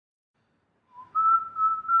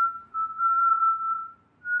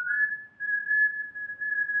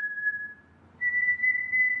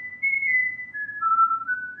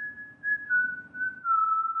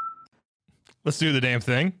Let's do the damn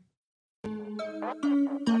thing.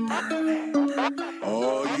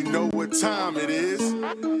 Oh, you know what time it is.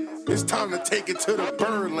 It's time to take it to the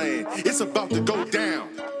Birdland. It's about to go down.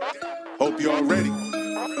 Hope you all ready.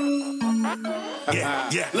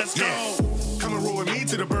 Yeah, let's go. Come and roll with me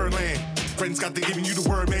to the Birdland. Friends got to giving you the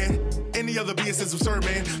word, man. Any other BS is absurd,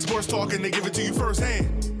 man. Sports talking, they give it to you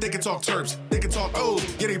firsthand. They can talk Terps, they can talk O's.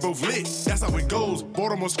 Yeah, they both lit. That's how it goes.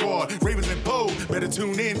 Baltimore squad, Ravens and Poe. Better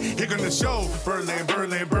tune in. Here gonna show. Birdland,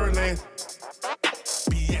 Birdland, Birdland.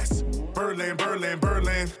 BS. Birdland, Birdland,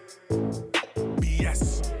 Birdland.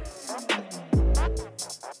 BS.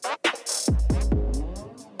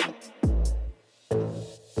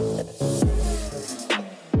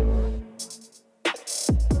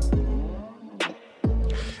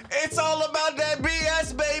 It's all about that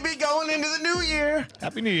BS, baby, going into the new year.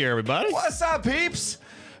 Happy New Year, everybody. What's up, peeps?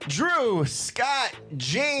 Drew, Scott,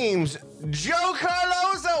 James, Joe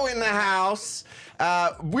Carlozo in the house.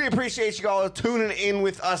 We appreciate you all tuning in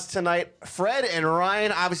with us tonight. Fred and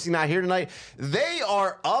Ryan, obviously not here tonight. They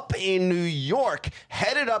are up in New York,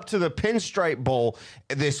 headed up to the Pinstripe Bowl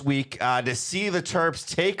this week to see the Terps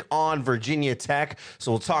take on Virginia Tech.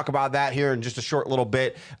 So we'll talk about that here in just a short little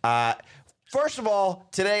bit. First of all,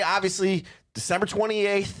 today, obviously, December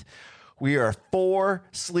 28th. We are 4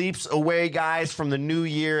 sleeps away, guys, from the new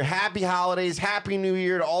year. Happy holidays. Happy New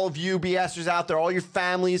Year to all of you BSers out there, all your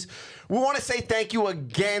families. We want to say thank you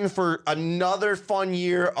again for another fun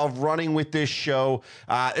year of running with this show.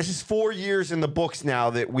 This is 4 years in the books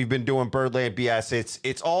now that we've been doing Birdland BS.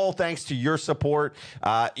 It's all thanks to your support,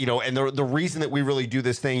 and the reason that we really do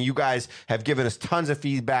this thing. You guys have given us tons of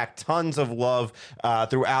feedback, tons of love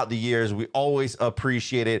throughout the years. We always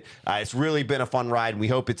appreciate it. It's really been a fun ride. We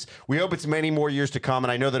hope it's many more years to come.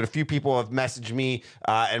 And I know that a few people have messaged me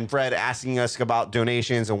and Fred asking us about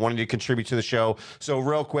donations and wanting to contribute to the show. So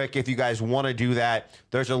real quick, if you guys want to do that,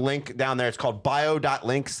 there's a link down there. It's called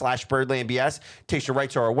bio.link/BirdlandBS. Takes you right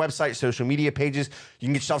to our website, social media pages. You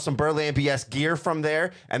can get yourself some Birdland BS gear from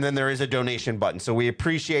there. And then there is a donation button. So we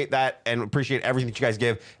appreciate that and appreciate everything that you guys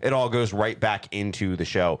give. It all goes right back into the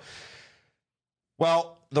show.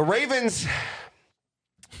 Well, the Ravens,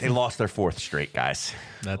 they lost their 4th straight, guys.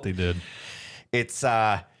 That they did. It's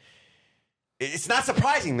not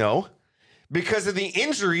surprising, though, because of the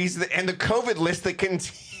injuries and the COVID list that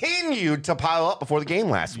continued to pile up before the game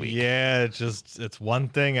last week. Yeah, it's one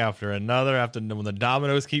thing after another. When the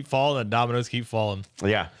dominoes keep falling,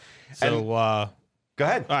 Yeah. So go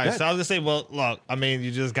ahead. All right. So I was gonna say, well, look, I mean,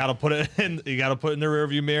 you just got to put it in. You got to put it in the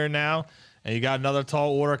rearview mirror now, and you got another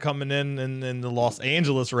tall order coming in the Los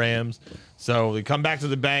Angeles Rams. So they come back to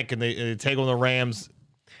the bank and they take on the Rams.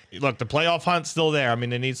 Look, the playoff hunt's still there. I mean,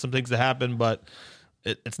 they need some things to happen, but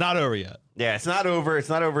it's not over yet. Yeah, it's not over. It's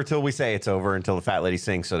not over until we say it's over, until the fat lady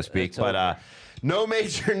sings, so to speak. But no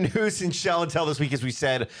major news in Shell until this week, as we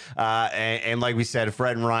said. And like we said,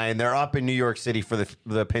 Fred and Ryan, they're up in New York City for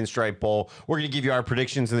the Pinstripe Bowl. We're going to give you our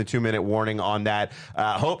predictions in the 2-minute warning on that.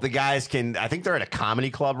 Hope the guys can. I think they're at a comedy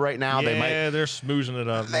club right now. Yeah, they're smoozing it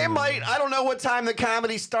up. They might. I don't know what time the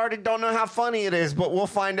comedy started. Don't know how funny it is, but we'll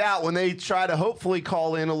find out when they try to hopefully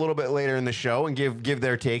call in a little bit later in the show and give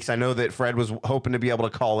their takes. I know that Fred was hoping to be able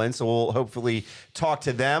to call in, so we'll hopefully talk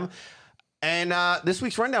to them. And this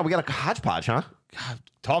week's rundown, we got a hodgepodge, huh? God,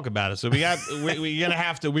 talk about it. So we're gonna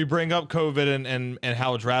have to. We bring up COVID and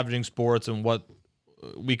how it's ravaging sports and what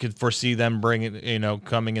we could foresee them bringing.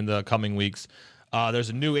 Coming in the coming weeks. There's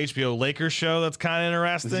a new HBO Lakers show that's kind of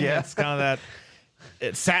interesting. Yeah. It's kind of that.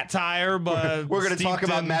 It's satire, but we're going to talk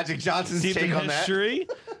about Magic Johnson's take on history.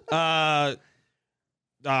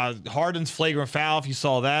 Harden's flagrant foul. If you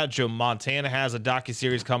saw that, Joe Montana has a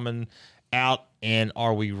docuseries coming out. And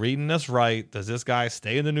are we reading this right? Does this guy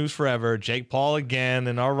stay in the news forever? Jake Paul again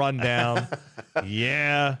in our rundown.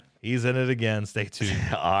 Yeah, he's in it again. Stay tuned.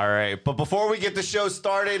 All right. But before we get the show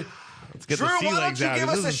started, let's get Drew, the sea why don't legs you out. give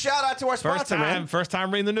us a shout out to our sponsor, man? First time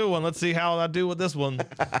reading the new one. Let's see how I do with this one.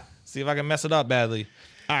 See if I can mess it up badly.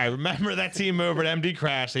 All right, remember that team over at MD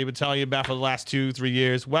Crash they've been telling you about for the last 2-3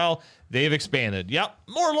 years? Well, they've expanded. Yep,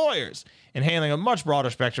 more lawyers and handling a much broader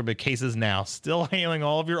spectrum of cases now. Still handling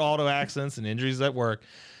all of your auto accidents and injuries at work.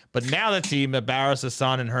 But now the team at Barris,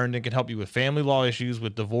 Hassan, and Herndon can help you with family law issues,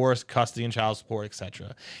 with divorce, custody, and child support,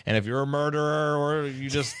 etc. And if you're a murderer or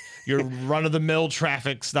you're run-of-the-mill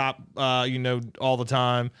traffic stop, all the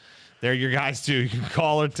time, they're your guys too. You can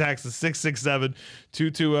call or text at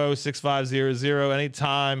 667-220-6500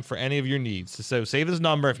 anytime for any of your needs. So save this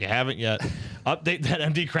number if you haven't yet. Update that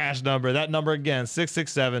MD Crash number. That number again,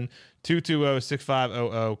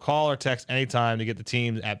 667-220-6500. Call or text anytime to get the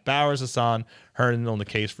teams at Bowers, Hassan, Herndon on the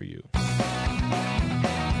case for you.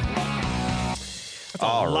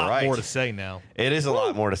 It's a lot more to say now. It is a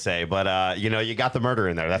lot more to say, but you got the murder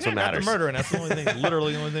in there. That's what matters. The murder, and that's the only thing,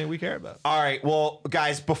 literally the only thing we care about. All right, well,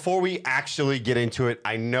 guys, before we actually get into it,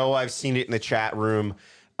 I know I've seen it in the chat room.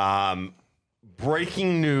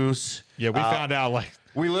 Breaking news. Yeah, we found out like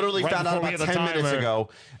we literally right found out about 10 minutes ago.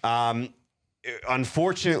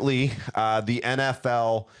 Unfortunately, the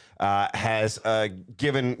NFL has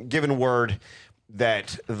given word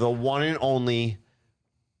that the one and only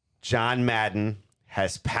John Madden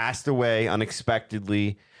has passed away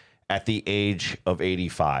unexpectedly at the age of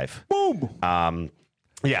 85. Boom.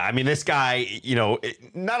 Yeah, I mean, this guy,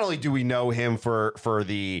 not only do we know him for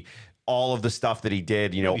all of the stuff that he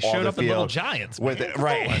did, he showed up in Little Giants with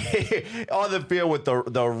right on the field with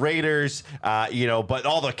the Raiders, but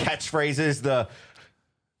all the catchphrases,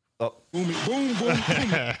 Boom, boom, boom, boom.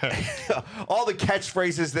 all the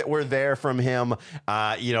catchphrases that were there from him,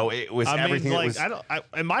 it was everything. Like,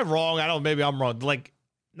 am I wrong? Maybe I'm wrong. Like,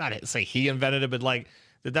 not to say he invented it, but like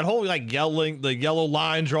that whole like yellow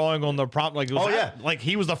line drawing on the prompt. Like, like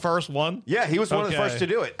he was the first one. Yeah, he was one of the first to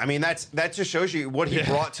do it. I mean, that just shows you what he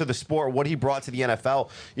brought to the sport, what he brought to the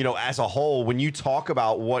NFL, as a whole. When you talk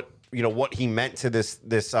about what he meant to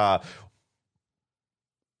this.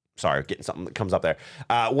 Sorry, getting something that comes up there.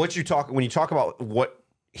 When you talk about what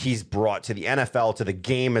he's brought to the NFL, to the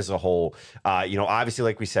game as a whole, obviously,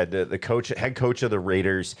 like we said, the head coach of the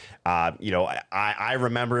Raiders. I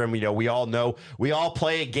remember him. We all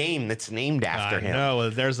play a game that's named after him.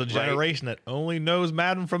 No, there's a generation that only knows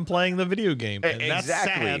Madden from playing the video game. And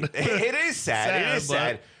exactly, that's sad. It is sad. It is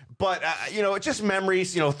sad. But just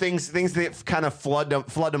memories, things that kind of flood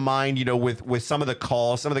to mind, with some of the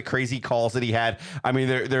calls, some of the crazy calls that he had. I mean,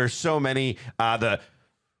 there's so many. The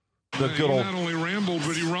good old. He not only rambled,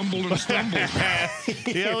 but he rumbled and stumbled.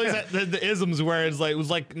 The isms where it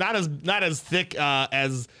was like not as thick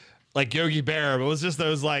as like Yogi Berra, but it was just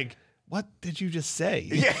those like, what did you just say?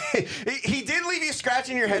 Yeah, he did leave you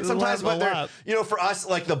scratching your head sometimes, but for us,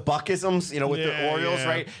 like the Buckisms, with the Orioles,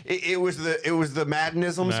 right? It was the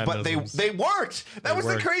Maddenisms, but they worked. That was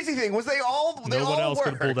the crazy thing. Was they all no one else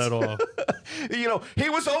worked. could pull that off. He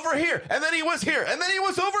was over here, and then he was here, and then he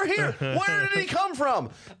was over here. Where did he come from?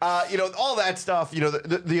 All that stuff.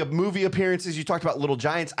 The movie appearances. You talked about Little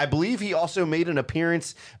Giants. I believe he also made an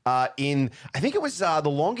appearance in. I think it was The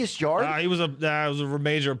Longest Yard. He was a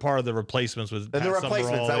major part of the replacements with and the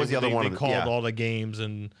replacements. That was the other one. They called all the games,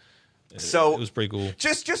 and so it was pretty cool.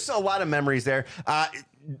 Just a lot of memories there.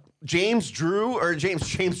 James Drew. I'm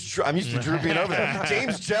used to Drew being over there.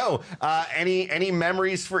 James Joe. Any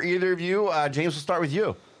memories for either of you? James, we'll start with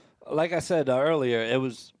you. Like I said earlier, it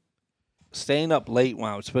was staying up late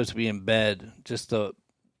when I was supposed to be in bed just to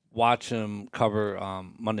watch him cover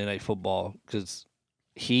Monday Night Football, because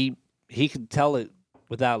he could tell it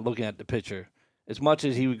without looking at the picture. As much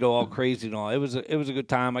as he would go all crazy and all, it was a good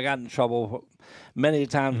time. I got in trouble many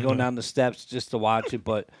times going down the steps just to watch it,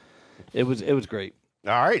 but it was great.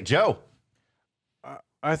 All right, Joe.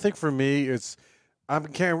 I think for me, I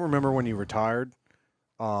can't remember when he retired,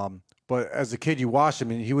 but as a kid, you watched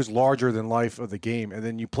him and he was larger than life of the game, and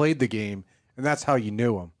then you played the game, and that's how you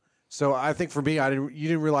knew him. So I think for me, you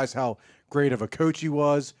didn't realize how great of a coach he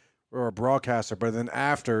was or a broadcaster, but then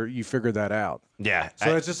after you figured that out. Yeah.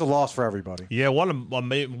 So it's just a loss for everybody. Yeah, one of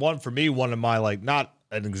my like, not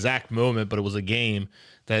an exact moment, but it was a game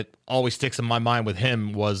that always sticks in my mind with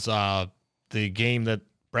him was the game that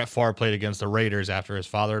Brett Favre played against the Raiders after his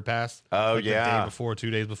father had passed. Oh, like the day before, 2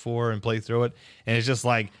 days before, and played through it. And it's just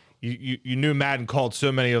like you knew Madden called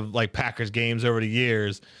so many of like Packers games over the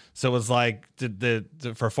years. So it's like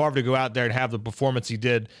for Favre to go out there and have the performance he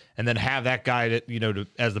did, and then have that guy that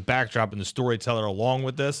as the backdrop and the storyteller along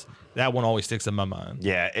with this, that one always sticks in my mind.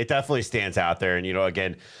 Yeah, it definitely stands out there. And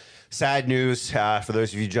again, sad news for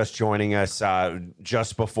those of you just joining us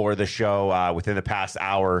just before the show. Within the past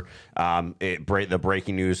hour, the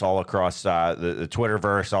breaking news all across the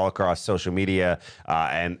Twitterverse, all across social media,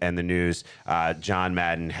 and the news. John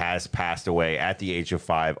Madden has passed away at the age of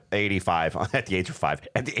 85,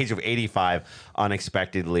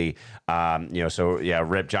 unexpectedly. So yeah,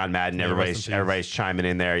 rip John Madden. Everybody's chiming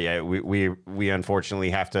in there. Yeah, we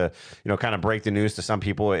unfortunately have to kind of break the news to some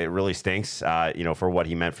people. It really stinks. For what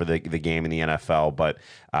he meant for the game in the NFL, but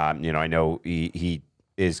I know he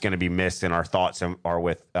is going to be missed, and our thoughts are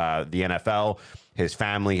with the NFL, his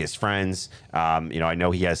family, his friends. I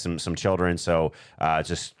know he has some children, so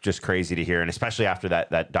just crazy to hear, and especially after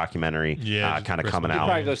that documentary kind of coming out.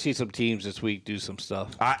 Probably go see some teams this week, do some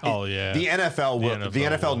stuff. The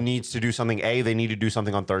NFL needs to do something. They need to do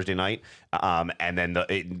something on Thursday night, and then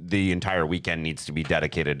the entire weekend needs to be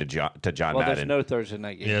dedicated to John Madden. There's no Thursday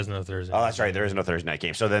night game. Yeah, there's no Thursday. Oh, that's right. There is no Thursday night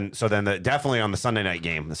game. So then definitely on the Sunday night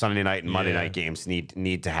game, the Sunday night and Monday night games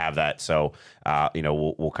need to have that. So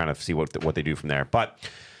we'll kind of see what they do from there. But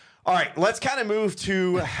all right, let's kind of move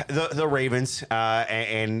to the Ravens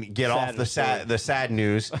and get off the sad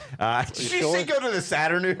news. Did you say go to the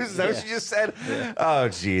sadder news? Is that what you just said? Yeah. Oh,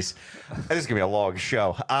 jeez. This is going to be a long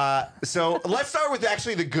show. So let's start with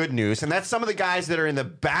actually the good news, and that's some of the guys that are in the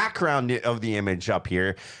background of the image up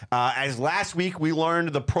here. As last week we learned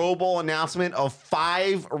the Pro Bowl announcement of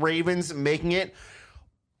 5 Ravens making it,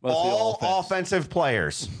 all offensive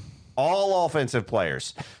players. All offensive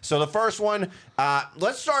players. So the first one,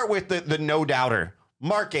 let's start with the no-doubter,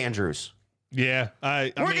 Mark Andrews. Yeah.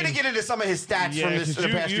 We're going to get into some of his stats from the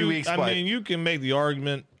past few weeks. I mean, you can make the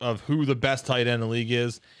argument of who the best tight end in the league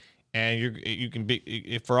is, and you can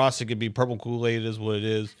be, for us, it could be Purple Kool-Aid is what it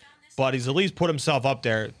is. But he's at least put himself up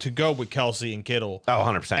there to go with Kelsey and Kittle. Oh,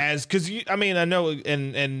 100%. Because I know,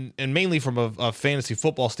 and mainly from a fantasy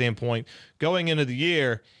football standpoint, going into the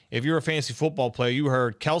year, if you're a fantasy football player, you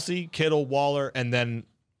heard Kelsey, Kittle, Waller, and then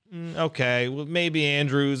maybe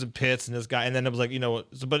Andrews and Pitts and this guy, and then it was like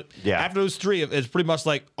after those 3, it's pretty much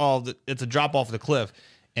like it's a drop off the cliff.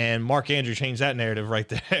 And Mark Andrews changed that narrative right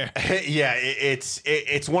there. Yeah,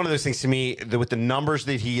 it's one of those things to me. With the numbers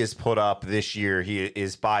that he has put up this year, he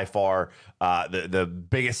is by far the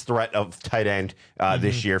biggest threat of tight end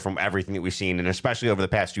this year from everything that we've seen, and especially over the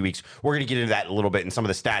past few weeks. We're going to get into that a little bit and some of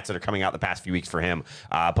the stats that are coming out the past few weeks for him.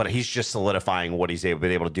 But he's just solidifying what he's been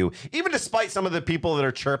able to do, even despite some of the people that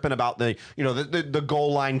are chirping about the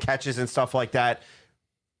goal line catches and stuff like that.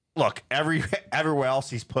 Look, everywhere else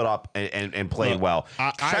he's put up and played well.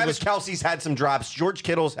 Travis Kelce's had some drops. George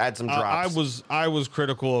Kittle's had some drops. I was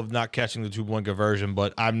critical of not catching the 2-point conversion,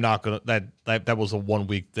 but I'm not gonna. That was a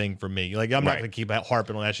 1-week thing for me. Like I'm not gonna keep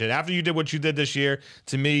harping on that shit. After you did what you did this year,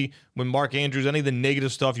 to me, when Mark Andrews, any of the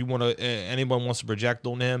negative stuff anyone wants to project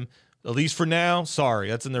on him, at least for now, sorry,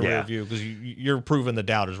 that's in the rear view because you're proving the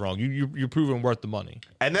doubters wrong. You're proving worth the money.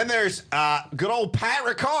 And then there's good old Pat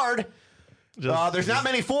Ricard. There's not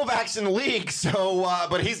many fullbacks in the league, so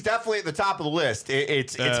but he's definitely at the top of the list.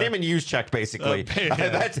 It's him and Juszczyk basically.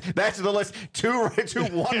 That's the list.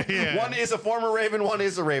 One is a former Raven, one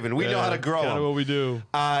is a Raven. We know how to grow them. What we do.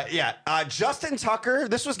 Justin Tucker.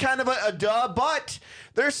 This was kind of a dub, but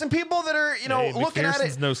there's some people that are looking at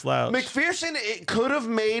it. No slouch. McPherson could have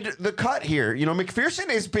made the cut here. McPherson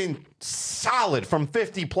has been solid from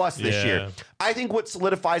 50 plus this year. I think what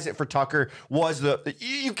solidifies it for Tucker was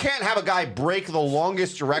you can't have a guy break the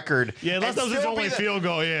longest record. Yeah, unless that was his only field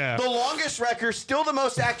goal. Yeah, the longest record, still the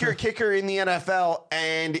most accurate kicker in the NFL,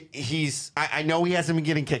 and I know he hasn't been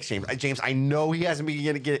getting kicks, James. I know he hasn't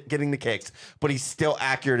been getting the kicks, but he's still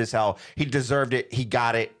accurate as hell. He deserved it. He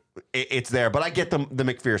got it. It's there, but I get the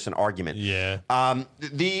McPherson argument. Yeah.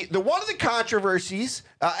 The one of the controversies.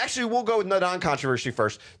 Actually, we'll go with the non-controversy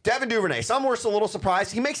first. Devin Duvernay. Some were a little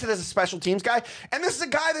surprised. He makes it as a special teams guy, and this is a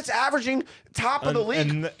guy that's averaging top of the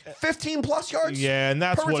league, 15 plus yards. Yeah, and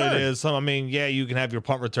that's what it is. So, you can have your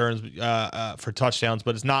punt returns for touchdowns,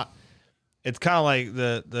 but it's not. It's kind of like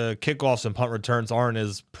the kickoffs and punt returns aren't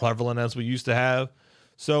as prevalent as we used to have.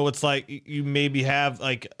 So it's like you maybe have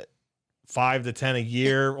like 5 to 10 a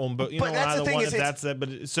year on, but that's the thing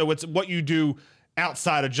But so it's what you do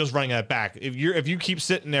outside of just running that back. If you keep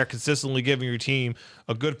sitting there consistently giving your team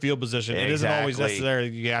a good field position, it isn't always necessary.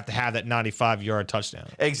 You have to have that 95-yard touchdown.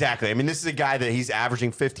 Exactly. This is a guy that he's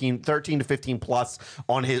averaging 13 to 15 plus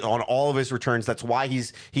on all of his returns. That's why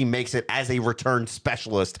he makes it as a return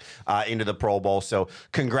specialist into the Pro Bowl. So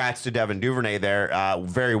congrats to Devin Duvernay there.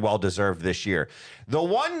 Very well deserved this year. The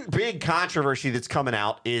one big controversy that's coming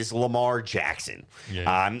out is Lamar Jackson.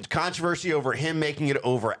 Yeah. Controversy over him making it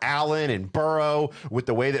over Allen and Burrow with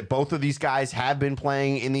the way that both of these guys have been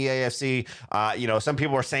playing in the AFC. Some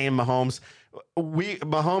people are saying Mahomes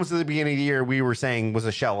at the beginning of the year we were saying was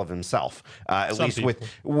a shell of himself. At least people.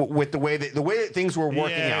 with the way that things were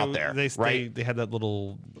working out there. They had that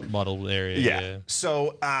little muddled area. Yeah.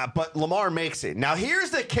 So, but Lamar makes it. Now, here's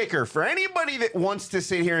the kicker for anybody that wants to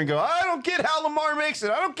sit here and go, I don't get how Lamar makes it.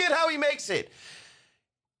 I don't get how he makes it.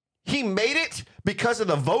 He made it because of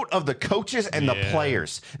the vote of the coaches and the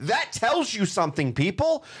players. That tells you something,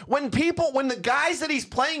 people. When the guys that he's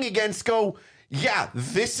playing against go, yeah,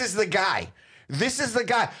 this is the guy. This is the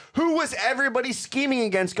guy. Who was everybody scheming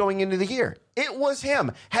against going into the year? It was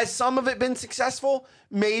him. Has some of it been successful?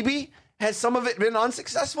 Maybe. Has some of it been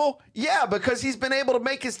unsuccessful? Yeah, because he's been able to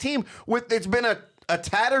make his team it's been a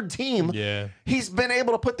tattered team. Yeah. He's been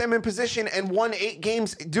able to put them in position and won 8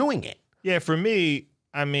 games doing it. Yeah, for me,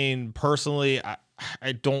 I mean, personally,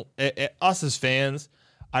 I don't. Us as fans,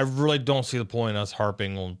 I really don't see the point in us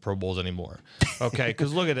harping on Pro Bowls anymore. Okay,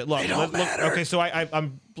 because look at it. Look, look. Okay, so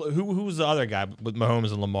I'm. Who's the other guy with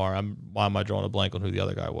Mahomes and Lamar? Why am I drawing a blank on who the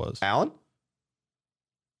other guy was? Allen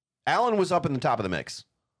was up in the top of the mix.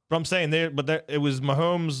 But I'm saying it was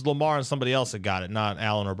Mahomes, Lamar, and somebody else that got it, not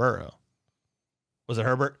Allen or Burrow. Was it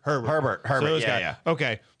Herbert? Herbert. So those Yeah, guys. yeah.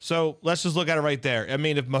 Okay, so let's just look at it right there. I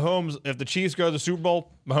mean, if the Chiefs go to the Super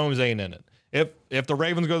Bowl, Mahomes ain't in it. If the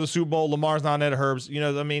Ravens go to the Super Bowl, Lamar's not in it. Herb's,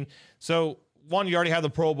 I mean, so one, you already have the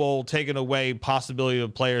Pro Bowl taking away possibility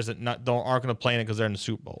of players that aren't going to play in it because they're in the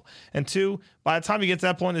Super Bowl. And two, by the time you get to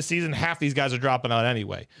that point in the season, half these guys are dropping out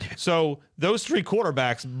anyway. So those 3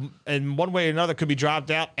 quarterbacks, in one way or another, could be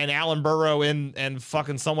dropped out, and Allen Burrow and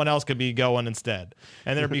fucking someone else could be going instead.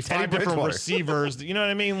 And there'd be 5 different Bridgewater. receivers. You know what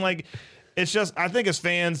I mean? Like, it's just, I think as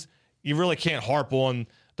fans, you really can't harp on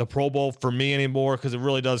the Pro Bowl for me anymore because it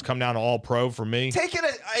really does come down to all pro for me. Take it.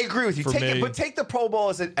 I agree with you. For me. But take the Pro Bowl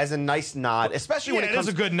as a nice nod, especially when it comes.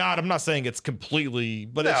 Is a good nod. I'm not saying it's completely,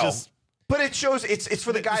 but No. it's just. But it shows it's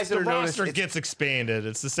for the guys that the are noticed. roster gets expanded.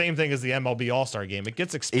 It's the same thing as the MLB All-Star game. It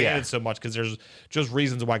gets expanded so much because there's just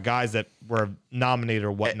reasons why guys that were nominated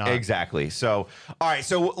or whatnot. Exactly. So, all right.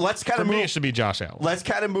 So let's kind For of me, move. it should be Josh Allen. Let's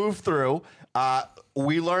kind of move through.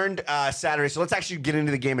 We learned Saturday. So let's actually get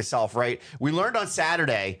into the game itself, right? We learned on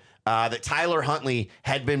Saturday that Tyler Huntley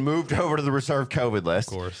had been moved over to the reserve COVID list.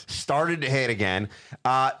 Of course. Started to hit again.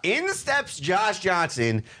 In steps Josh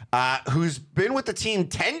Johnson, who's been with the team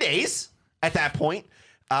 10 days at that point,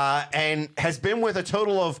 and has been with a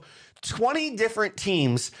total of 20 different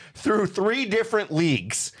teams through 3 different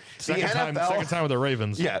leagues. Second time with the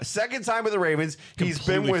Ravens. Yeah, second time with the Ravens. He's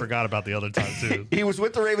been Completely with. forgot about the other time too. He was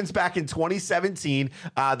with the Ravens back in 2017.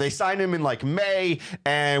 They signed him in like May,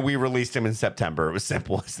 and we released him in September. It was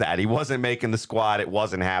simple as that. He wasn't making the squad. It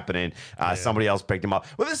wasn't happening. Somebody else picked him up.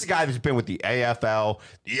 Well, this is a guy who's been with the AFL,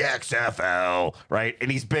 the XFL, right?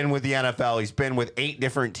 And he's been with the NFL. He's been with 8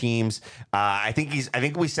 different teams. I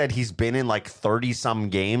think we said he's been in like 30 some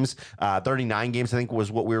games, 39 games. I think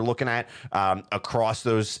was what we were looking at across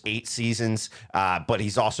those 8 seasons. But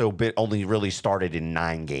he's also only really started in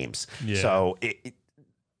 9 games. Yeah. So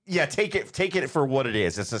take it for what it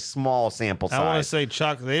is. It's a small sample size. I want to say,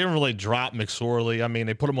 Chuck, they didn't really drop McSorley. I mean,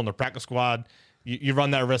 they put him on the practice squad. You run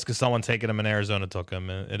that risk of someone taking him, and Arizona took him.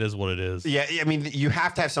 It is what it is. Yeah, I mean, you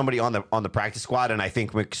have to have somebody on the practice squad, and I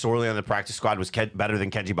think McSorley on the practice squad was better than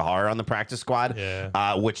Kenji Bahar on the practice squad.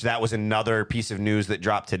 Yeah. Which that was another piece of news that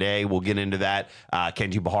dropped today. We'll get into that.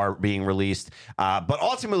 Kenji Bahar being released, but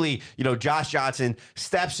ultimately, Josh Johnson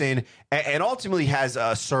steps in and ultimately has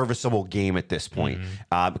a serviceable game at this point,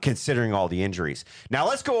 considering all the injuries. Now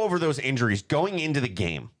let's go over those injuries going into the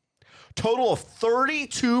game. Total of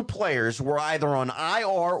 32 players were either on IR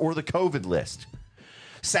or the COVID list.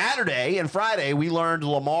 Saturday and Friday, we learned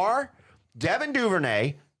Lamar, Devin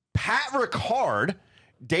Duvernay, Pat Ricard,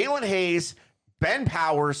 Dalen Hayes, Ben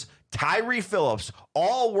Powers, Tyree Phillips,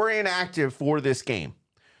 all were inactive for this game.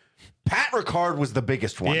 Pat Ricard was the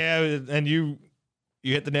biggest one. Yeah, and you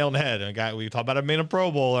hit the nail on the head. A guy we talked about him being a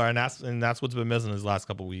Pro Bowler, and that's what's been missing his last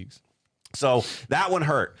couple weeks. So that one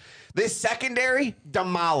hurt. This secondary,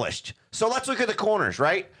 demolished. So let's look at the corners,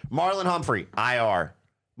 right? Marlon Humphrey, IR.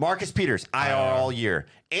 Marcus Peters, IR all year.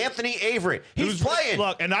 Anthony Averett, he's playing.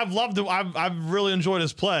 Look, and I've really enjoyed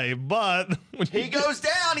his play, but when He goes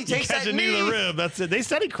down. He takes catch that a knee to knee. the rib. That's it. They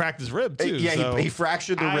said he cracked his rib too. Yeah, so he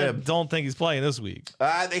fractured the I rib. don't think he's playing this week.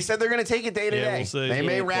 They said they're going to take it day to Yeah, day. we'll see. They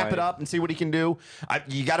may Yeah, wrap it quiet. up and see what he can do.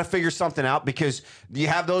 You got to figure something out because you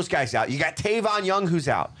have those guys out. You got Tavon Young who's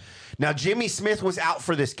out. Now, Jimmy Smith was out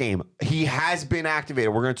for this game. He has been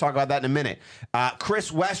activated. We're going to talk about that in a minute. Chris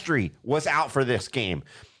Westry was out for this game.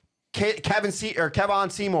 Kevin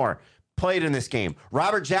Seymour played in this game.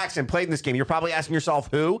 Robert Jackson played in this game. You're probably asking yourself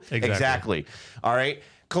who? Exactly. All right.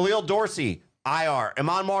 Khalil Dorsey, IR.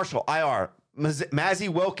 Iman Marshall, IR. Mazzy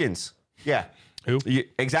Wilkins. Yeah. Who?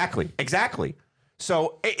 Exactly.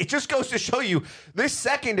 So it just goes to show you this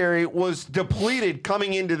secondary was depleted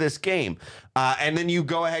coming into this game. And then you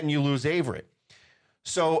go ahead and you lose Averett.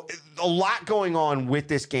 So a lot going on with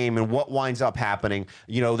this game and what winds up happening.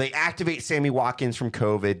 They activate Sammy Watkins from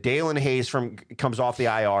COVID. Dalen Hayes comes off the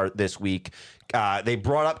IR this week. They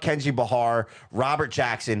brought up Kenji Bahar, Robert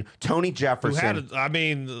Jackson, Tony Who Jefferson.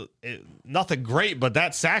 had, nothing great, but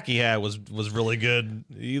that sack he had was really good.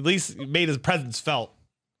 He at least made his presence felt.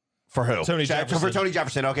 For who? Tony Jefferson. For Tony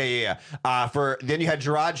Jefferson. Okay, yeah. Then you had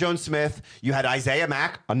Gerard Jones-Smith. You had Isaiah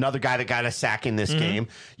Mack, another guy that got a sack in this game.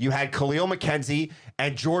 You had Khalil McKenzie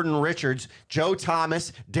and Jordan Richards, Joe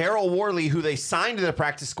Thomas, Daryl Worley, who they signed to the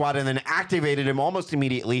practice squad and then activated him almost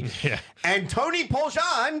immediately. Yeah. And Tony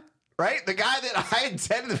Poljan, right? The guy that I had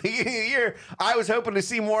said at the beginning of the year, I was hoping to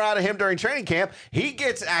see more out of him during training camp. He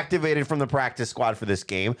gets activated from the practice squad for this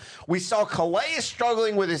game. We saw Calais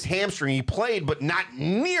struggling with his hamstring. He played, but not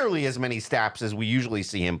nearly as many snaps as we usually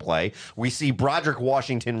see him play. We see Broderick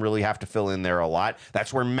Washington really have to fill in there a lot.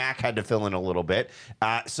 That's where Mack had to fill in a little bit.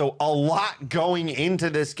 So a lot going into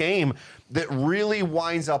this game that really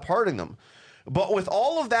winds up hurting them. But with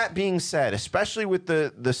all of that being said, especially with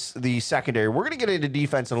the secondary, we're going to get into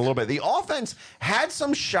defense in a little bit. The offense had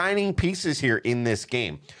some shining pieces here in this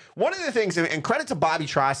game. One of the things, and credit to Bobby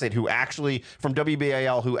Trossett, who actually, from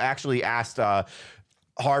WBAL, who actually asked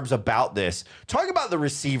Harbs about this. Talk about the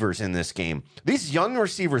receivers in this game. These young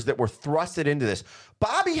receivers that were thrusted into this.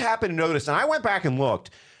 Bobby happened to notice, and I went back and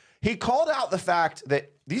looked. He called out the fact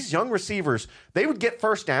that these young receivers, they would get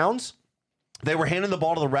first downs. They were handing the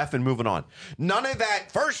ball to the ref and moving on. None of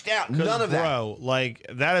that first down. None of that. Bro, like,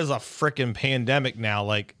 that is a freaking pandemic now.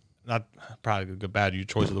 Like, not probably a good, bad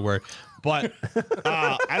choice of the word. But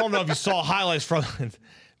I don't know if you saw highlights from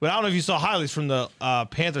the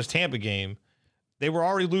Panthers Tampa game. They were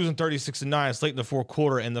already losing 36-9 late in the fourth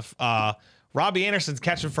quarter, and the Robbie Anderson's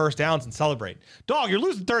catching first downs and celebrating. Dog, you're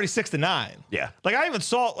losing 36-9. Yeah. Like, I even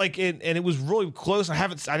saw it, and it was really close. I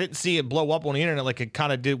didn't see it blow up on the internet like it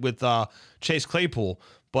kind of did with Chase Claypool.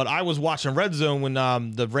 But I was watching Red Zone when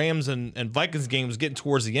the Rams and Vikings game was getting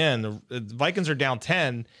towards the end. The Vikings are down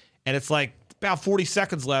 10, and it's like about 40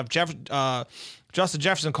 seconds left. Justin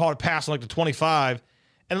Jefferson called a pass on like the 25.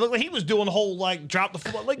 And it looked like he was doing the whole, like, drop the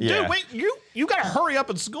football. Like, dude, wait, you got to hurry up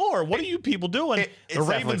and score. What are you people doing? The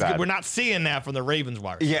Ravens, we're not seeing that from the Ravens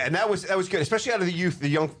wire. Yeah, and that was good, especially out of the youth, the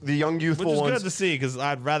young youthful ones. Which is ones. good to see, because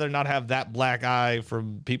I'd rather not have that black eye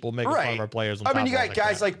from people making fun of our players. I mean, you got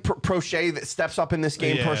guys like Prochet that steps up in this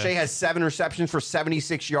game. Yeah. Prochet has 7 receptions for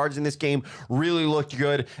 76 yards in this game. Really looked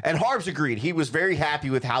good. And Harbs agreed. He was very happy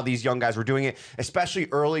with how these young guys were doing it, especially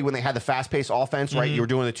early when they had the fast-paced offense, right? You were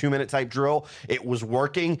doing the 2-minute type drill. It was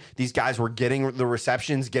working. These guys were getting the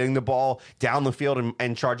receptions, getting the ball down the field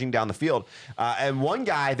and charging down the field. And one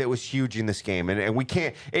guy that was huge in this game, and we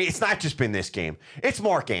can't, it's not just been this game. It's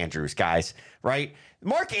Mark Andrews, guys, right?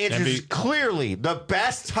 Mark Andrews is clearly the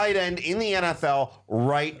best tight end in the NFL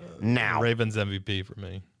right now. Ravens MVP for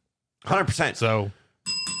me. 100%. So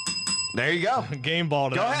there you go. Game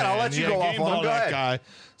ball to Go ahead. I'll let you go off on him. Go ahead. Guy.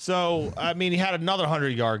 So, I mean, he had another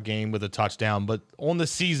 100-yard game with a touchdown, but on the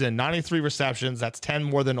season, 93 receptions. That's 10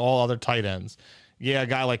 more than all other tight ends. Yeah, a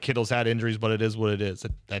guy like Kittle's had injuries, but it is what it is.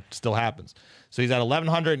 That still happens. So he's at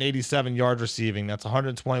 1,187 yards receiving. That's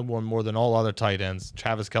 121 more than all other tight ends.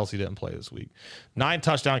 Travis Kelce didn't play this week. 9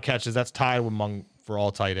 touchdown catches. That's tied for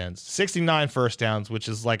all tight ends. 69 first downs, which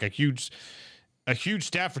is like a huge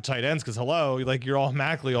stat for tight ends because, you're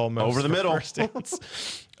automatically almost over the middle. First downs.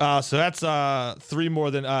 So that's 11 more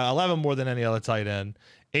than any other tight end.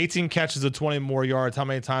 18 catches of 20 more yards. How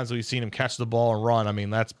many times have we seen him catch the ball and run? I mean,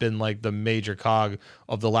 that's been like the major cog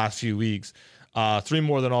of the last few weeks. 3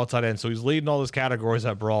 more than all tight ends. So he's leading all those categories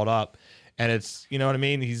I brought up. And it's, you know what I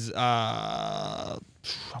mean? He's, I'm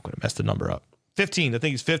going to mess the number up. 15. I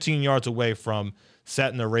think he's 15 yards away from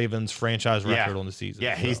setting the Ravens franchise record on the season.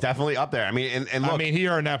 Yeah, so he's definitely up there. I mean, and look, he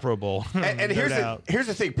earned that Pro Bowl. And here's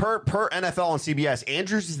the thing. Per NFL and CBS,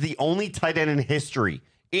 Andrews is the only tight end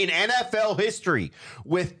in NFL history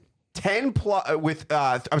with 10 plus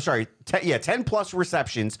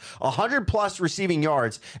receptions, 100 plus receiving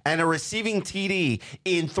yards, and a receiving TD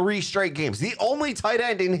in 3 straight games. The only tight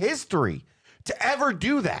end in history to ever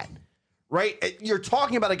do that. Right? You're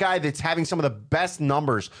talking about a guy that's having some of the best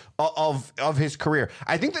numbers of his career.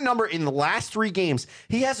 I think the number in the last 3 games,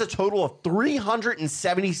 he has a total of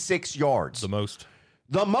 376 yards. The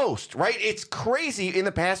most, right? It's crazy in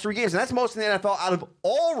the past 3 games. And that's most in the NFL out of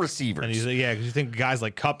all receivers. And because you think guys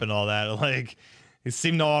like Kupp and all that, he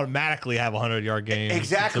seemed to automatically have a 100-yard game.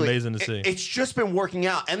 Exactly. It's amazing to see. It's just been working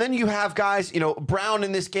out. And then you have guys, Brown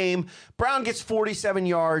in this game. Brown gets 47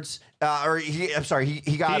 yards. He had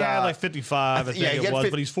like 55, I think it was,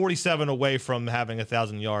 but he's 47 away from having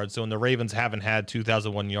 1,000 yards. So, and the Ravens haven't had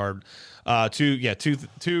 2,001-yard, two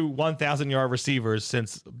 1,000-yard receivers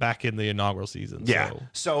since back in the inaugural season. Yeah.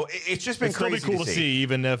 So it's just been crazy. It's still be cool to see,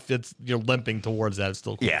 even if you're limping towards that. It's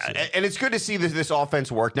still cool. Yeah, to see. And it's good to see this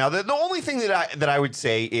offense work. Now, the only thing that I would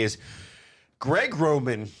say is Greg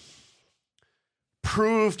Roman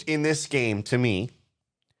proved in this game to me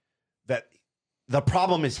that The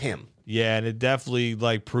problem is him. Yeah, and it definitely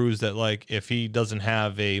like proves that like if he doesn't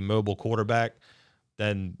have a mobile quarterback,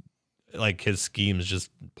 then like his scheme is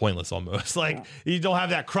just pointless almost. Like you don't have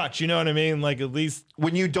that crutch, you know what I mean? Like at least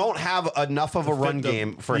When you don't have enough of a run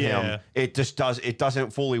game for him, it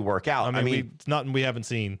doesn't fully work out. I mean it's nothing we haven't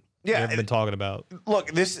seen. Yeah, we haven't been talking about.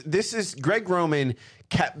 Look, this is Greg Roman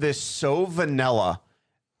kept this so vanilla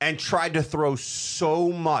and tried to throw so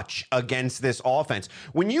much against this offense.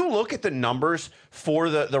 When you look at the numbers for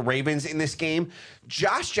the Ravens in this game,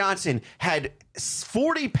 Josh Johnson had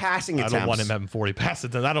 40 passing attempts. I don't want him having 40 passing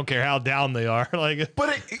attempts. I don't care how down they are. Like,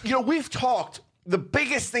 but we've talked. The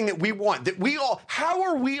biggest thing that we want, how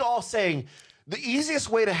are we all saying the easiest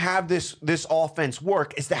way to have this offense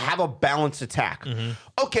work is to have a balanced attack? Mm-hmm.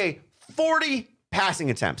 Okay, 40 passing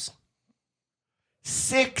attempts,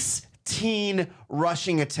 16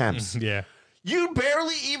 rushing attempts. Yeah. You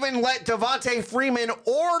barely even let Devontae Freeman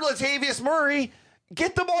or Latavius Murray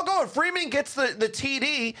get the ball going. Freeman gets the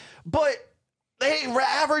TD, but they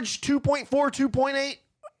averaged 2.4,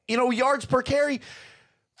 2.8, yards per carry.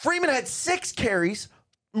 Freeman had 6 carries.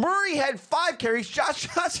 Murray had 5 carries. Josh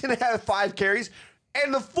Johnson had 5 carries.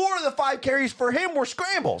 And the 4 of the 5 carries for him were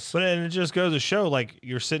scrambles. But it just goes to show, like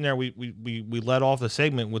you're sitting there. We let off the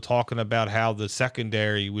segment with talking about how the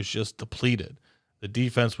secondary was just depleted. The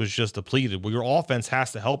defense was just depleted. Well, your offense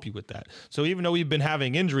has to help you with that. So even though we've been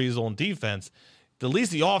having injuries on defense, at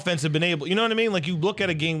least the offense have been able. You know what I mean? Like you look at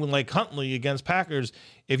a game with like Huntley against Packers.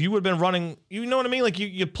 If you would have been running, you know what I mean? Like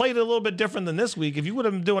you played it a little bit different than this week. If you would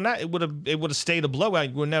have been doing that, it would have stayed a blowout.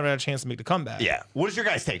 You would never had a chance to make the comeback. Yeah. What is your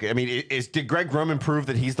guys' take? I mean, did Greg Roman prove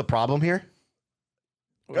that he's the problem here?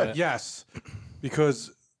 Yes,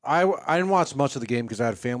 because I didn't watch much of the game because I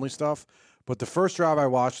had family stuff. But the first drive I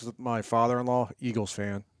watched with my father-in-law, Eagles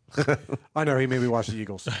fan. I know he made me watch the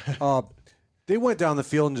Eagles. They went down the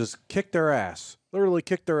field and just kicked their ass. Literally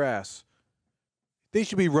kicked their ass. They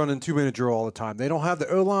should be running 2-minute drill all the time. They don't have the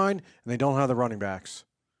O-line, and they don't have the running backs.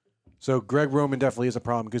 So Greg Roman definitely is a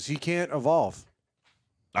problem because he can't evolve.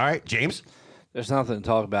 All right, James? There's nothing to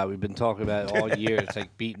talk about. We've been talking about it all year. It's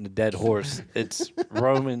like beating a dead horse. It's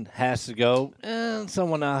Roman has to go, and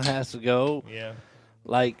someone else has to go. Yeah.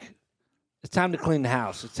 Like, it's time to clean the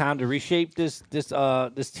house. It's time to reshape this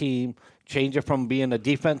team, change it from being a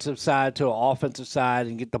defensive side to an offensive side,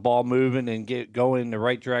 and get the ball moving and get going in the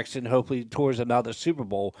right direction, hopefully towards another Super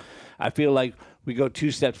Bowl. I feel like we go 2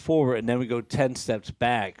 steps forward and then we go 10 steps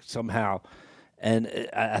back somehow. And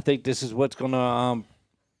I think this is what's going to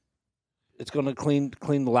it's going to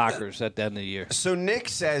clean the lockers at the end of the year. So Nick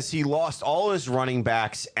says he lost all his running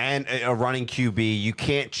backs and a running QB. You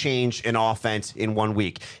can't change an offense in 1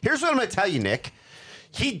 week. Here's what I'm going to tell you, Nick.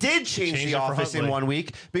 He did change the offense in 1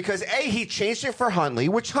 week because, A, he changed it for Huntley,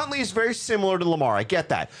 which Huntley is very similar to Lamar. I get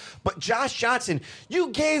that. But Josh Johnson, you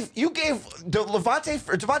gave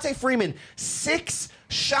Devontae Freeman 6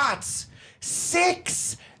 shots.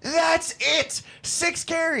 6. That's it. 6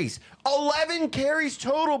 carries. 11 carries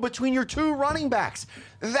total between your 2 running backs.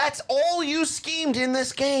 That's all you schemed in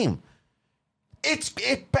this game.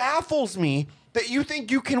 It baffles me that you think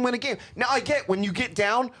you can win a game. Now, I get when you get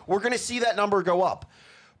down, we're going to see that number go up.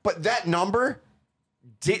 But that number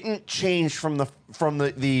didn't change from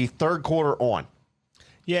the third quarter on.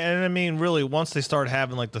 Yeah, and I mean, really, once they start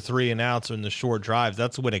having like the 3 and outs and the short drives,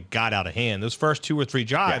 that's when it got out of hand. Those first 2 or 3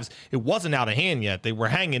 drives, it wasn't out of hand yet. They were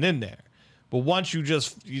hanging in there. But once you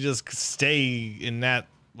just stay in that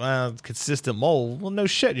consistent mold, well, no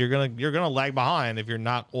shit, you're gonna lag behind if you're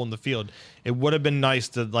not on the field. It would have been nice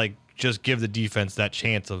to like just give the defense that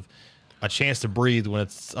chance to breathe when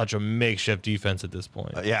it's such a makeshift defense at this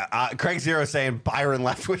point. Craig Zero saying Byron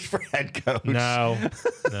Leftwich for head coach. No,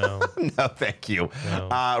 no, thank you.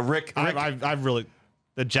 No. Rick, I've really.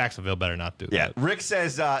 The Jacksonville better not do that. Yeah, Rick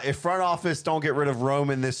says if front office don't get rid of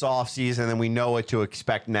Roman this offseason, then we know what to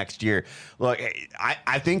expect next year. Look,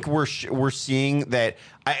 I think we're seeing that.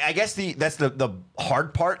 I guess that's the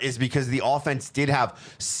hard part is because the offense did have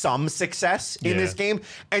some success in this game.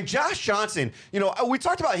 And Josh Johnson, we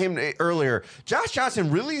talked about him earlier. Josh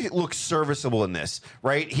Johnson really looks serviceable in this,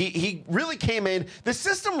 right? He really came in. The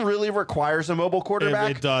system really requires a mobile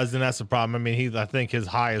quarterback. It does, and that's the problem. I mean, I think his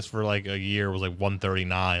highest for like a year was like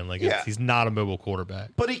 139. Like he's not a mobile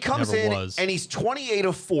quarterback. But he comes in and he's 28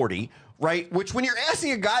 of 40. Right, which when you're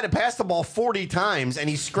asking a guy to pass the ball 40 times and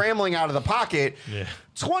he's scrambling out of the pocket,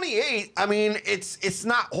 28. I mean, it's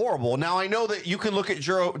not horrible. Now I know that you can look at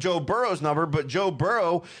Joe Burrow's number, but Joe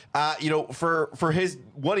Burrow, for his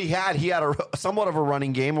what he had a somewhat of a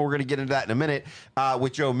running game, and we're going to get into that in a minute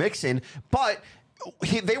with Joe Mixon. But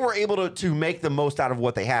they were able to make the most out of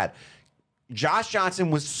what they had. Josh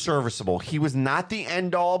Johnson was serviceable. He was not the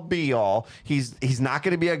end-all, be-all. He's not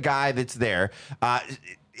going to be a guy that's there.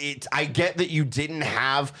 I get that you didn't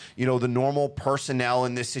have, the normal personnel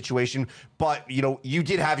in this situation, but, you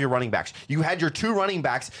did have your running backs. You had your two running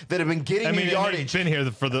backs that have been getting you yardage. Been here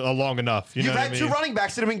for long enough. You've had two running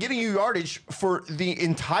backs that have been getting you yardage for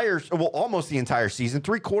almost the entire season,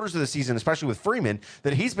 3/4 of the season, especially with Freeman,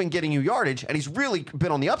 that he's been getting you yardage, and he's really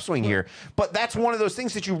been on the upswing here. But that's one of those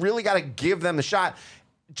things that you really got to give them the shot.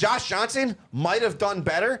 Josh Johnson might have done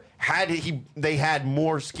better had they had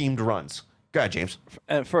more schemed runs. Go ahead, James.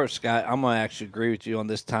 At first, Scott, I'm going to actually agree with you on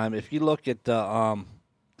this time. If you look at the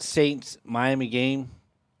Saints-Miami game,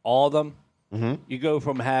 all of them, you go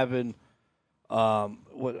from having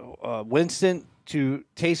Winston to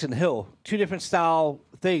Taysom Hill, two different style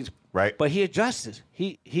things. Right. But he adjusted.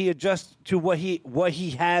 He adjusts to what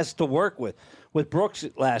he has to work with. With Brooks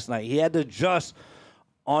last night, he had to adjust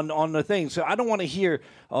on the thing. So I don't want to hear,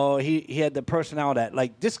 he had the personnel that,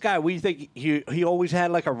 like, this guy, we think he always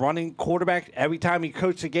had like a running quarterback every time he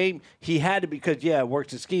coached a game. He had to, because it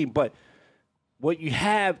works the scheme. But what you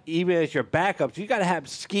have, even as your backups, you got to have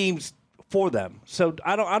schemes for them. So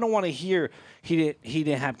I don't want to hear he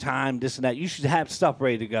didn't have time, this and that. You should have stuff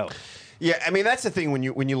ready to go. Yeah, I mean, that's the thing when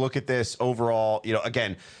you look at this overall,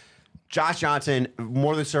 again, Josh Johnson,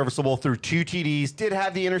 more than serviceable, through 2 TDs, did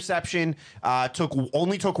have the interception,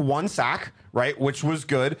 only took 1 sack, right, which was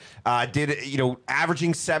good.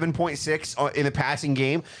 Averaging 7.6 in the passing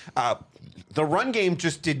game. The run game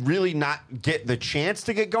just did really not get the chance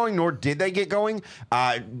to get going, nor did they get going.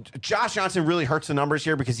 Josh Johnson really hurts the numbers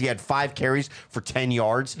here because he had 5 carries for 10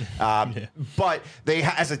 yards. But they,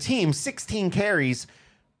 as a team, 16 carries,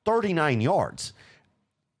 39 yards.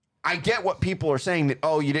 I get what people are saying that,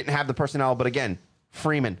 you didn't have the personnel. But again,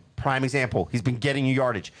 Freeman, prime example. He's been getting you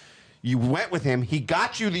yardage. You went with him. He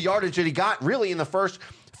got you the yardage that he got really in the first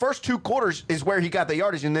 2 quarters is where he got the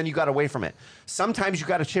yardage, and then you got away from it. Sometimes you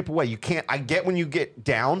got to chip away. You can't. I get when you get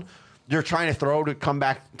down, you're trying to throw to come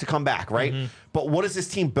back, right? Mm-hmm. But what is this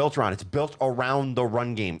team built around? It's built around the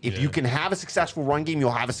run game. If you can have a successful run game,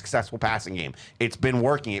 you'll have a successful passing game. It's been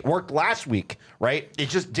working. It worked last week, right? It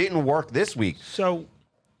just didn't work this week. So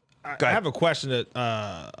I have a question that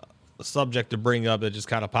a subject to bring up that just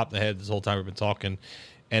kind of popped in the head this whole time we've been talking,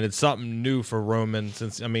 and it's something new for Roman.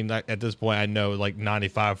 Since at this point, I know like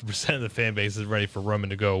 95% of the fan base is ready for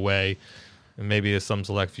Roman to go away, and maybe there's some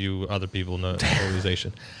select few other people in the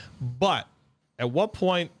organization. But at what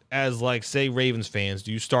point, as like say Ravens fans,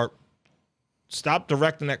 do you stop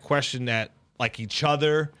directing that question at like each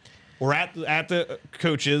other or at the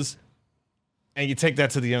coaches, and you take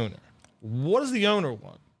that to the owner? What does the owner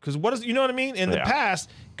want? Because you know what I mean? In the past,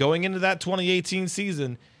 going into that 2018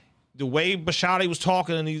 season, the way Bisciotti was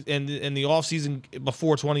talking in the offseason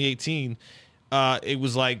before 2018, it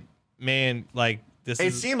was like, man, like this.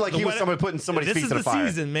 It seemed like he was putting somebody's feet to the fire. This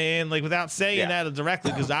is the season, man. Like without saying that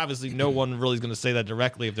directly, because obviously no one really is going to say that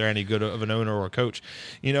directly if they're any good of an owner or a coach.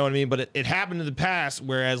 You know what I mean? But it happened in the past,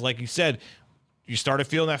 whereas like you said, you started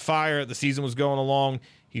feeling that fire. The season was going along.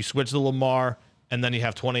 You switched to Lamar. And then you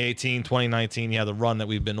have 2018, 2019, you have the run that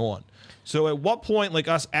we've been on. So at what point, like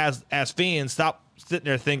us as fans, stop sitting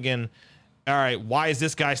there thinking, all right, why is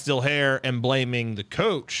this guy still here, and blaming the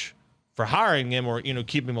coach for hiring him or,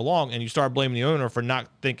 keeping him along, and you start blaming the owner for not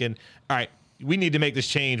thinking, all right, we need to make this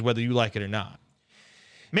change whether you like it or not.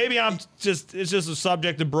 Maybe it's just a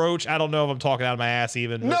subject to broach. I don't know if I'm talking out of my ass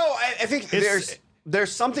even. No, I think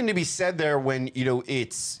there's something to be said there when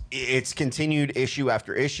it's continued issue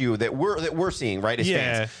after issue that we're seeing, right, as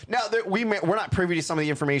fans. Now we're not privy to some of the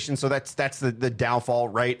information, so that's the downfall,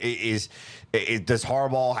 right? Does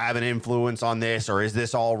Harbaugh have an influence on this, or is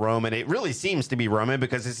this all Roman? It really seems to be Roman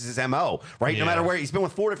because this is his MO, right? No matter where he's been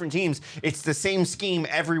with 4 different teams, it's the same scheme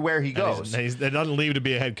everywhere he goes. It doesn't leave to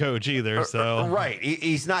be a head coach either, so right,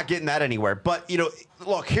 he's not getting that anywhere. But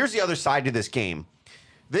look, here's the other side to this game.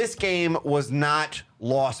 This game was not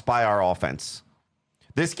lost by our offense.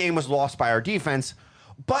 This game was lost by our defense,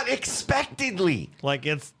 but expectedly. Like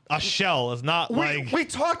it's a shell. It's not we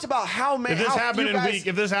talked about how many.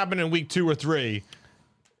 If this happened in week 2 or 3,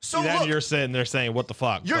 so then you're sitting there saying, "What the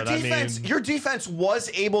fuck?" Your defense was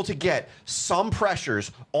able to get some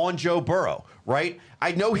pressures on Joe Burrow, right?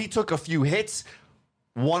 I know he took a few hits.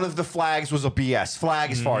 One of the flags was a BS flag,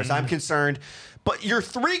 as far as I'm concerned. But your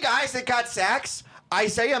 3 guys that got sacks.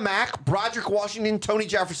 Isaiah Mack, Broderick Washington, Tony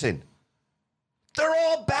Jefferson. They're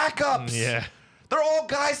all backups. Yeah. They're all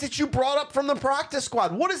guys that you brought up from the practice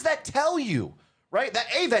squad. What does that tell you? Right?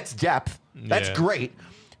 That's depth. That's great.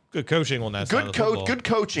 Good coaching on that side of the football. Good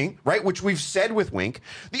coaching, right? Which we've said with Wink.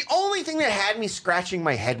 The only thing that had me scratching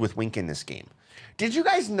my head with Wink in this game, did you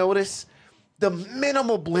guys notice the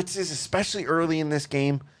minimal blitzes, especially early in this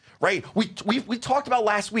game? Right? We talked about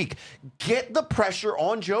last week. Get the pressure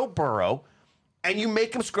on Joe Burrow, and you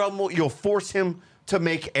make him scramble. You'll force him to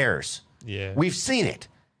make errors. Yeah. We've seen it.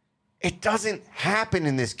 It doesn't happen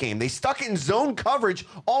in this game. They stuck in zone coverage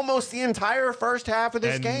almost the entire first half of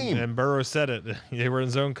this game. And Burrow said it. They were in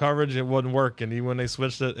zone coverage. It wasn't working. Even when they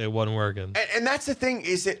switched it, it wasn't working. And that's the thing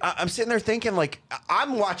is that I'm sitting there thinking, like,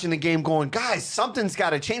 I'm watching the game going, guys, something's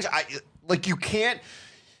got to change. You can't.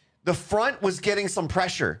 The front was getting some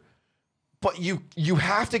pressure. But you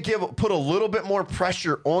have to put a little bit more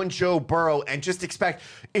pressure on Joe Burrow and just expect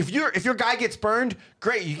if your guy gets burned,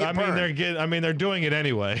 great, you get burned. They're doing it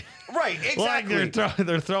anyway. Right, exactly. Like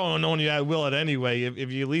they're throwing on you at will it anyway.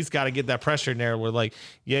 If you at least got to get that pressure in there, where like,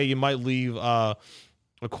 yeah, you might leave a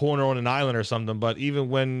corner on an island or something, but even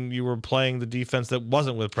when you were playing the defense that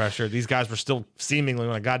wasn't with pressure, these guys were still seemingly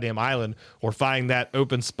on a goddamn island or finding that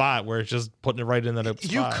open spot where it's just putting it right in that open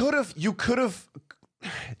spot.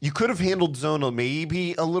 You could have handled Zona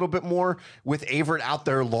maybe a little bit more with Averett out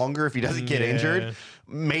there longer if he doesn't get injured.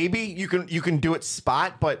 Maybe you can do it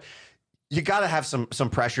spot, but you got to have some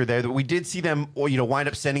pressure there. That we did see them, wind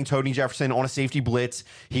up sending Tony Jefferson on a safety blitz.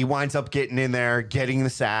 He winds up getting in there, getting the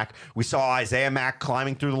sack. We saw Isaiah Mack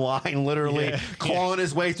climbing through the line, literally clawing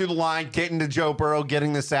his way through the line, getting to Joe Burrow,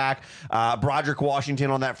 getting the sack. Broderick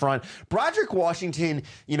Washington on that front. Broderick Washington,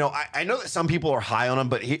 I know that some people are high on him,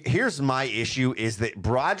 but here's my issue: is that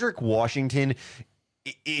Broderick Washington,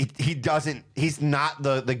 he's not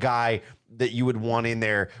the guy that you would want in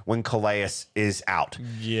there when Calais is out.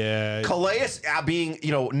 Yeah. Calais being,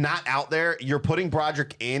 not out there, you're putting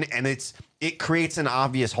Broderick in, and it creates an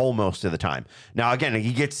obvious hole most of the time. Now, again,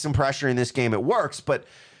 he gets some pressure in this game, it works, but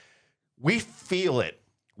we feel it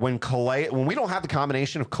when we don't have the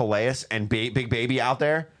combination of Calais and Big Baby out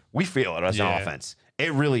there, we feel it as an offense.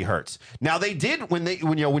 It really hurts. Now, they did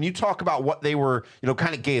when you talk about what they were,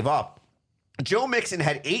 kind of gave up, Joe Mixon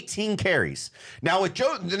had 18 carries. Now, with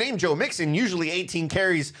the name Joe Mixon, usually 18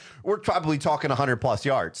 carries, we're probably talking 100-plus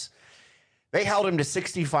yards. They held him to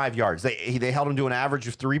 65 yards. They held him to an average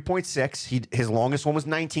of 3.6. His longest one was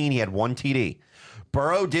 19. He had 1 TD.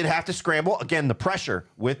 Burrow did have to scramble. Again, the pressure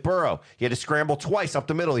with Burrow. He had to scramble twice up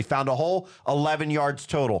the middle. He found a hole, 11 yards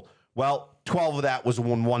total. Well, 12 of that was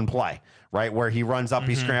one play, right, where he runs up,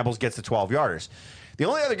 he scrambles, gets the 12-yarders. The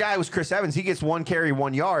only other guy was Chris Evans. He gets 1 carry,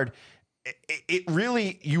 1 yard.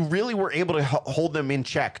 You really were able to hold them in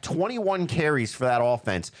check. 21 carries for that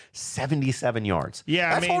offense, 77 yards.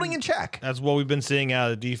 Yeah, that's holding in check. That's what we've been seeing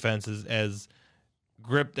out of the defense as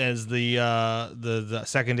gripped as the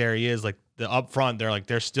secondary is. Like the up front,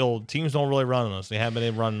 they're still teams don't really run on us. They haven't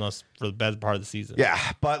been running us for the best part of the season. Yeah,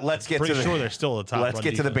 but let's get pretty sure they're still at the top. Let's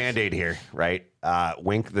get to the Band-Aid here, right?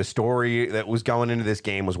 Wink. The story that was going into this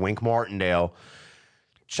game was Wink Martindale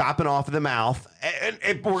chopping off of the mouth. And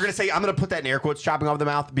we're going to say, I'm going to put that in air quotes, chopping off the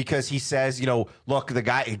mouth, because he says, look, the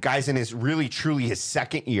guy's in his really, truly his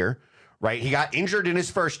second year, right? He got injured in his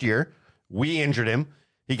first year. We injured him.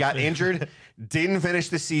 He got injured, didn't finish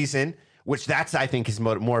the season, which I think is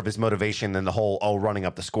more of his motivation than the whole, running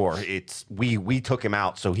up the score. It's we took him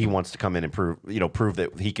out, so he wants to come in and prove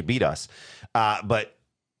that he could beat us. But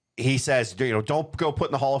he says, don't go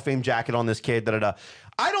putting the Hall of Fame jacket on this kid.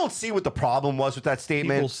 I don't see what the problem was with that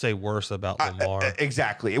statement. People say worse about Lamar.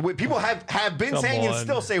 Exactly. People have been saying and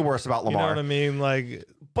still say worse about Lamar. You know what I mean? Like,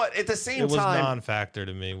 but at the same time, it was non-factor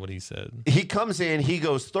to me what he said. He comes in, he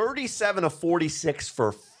goes 37 of 46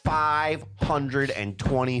 for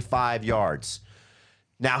 525 yards.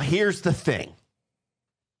 Now, here's the thing.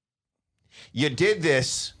 You did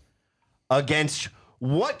this against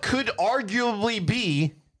what could arguably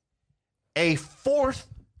be a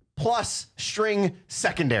 4th-plus string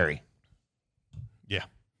secondary. Yeah.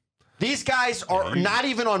 These guys are not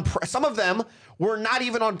even on some of them were not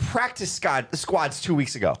even on practice squads 2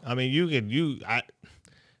 weeks ago. I mean,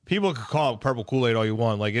 people could call it purple Kool-Aid all you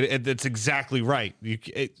want. Like, it's exactly right.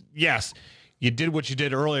 Yes, you did what you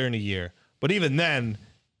did earlier in the year. But even then,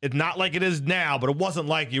 it's not like it is now, but it wasn't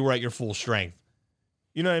like you were at your full strength.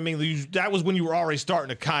 You know what I mean? That was when you were already starting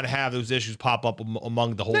to kind of have those issues pop up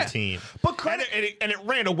among the whole team. But it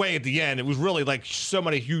ran away at the end. It was really like so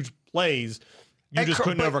many huge plays you just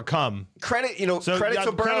couldn't overcome. Credit to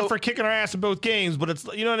Burrow. Credit for kicking our ass in both games, but it's,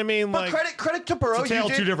 you know what I mean? But like, credit to Burrow. It's a tale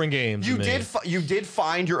of 2 different games. You did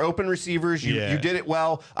find your open receivers. You did it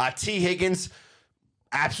well. T. Higgins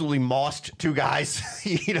absolutely mossed 2 guys,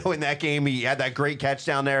 in that game. He had that great catch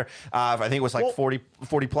down there. I think it was like 40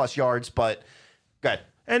 plus yards, but good.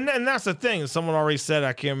 And that's the thing. Someone already said,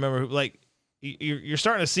 I can't remember. Like, you're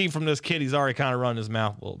starting to see from this kid, he's already kind of running his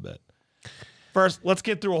mouth a little bit. First, let's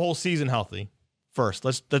get through a whole season healthy. First,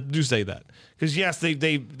 let's do say that, because yes,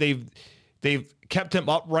 they've kept him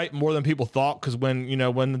upright more than people thought. Because when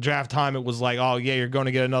the draft time, it was like, oh yeah, you're going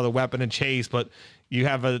to get another weapon and Chase, but you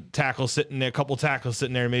have a tackle sitting there, a couple tackles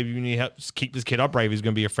sitting there. Maybe you need to keep this kid upright if he's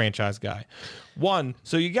going to be a franchise guy. One,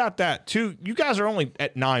 so you got that. Two, you guys are only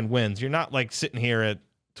at 9 wins. You're not like sitting here at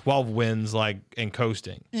 12 wins and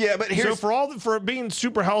coasting. Yeah, but here's for being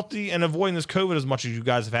super healthy and avoiding this COVID as much as you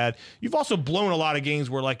guys have had, you've also blown a lot of games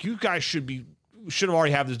where like you guys should have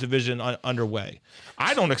already have this division underway.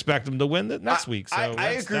 I don't expect them to win next week. So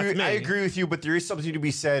I agree with you, but there is something to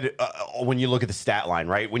be said when you look at the stat line,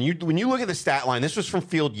 right? When you look at the stat line, this was from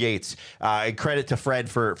Field Yates. Credit to Fred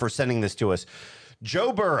for sending this to us.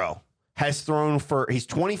 Joe Burrow has thrown he's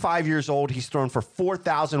 25 years old. He's thrown for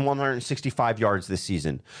 4,165 yards this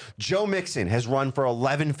season. Joe Mixon has run for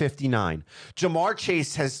 1,159. Jamar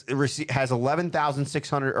Chase has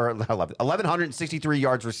 1,163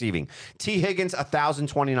 yards receiving. T. Higgins,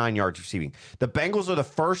 1,029 yards receiving. The Bengals are the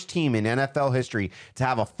first team in NFL history to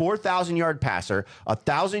have a 4,000-yard passer, a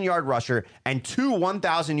 1,000-yard rusher, and 2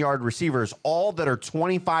 1,000-yard receivers, all that are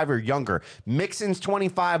 25 or younger. Mixon's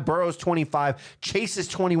 25, Burrow's 25, Chase is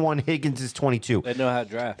 21, Higgins is 22. They know how to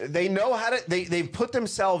draft. They know how to. They've put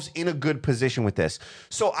themselves in a good position with this.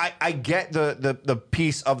 So I get the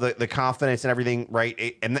piece of the confidence and everything,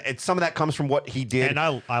 right? And some of that comes from what he did.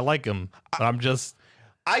 And I like him, but I'm just.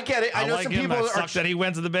 I get it. I know like some him. people are that he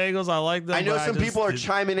went to the Bagels. I like them. I know some people are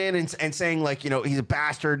chiming in and saying like, he's a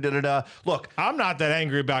bastard. Look, I'm not that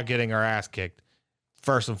angry about getting our ass kicked.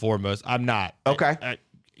 First and foremost, I'm not. Okay.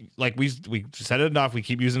 Like we said it enough. We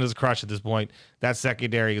keep using it as a crutch at this point. That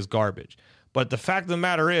secondary is garbage. But the fact of the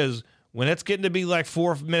matter is, when it's getting to be like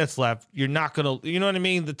 4 minutes left, you're not gonna. You know what I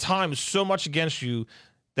mean? The time is so much against you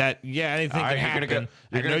that anything can happen.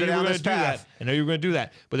 I know you're gonna do that. I know you're gonna do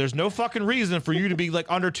that. But there's no fucking reason for you to be like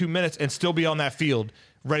under 2 minutes and still be on that field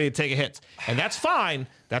ready to take a hit. And that's fine.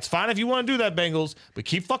 That's fine if you want to do that, Bengals. But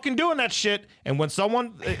keep fucking doing that shit. And when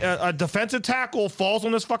someone a defensive tackle falls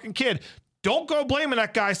on this fucking kid, don't go blaming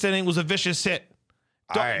that guy saying it was a vicious hit.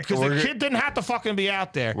 Because the kid didn't have to fucking be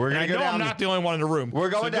out there. I'm not the only one in the room. We're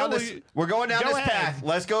going down this path.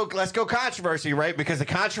 Let's go controversy, right? Because the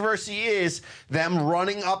controversy is them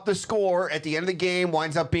running up the score at the end of the game,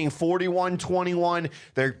 winds up being 41-21.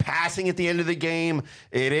 They're passing at the end of the game.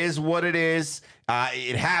 It is what it is.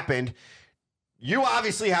 It happened. You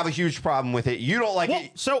obviously have a huge problem with it. You don't like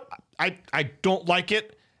it. So I don't like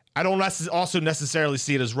it. I don't also necessarily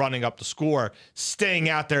see it as running up the score, staying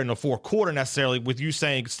out there in the fourth quarter necessarily, with you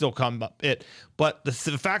saying still come up it. But the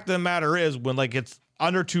fact of the matter is, when like it's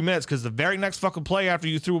under 2 minutes, because the very next fucking play after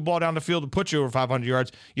you threw a ball down the field to put you over 500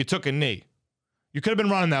 yards, you took a knee. You could have been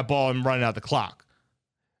running that ball and running out the clock.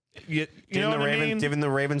 Didn't the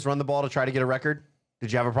Ravens run the ball to try to get a record?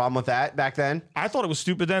 Did you have a problem with that back then? I thought it was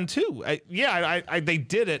stupid then too. They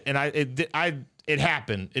did it, and it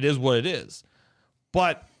happened. It is what it is.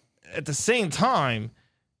 But at the same time,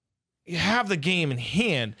 you have the game in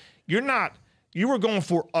hand. You were going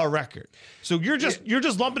for a record. So you're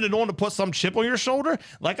just lumping it on to put some chip on your shoulder.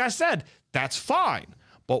 Like I said, that's fine.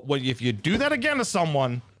 But if you do that again to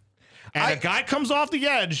someone, and a guy comes off the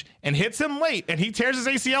edge and hits him late and he tears his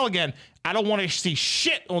ACL again, I don't want to see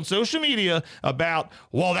shit on social media about,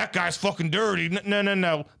 well, that guy's fucking dirty.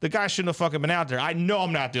 No. The guy shouldn't have fucking been out there. I know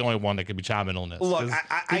I'm not the only one that could be chiming on this. Look,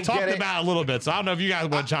 we talked about it a little bit, so I don't know if you guys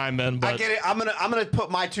want to chime in. But I get it. I'm gonna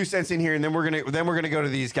put my 2 cents in here, and then we're gonna go to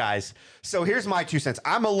these guys. So here's my 2 cents.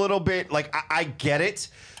 I'm a little bit like I get it.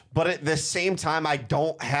 But at the same time, I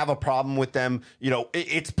don't have a problem with them.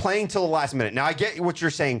 It's playing till the last minute. Now, I get what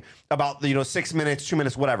you're saying about 6 minutes, 2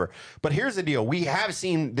 minutes, whatever. But here's the deal: we have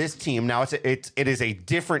seen this team now. It is a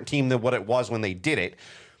different team than what it was when they did it.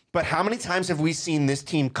 But how many times have we seen this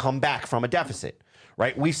team come back from a deficit?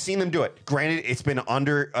 Right? We've seen them do it. Granted, it's been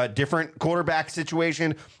under a different quarterback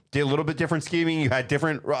situation, did a little bit different scheming. You had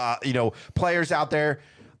different players out there.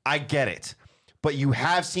 I get it. But you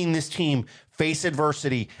have seen this team face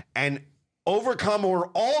adversity and overcome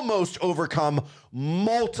or almost overcome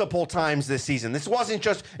multiple times this season. This wasn't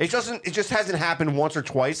just it just hasn't happened once or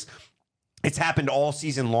twice. It's happened all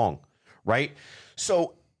season long, right?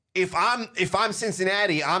 So if I'm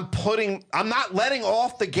Cincinnati, I'm not letting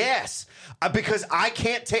off the gas because I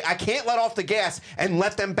can't let off the gas and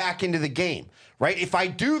let them back into the game, right? If I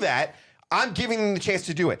do that, I'm giving them the chance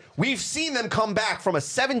to do it. We've seen them come back from a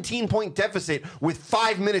 17-point deficit with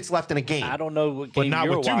 5 minutes left in a game. I don't know what game But not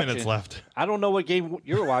you're with 2 watching. minutes left. I don't know what game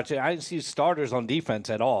you're watching. I didn't see starters on defense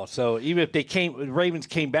at all. So even if Ravens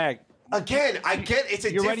came back, Again, I get it's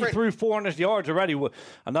a you're different. already through 400 yards already.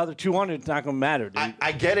 Another 200 is not going to matter, dude.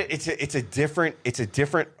 I get it. It's a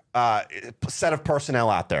different set of personnel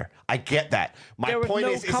out there. I get that. My There was point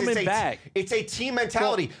no is coming back. It's a team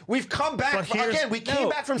mentality. We've come back but here's- again. We came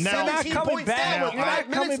back from now- 17 You're not points coming down back. with You're not 5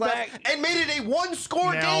 minutes coming left back. and made it a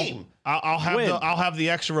one-score Now, game. I'll have the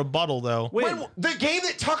extra rebuttal though. Win. The game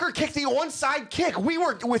that Tucker kicked the onside kick, we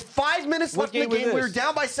were with 5 minutes What left in the game was game. We were this?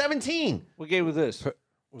 down by 17. What game was this?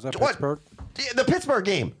 Was that What? Pittsburgh? The Pittsburgh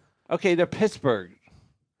game. Okay, they're Pittsburgh.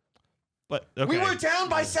 But okay. We were down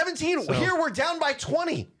by 17. Here we're down by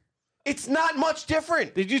 20. It's not much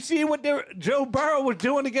different. Did you see what Joe Burrow was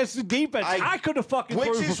doing against the defense? I could have fucking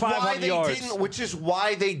threw for 500 yards. Which is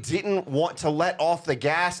why they didn't want to let off the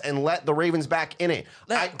gas and let the Ravens back in it.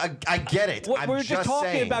 I get it. What I'm we're just talking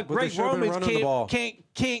saying. about, But they Greg should have been Romans running the ball.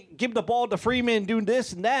 can't give the ball to Freeman and do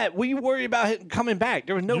this and that. We worry about him coming back.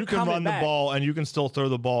 There was no You can coming run back. the ball and you can still throw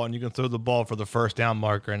the ball and you can throw the ball for the first down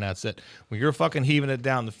marker and that's it. When you're fucking heaving it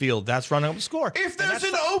down the field, that's running up the score. If And there's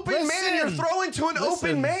that's an open man and you're listen, throwing to an open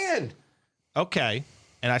listen. man. Okay,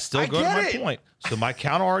 and I still I go to get my it. point. So my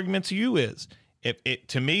counter argument to you is, if it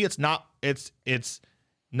to me it's not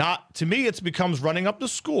to me it becomes running up the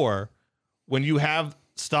score when you have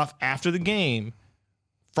stuff after the game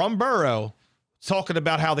from Burrow talking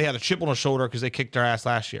about how they had a chip on their shoulder because they kicked their ass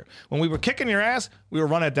last year. When we were kicking your ass, we were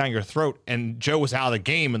running it down your throat, and Joe was out of the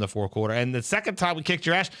game in the fourth quarter. And the second time we kicked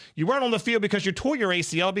your ass, you weren't on the field because you tore your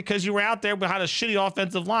ACL because you were out there behind a shitty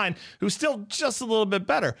offensive line who's still just a little bit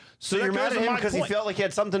better. So that you're mad goes at to him my because he point. felt like he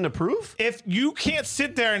had something to prove? If you can't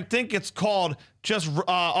sit there and think it's called just, it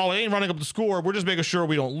ain't running up the score, we're just making sure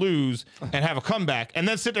we don't lose and have a comeback, and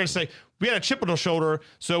then sit there and say, we had a chip on our shoulder,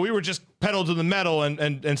 so we were just pedal to the metal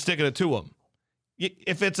and sticking it to them.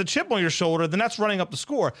 If it's a chip on your shoulder, then that's running up the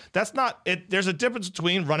score. That's not it. There's a difference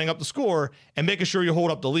between running up the score and making sure you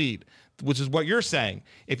hold up the lead, which is what you're saying.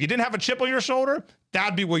 If you didn't have a chip on your shoulder,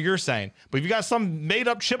 that'd be what you're saying. But if you got some made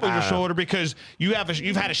up chip on your shoulder because you've had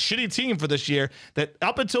a shitty team for this year, that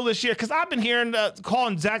up until this year, because I've been hearing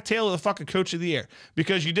calling Zach Taylor the fucking coach of the year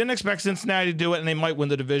because you didn't expect Cincinnati to do it and they might win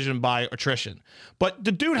the division by attrition. But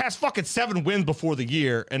the dude has fucking 7 wins before the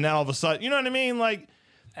year, and then all of a sudden, you know what I mean? Like,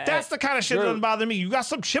 that's the kind of shit that doesn't bother me. You got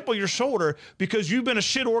some chip on your shoulder because you've been a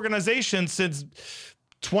shit organization since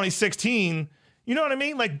 2016. You know what I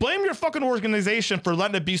mean? Like, blame your fucking organization for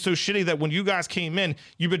letting it be so shitty that when you guys came in,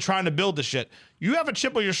 you've been trying to build the shit. You have a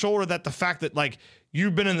chip on your shoulder that the fact that, like,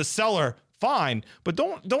 you've been in the cellar, fine. But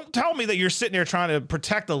don't tell me that you're sitting there trying to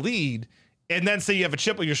protect the lead and then say you have a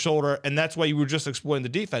chip on your shoulder and that's why you were just exploiting the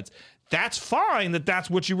defense. That's fine that that's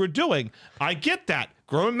what you were doing. I get that.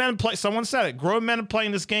 Grown men play. Someone said it. Grown men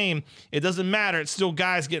playing this game. It doesn't matter. It's still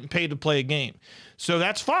guys getting paid to play a game. So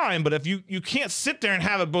that's fine. But if you can't sit there and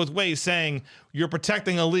have it both ways, saying you're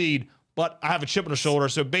protecting a lead, but I have a chip on the shoulder.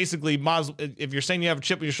 So basically, if you're saying you have a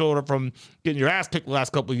chip on your shoulder from getting your ass kicked the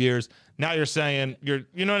last couple of years, now you're saying you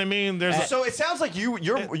know what I mean? There's So it sounds like your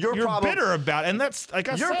you're problem. bitter about it, and that's like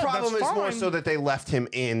I Your said, problem is that's more fine. so that they left him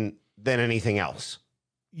in than anything else.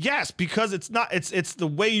 Yes, because it's not. It's the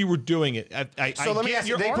way you were doing it. I So let me get ask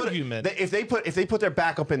you: your argument. if they put their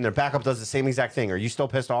backup in, their backup does the same exact thing. Are you still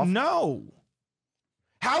pissed off? No,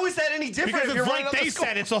 How is that any different? because if it's you're running like up they the score?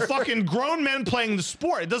 said, it's a fucking grown men playing the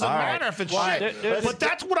sport. It doesn't All right. matter if it's Well, shit. But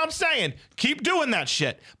that's what I'm saying. Keep doing that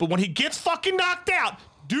shit. But when he gets fucking knocked out,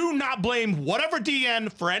 do not blame whatever DN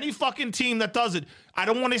for any fucking team that does it. I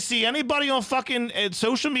don't want to see anybody on fucking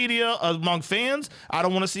social media among fans. I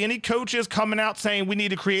don't want to see any coaches coming out saying we need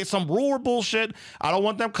to create some rule or bullshit. I don't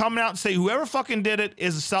want them coming out and say whoever fucking did it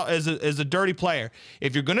is a dirty player.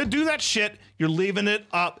 If you're gonna do that shit, you're leaving it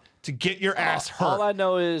up to get your ass hurt. All I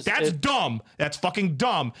know is That's dumb. That's fucking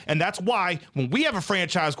dumb. And that's why when we have a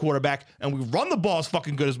franchise quarterback and we run the ball as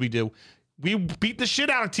fucking good as we do, we beat the shit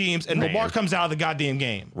out of teams and Lamar comes out of the goddamn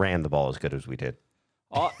game. Ran the ball as good as we did.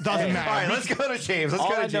 Doesn't matter. All right, let's go to James. Let's all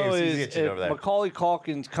go to I know James. He's is itching if over there. Macaulay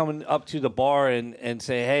Culkin's coming up to the bar and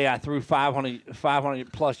say, "Hey, I threw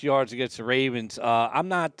 500 plus yards against the Ravens," I'm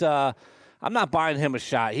not buying him a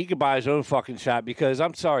shot. He could buy his own fucking shot because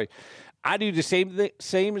I'm sorry, I do the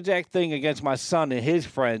same exact thing against my son and his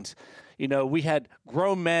friends. You know, we had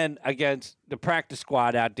grown men against the practice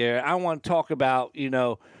squad out there. I want to talk about,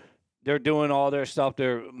 they're doing all their stuff.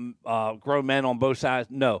 They're grown men on both sides.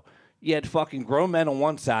 No. You had fucking grown men on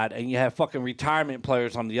one side, and you have fucking retirement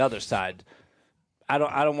players on the other side. I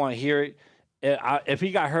don't want to hear it. If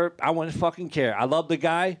he got hurt, I wouldn't fucking care. I love the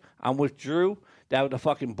guy. I'm with Drew. That was a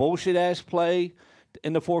fucking bullshit ass play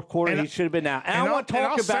in the fourth quarter. He should have been out. And I want to talk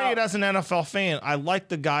I'll about. say it as an NFL fan. I like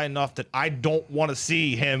the guy enough that I don't want to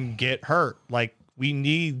see him get hurt. Like you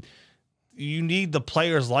need the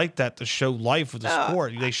players like that to show life with the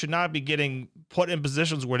sport. They should not be getting put in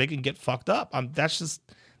positions where they can get fucked up. That's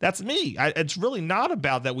me. It's really not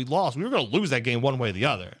about that we lost. We were going to lose that game one way or the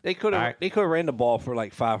other. They could have ran the ball for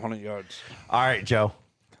like 500 yards. All right, Joe.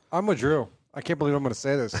 I'm with Drew. I can't believe I'm going to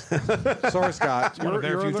say this. Sorry, Scott. One of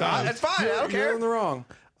very few times. That's fine. I don't care. You're in the wrong.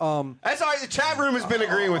 That's all right. The chat room has been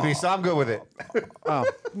agreeing with me, so I'm good with it.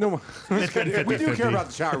 No, we do care about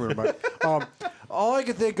the chat room, but all I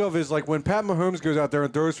can think of is like when Pat Mahomes goes out there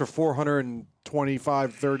and throws for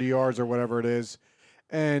 425, 30 yards or whatever it is,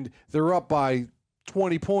 and they're up by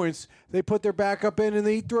 20 points, they put their backup in and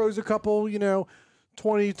he throws a couple,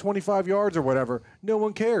 20, 25 yards or whatever. No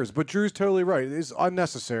one cares. But Drew's totally right. It's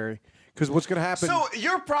unnecessary. Because what's going to happen? So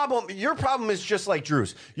your problem is just like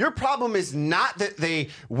Drew's. Your problem is not that they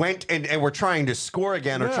went and were trying to score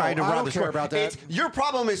again or trying to run the score. About that. Your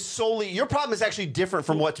problem is actually different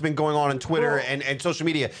from what's been going on Twitter and social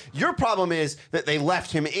media. Your problem is that they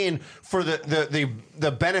left him in for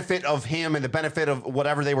the benefit of him and the benefit of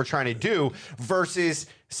whatever they were trying to do versus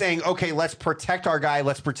saying, okay, let's protect our guy,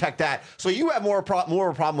 let's protect that. So you have more of a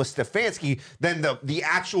problem with Stefanski than the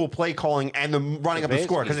actual play calling and the running up the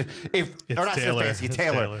score. Because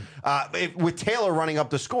Taylor. With Taylor running up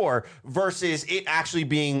the score versus it actually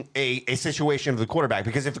being a situation of the quarterback.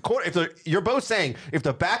 Because you're both saying if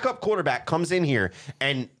the backup quarterback comes in here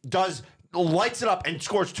and lights it up and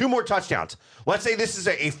scores 2 more touchdowns, let's say this is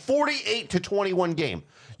a 48-21 game.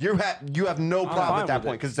 You have no problem at that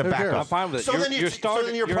point because it's a backup. I'm fine with it. So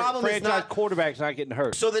then your problem is not quarterback's not getting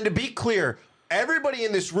hurt. So then to be clear, everybody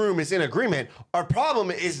in this room is in agreement. Our problem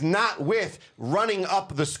is not with running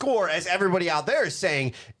up the score as everybody out there is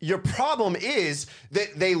saying. Your problem is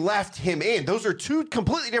that they left him in. Those are 2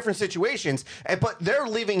 completely different situations, but they're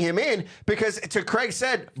leaving him in because, to Craig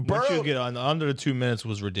said, Burrow. What you get on under the 2 minutes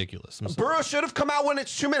was ridiculous. Burrow should have come out when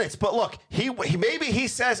it's 2 minutes. But look, maybe he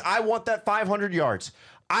says, I want that 500 yards.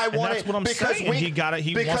 That's what I'm saying. He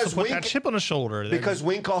wants to put that chip on his shoulder. Because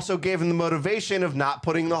Wink also gave him the motivation of not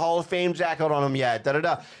putting the Hall of Fame jacket on him yet.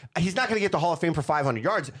 He's not going to get the Hall of Fame for 500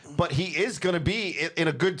 yards, but he is going to be in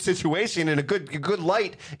a good situation, in a good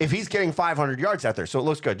light, if he's getting 500 yards out there. So it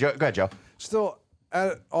looks good. Go ahead, Joe. Still,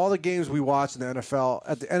 at all the games we watch in the NFL,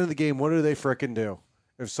 at the end of the game, what do they frickin' do?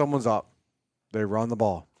 If someone's up, they run the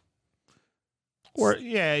ball. Or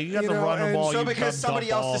you got to run the ball. So because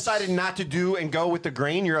somebody else decided not to do and go with the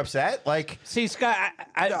grain, you're upset? See, Scott,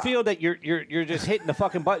 I feel that you're just hitting the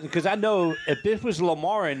fucking button because I know if this was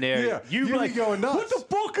Lamar in there, you'd be like, going nuts. What the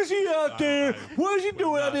fuck is he out there? What is he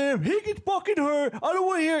doing out there? He gets fucking hurt. I don't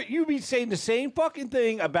want to hear it. You'd be saying the same fucking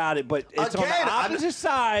thing about it, but it's on the opposite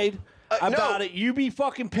side. About it, you be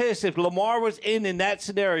fucking pissed if Lamar was in that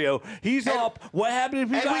scenario. He's up. What happened if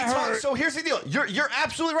he got hurt? So here's the deal. You're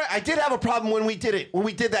absolutely right. I did have a problem when we did it. When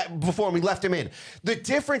we did that before and we left him in. The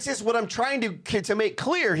difference is what I'm trying to make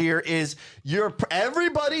clear here is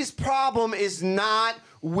everybody's problem is not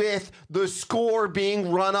with the score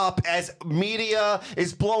being run up as media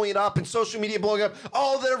is blowing it up and social media blowing up.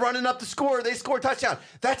 Oh, they're running up the score. They score a touchdown.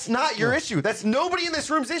 That's not your issue. That's nobody in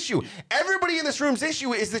this room's issue. Everybody in this room's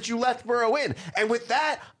issue is that you left Burrow in. And with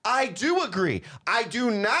that, I do agree. I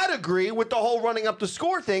do not agree with the whole running up the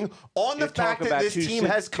score thing on the fact that this team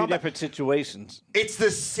has come two different situations. It's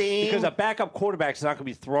the same. Because a backup quarterback's not going to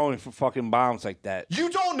be throwing for fucking bombs like that. You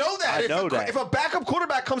don't know that. I know that. If a backup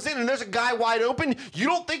quarterback comes in and there's a guy wide open, you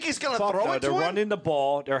don't think he's going to throw it to him? They're running the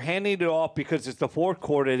ball. They're handing it off because it's the fourth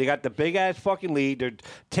quarter. They got the big-ass fucking lead. They're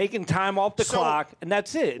taking time off the clock, and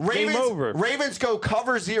that's it. Game over. Ravens go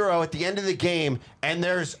cover 0 at the end of the game, and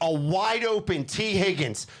there's a wide-open T.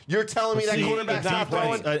 Higgins. You're telling me that quarterback's not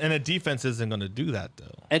throwing? And a defense isn't going to do that, though.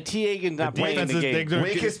 And T. Higgins not playing in the game.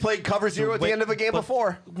 Wink has played cover 0 at the end of a game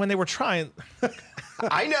before. When they were trying...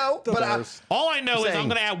 I know, but all I know is I'm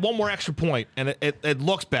going to add one more extra point, and it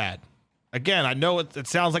looks bad. Again, I know it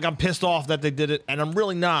sounds like I'm pissed off that they did it, and I'm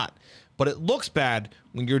really not. But it looks bad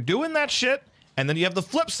when you're doing that shit, and then you have the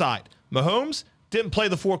flip side. Mahomes didn't play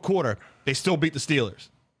the fourth quarter. They still beat the Steelers.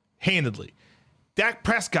 Handedly. Dak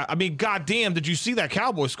Prescott, I mean, goddamn, did you see that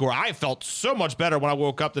Cowboys score? I felt so much better when I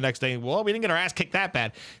woke up the next day. Well, we didn't get our ass kicked that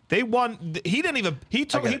bad. They won. He played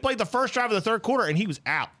the first drive of the third quarter, and he was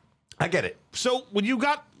out. I get it. So when you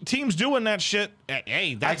got teams doing that shit,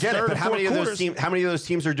 hey, that's I get third it. But how many of those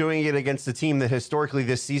teams are doing it against a team that historically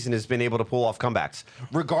this season has been able to pull off comebacks,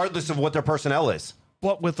 regardless of what their personnel is?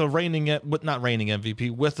 but with a not reigning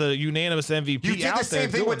MVP, with a unanimous MVP. You did out the same there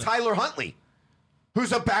thing with doing it. Tyler Huntley,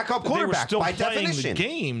 who's a backup They were quarterback still by playing definition. the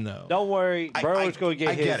game, though. Don't worry, Burrow's going to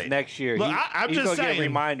I get get his it. next year. Look, I'm he's just gonna saying. get a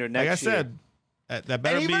reminder next like I year. said, that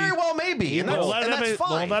better And he be. very well may be, and Don't that's, let, it,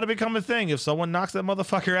 fine. don't let it become a thing. If someone knocks that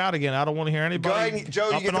motherfucker out again, I don't want to hear Go anybody. ahead, Joe.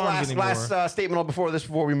 You up get in the arms last anymore. statement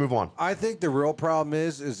before we move on. I think the real problem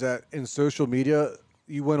is that in social media,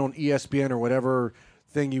 you went on ESPN or whatever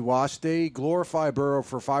thing you watched, they glorify Burrow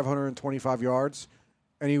for 525 yards,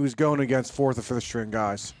 and he was going against fourth or fifth string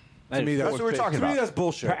guys. To me, That's what we're talking to me, about. that's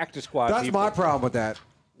bullshit. Practice squad That's people. my problem with that.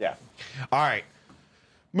 Yeah. All right.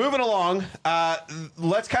 Moving along,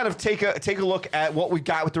 let's kind of take a look at what we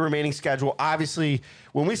got with the remaining schedule. Obviously,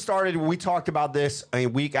 when we started, we talked about this a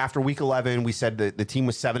week after week 11. We said that the team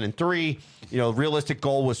was 7-3. You know, realistic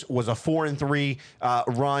goal was a 4-3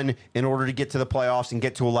 run in order to get to the playoffs and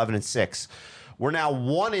get to 11-6. We're now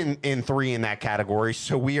 1-3 in that category,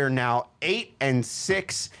 so we are now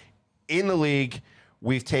 8-6 in the league.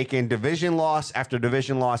 We've taken division loss after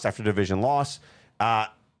division loss after division loss. Our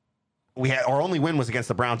only win was against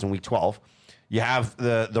the Browns in week 12. You have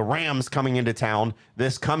the Rams coming into town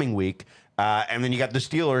this coming week. And then you got the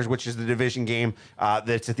Steelers, which is the division game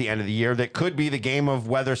that's at the end of the year. That could be the game of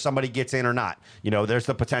whether somebody gets in or not. You know, there's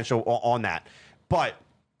the potential on that. But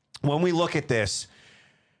when we look at this,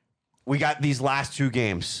 we got these last two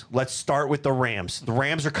games. Let's start with the Rams. The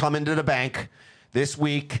Rams are coming to the bank this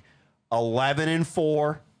week,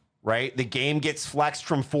 11-4. Right, the game gets flexed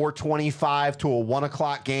from 4:25 to a 1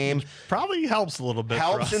 o'clock game. Probably helps a little bit. for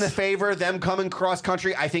Helps us. in the favor them coming cross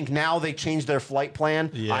country. I think now they changed their flight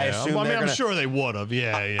plan. Yeah, I assume I'm sure they would have.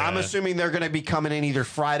 Yeah. I'm assuming they're going to be coming in either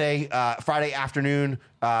Friday afternoon,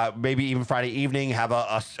 maybe even Friday evening. Have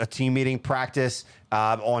a team meeting practice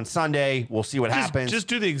on Sunday. We'll see what happens. Just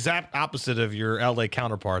do the exact opposite of your LA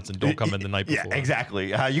counterparts and don't come in the night before. Yeah,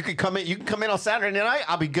 exactly. You could come in. You can come in on Saturday night.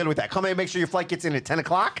 I'll be good with that. Come in, make sure your flight gets in at 10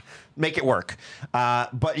 o'clock. Make it work.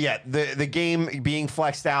 But yeah, the game being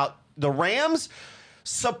flexed out. The Rams,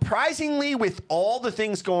 surprisingly, with all the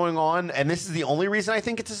things going on, and this is the only reason I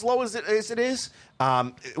think it's as low as it is.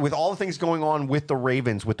 With all the things going on with the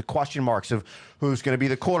Ravens, with the question marks of who's going to be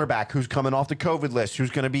the quarterback, who's coming off the COVID list,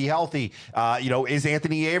 who's going to be healthy, is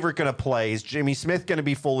Anthony Averett going to play? Is Jimmy Smith going to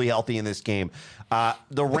be fully healthy in this game?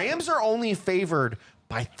 The Rams are only favored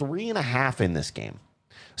by 3.5 in this game.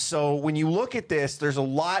 So when you look at this, there's a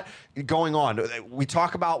lot going on. We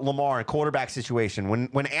talk about Lamar and quarterback situation.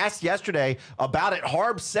 When asked yesterday about it,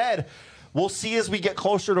 Harb said, we'll see as we get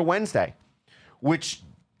closer to Wednesday, which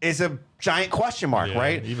is a giant question mark, Yeah,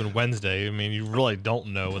 right? Even Wednesday. I mean, you really don't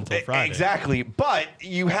know until Friday. Exactly. But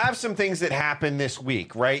you have some things that happen this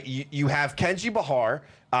week, right? You have Kenji Bahar,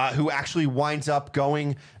 who actually winds up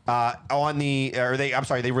going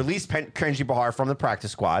they released Kenji Bahar from the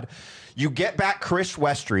practice squad. You get back Chris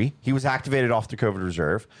Westry. He was activated off the COVID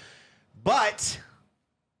reserve. But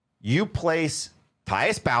you place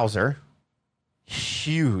Tyus Bowser.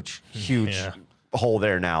 Huge Yeah. hole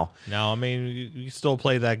there now. Now, I mean, you still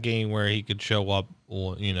play that game where he could show up,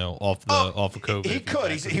 off of COVID. He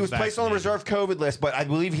could. He was placed on the reserve COVID list, but I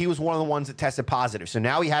believe he was one of the ones that tested positive. So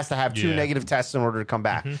now he has to have two Yeah. negative tests in order to come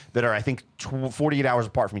back that are, I think, 48 hours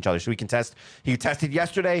apart from each other. So he can test. He tested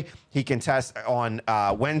yesterday. He can test on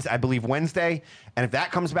Wednesday. And if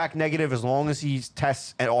that comes back negative, as long as he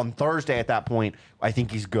tests on Thursday at that point, I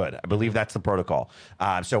think he's good. I believe that's the protocol.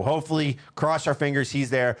 So hopefully, cross our fingers, he's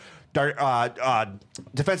there.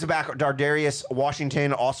 Defensive back Dardarius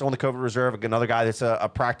Washington, also on the COVID reserve, another guy that's a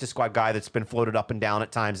practice squad guy that's been floated up and down at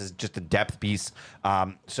times as just a depth piece.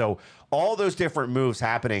 So all those different moves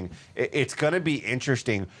happening, it's going to be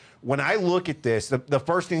interesting. When I look at this, the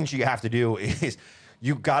first things you have to do is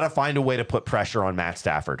you got to find a way to put pressure on Matt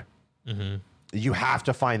Stafford. Mm-hmm. You have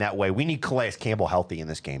to find that way. We need Calais Campbell healthy in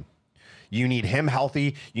this game. You need him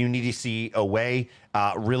healthy. You need to see a way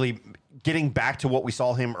really getting back to what we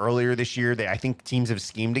saw him earlier this year. That I think teams have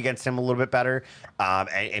schemed against him a little bit better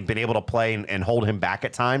and been able to play and hold him back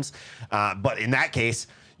at times. But in that case,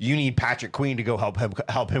 you need Patrick Queen to go help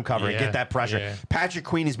him cover and get that pressure. Yeah. Patrick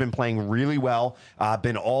Queen has been playing really well,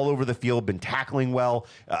 been all over the field, been tackling well,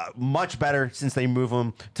 much better since they move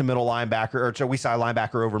him to middle linebacker or to weak side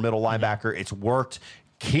linebacker over middle linebacker. It's worked.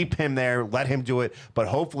 Keep him there, let him do it. But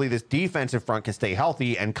hopefully this defensive front can stay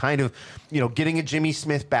healthy and kind of, getting a Jimmy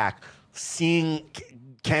Smith back,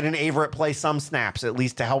 can an Averett play some snaps, at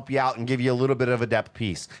least to help you out and give you a little bit of a depth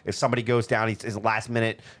piece? If somebody goes down, it's a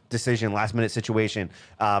last-minute decision, last-minute situation.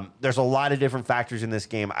 There's a lot of different factors in this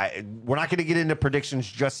game. We're not going to get into predictions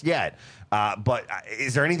just yet, but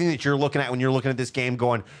is there anything that you're looking at when you're looking at this game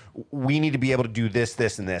going, we need to be able to do this,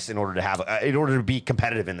 this, and this in order to be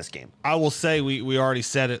competitive in this game? I will say we already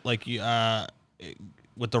said it, like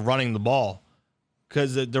with the running the ball,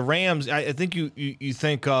 because the Rams, I think you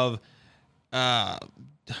think of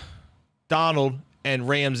Donald and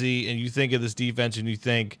Ramsey, and you think of this defense, and you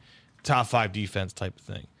think top 5 defense type of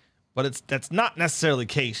thing. But that's not necessarily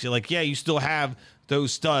the case. You're like, yeah, you still have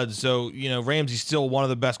those studs. So, Ramsey's still one of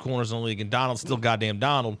the best corners in the league, and Donald's still goddamn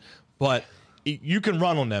Donald. But you can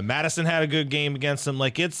run on them. Madison had a good game against them.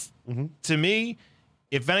 Like, it's to me,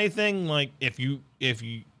 if anything, like if you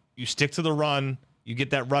stick to the run, you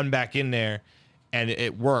get that run back in there, and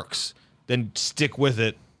it works, then stick with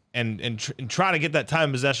it. And try to get that time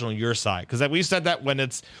of possession on your side, because we said that when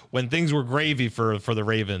things were gravy for the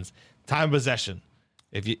Ravens, time of possession.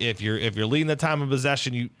 If you're leading the time of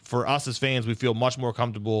possession, for us as fans, we feel much more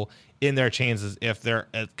comfortable in their chances if they're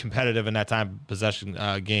competitive in that time of possession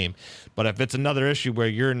game. But if it's another issue where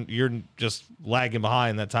you're just lagging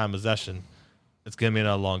behind that time of possession, it's gonna be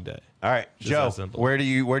another long day. All right, Joe, where do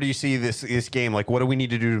you see this game? Like, what do we need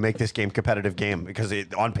to do to make this game a competitive game? Because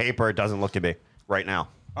on paper, it doesn't look to be right now.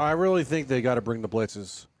 I really think they got to bring the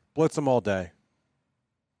blitzes. Blitz them all day.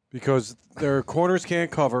 Because their corners can't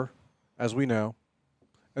cover, as we know,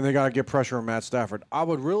 and they got to get pressure on Matt Stafford. I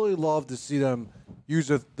would really love to see them use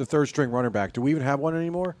the third-string running back. Do we even have one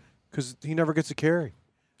anymore? Because he never gets a carry.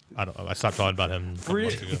 I don't know. I stopped talking about him.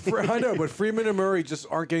 I know, but Freeman and Murray just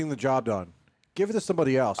aren't getting the job done. Give it to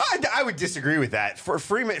somebody else. I would disagree with that.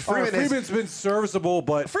 Freeman's been serviceable,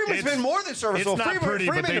 but Freeman's been more than serviceable. It's not pretty,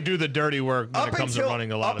 but they do the dirty work when it comes to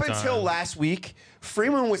running a lot of time. Up until last week,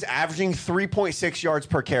 Freeman was averaging 3.6 yards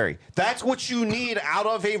per carry. That's what you need out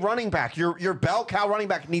of a running back. Your bell cow running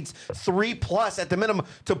back needs 3+ at the minimum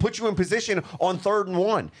to put you in position on 3rd and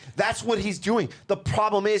 1. That's what he's doing. The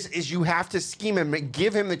problem is you have to scheme him and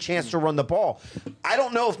give him the chance to run the ball. I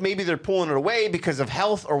don't know if maybe they're pulling it away because of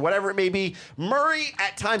health or whatever it may be. Murray,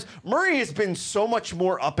 at times, has been so much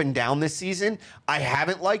more up and down this season. I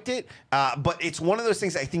haven't liked it, but it's one of those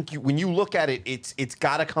things I think when you look at it, it's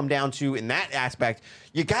got to come down to, in that aspect,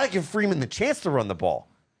 you got to give Freeman the chance to run the ball.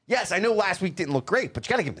 Yes, I know last week didn't look great, but you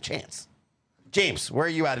got to give him the chance. James, where are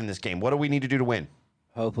you at in this game? What do we need to do to win?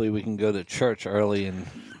 Hopefully we can go to church early and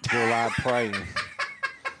do a lot of praying.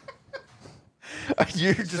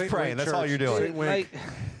 You're just praying. That's all you're doing.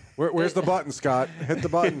 Where's the button, Scott? Hit the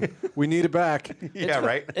button. We need it back.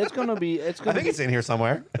 Right. It's gonna be. I think it's in here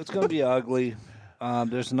somewhere. It's gonna be ugly.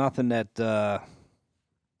 There's nothing that they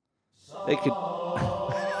could.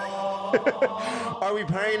 Are we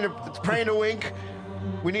praying to wink?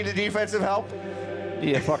 We need a defensive help.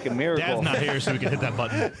 Be a fucking miracle. Dad's not here, so we can hit that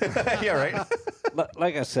button. Yeah, right.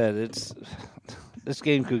 Like I said, this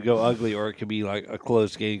game could go ugly, or it could be like a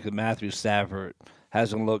close game because Matthew Stafford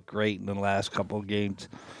hasn't looked great in the last couple of games.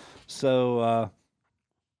 So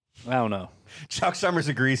I don't know. Chuck Summers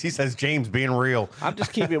agrees. He says James being real. I'm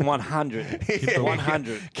just keeping 100. Keep it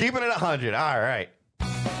 100. Keeping it 100. All right.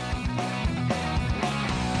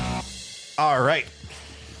 All right.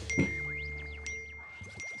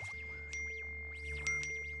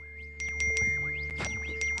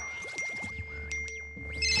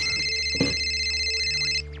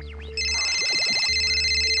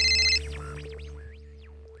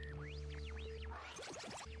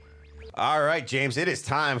 All right, James, it is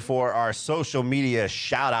time for our social media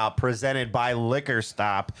shout out presented by Liquor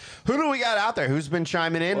Stop. Who do we got out there? Who's been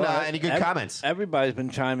chiming in? Well, any good comments? Everybody's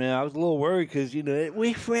been chiming in. I was a little worried because,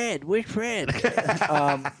 we're Fred. I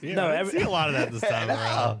see a lot of that this time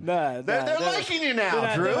around. They're liking you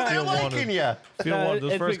now, Drew. They're liking you.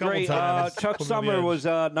 Those first couple great. times. Chuck Summer was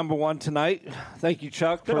number 1 tonight. Thank you,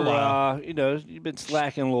 Chuck, for you've been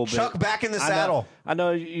slacking a little bit. Chuck back in the saddle. I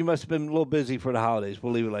know you must have been a little busy for the holidays.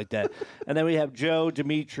 We'll leave it like that. And then we have Joe,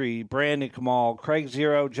 Dimitri, Brandon, Kamal, Craig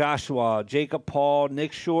Zero, Joshua, Jacob Paul,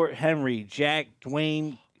 Nick Short, Henry, Jack,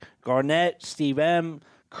 Dwayne, Garnett, Steve M,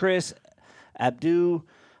 Chris, Abdu,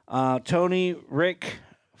 Tony, Rick,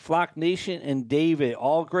 Flock Nation, and David.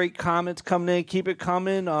 All great comments coming in. Keep it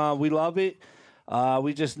coming. We love it.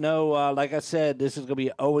 We just know, like I said, this is going to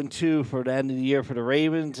be 0-2 for the end of the year for the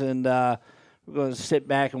Ravens, and We're going to sit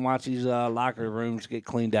back and watch these locker rooms get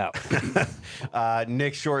cleaned out.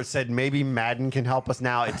 Nick Short said maybe Madden can help us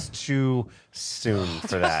now. It's too soon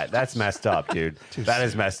for that. That's messed up, dude. That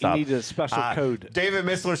is messed up. You need a special code. David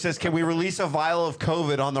Missler says, can we release a vial of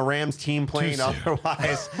COVID on the Rams team plane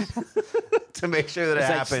otherwise to make sure that it It's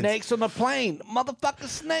like happens? snakes on the plane. Motherfucking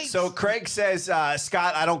snakes. So Craig says,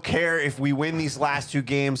 Scott, I don't care if we win these last 2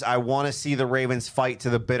 games. I want to see the Ravens fight to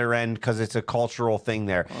the bitter end because it's a cultural thing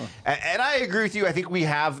there. And I agree with you. I think we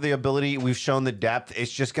have the ability. We've shown the depth.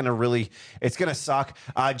 It's just going to it's going to suck.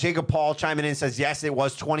 Jacob Paul chiming in says, yes, it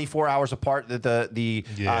was 24 hours apart that the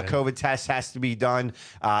COVID test has to be done.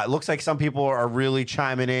 It looks like some people are really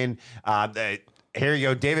chiming in. Here you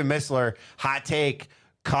go. David Missler, hot take.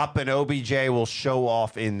 Kupp and OBJ will show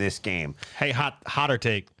off in this game. Hey, hotter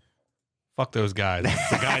take. Fuck those guys.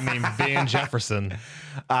 It's a guy named Van Jefferson.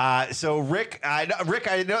 So Rick, I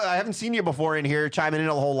know I haven't seen you before in here chiming in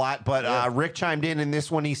a whole lot, but Rick chimed in this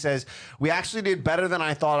one. He says, we actually did better than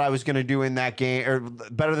I thought I was going to do in that game, or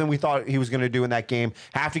better than we thought he was going to do in that game.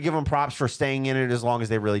 Have to give him props for staying in it as long as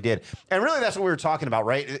they really did. And really that's what we were talking about,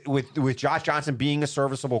 right? With Josh Johnson being a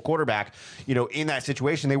serviceable quarterback, in that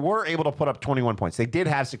situation, they were able to put up 21 points. They did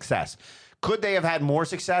have success. Could they have had more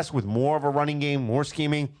success with more of a running game, more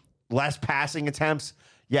scheming, less passing attempts?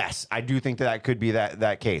 Yes, I do think that could be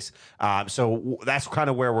that case. So that's kind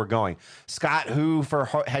of where we're going. Scott, who for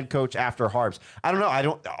head coach after Harbs? I don't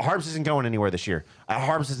know. Harbs isn't going anywhere this year.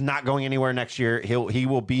 Harbs is not going anywhere next year. He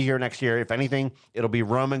will be here next year. If anything, it'll be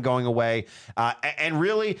Roman going away. And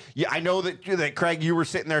really, I know that Craig, you were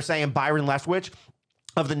sitting there saying Byron Leftwich.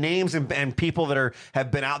 Of the names and people that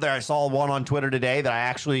have been out there, I saw one on Twitter today that I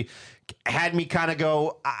actually had me kind of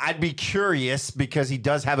go, I'd be curious because he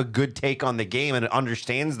does have a good take on the game and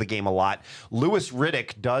understands the game a lot. Louis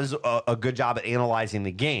Riddick does a good job at analyzing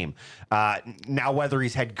the game. Now, whether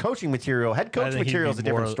he's head coach material is a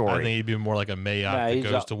different story. I think he'd be more like a Mayock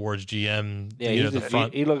that goes towards GM. Yeah, the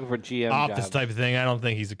front he's looking for GM office job. type of thing. I don't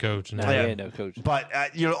think he's a coach. No, he ain't no coach. But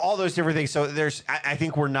all those different things. So I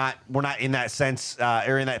think we're not in that sense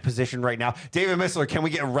or in that position right now. David Missler, can we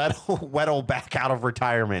get Weddle back out of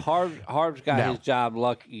retirement? Harbs got his job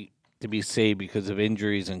lucky to be saved because of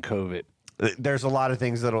injuries and COVID. There's a lot of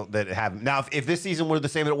things that happen. Now, if this season were the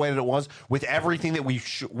same way that it was, with everything that we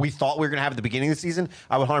thought we were going to have at the beginning of the season,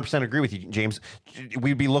 I would 100% agree with you, James.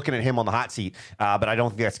 We'd be looking at him on the hot seat, but I don't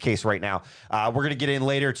think that's the case right now. We're going to get in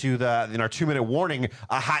later to in our 2-minute warning,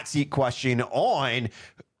 a hot seat question on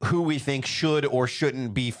who we think should or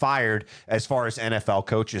shouldn't be fired as far as NFL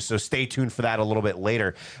coaches. So stay tuned for that a little bit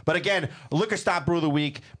later. But again, Liquor Stop Brew of the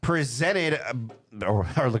Week presented,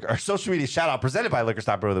 our social media shout out presented by Liquor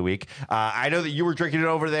Stop Brew of the Week. I know that you were drinking it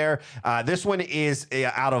over there. This one is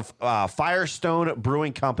out of Firestone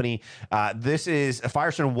Brewing Company. This is a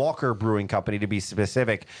Firestone Walker Brewing Company, to be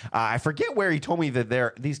specific. I forget where he told me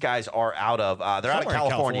that these guys are out of. They're out of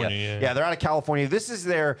California. Yeah, they're out of California. This is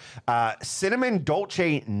their Cinnamon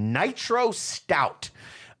Dolce Nitro Stout.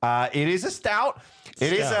 It is a stout.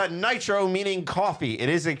 It is a nitro, meaning coffee. It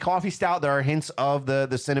is a coffee stout. There are hints of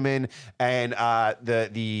the cinnamon and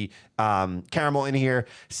the caramel in here.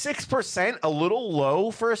 6%, a little low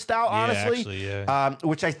for a stout, honestly. Actually,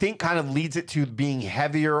 which I think kind of leads it to being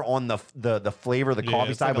heavier on the flavor of the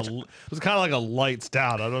coffee side. Like it's kind of like a light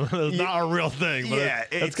stout. I don't know. It's not a real thing, but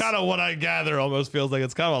it's kind of what I gather. Almost feels like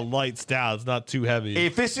it's kind of a light stout. It's not too heavy.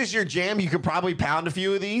 If this is your jam, you could probably pound a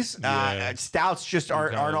few of these. Stouts just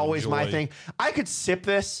aren't always my thing. I could sip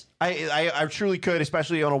this. I truly could,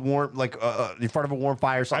 especially on a warm, in front of a warm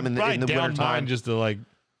fire or something in the winter time. Just to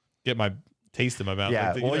get my taste in my mouth.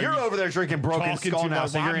 Yeah. You're over there drinking Broken Skull now,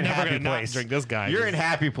 so you're in happy place. Drink this guy. You're in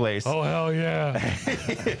happy place. Oh hell yeah!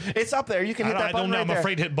 It's up there. You can hit that button right there. I'm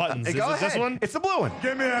afraid to hit buttons. Is it this one? It's the blue one.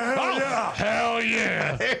 Give me a hell yeah. Hell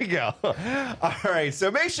yeah. There you go. All right.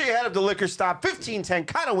 So make sure you head up to Liquor Stop, 1510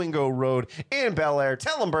 Conowingo Road in Bel Air.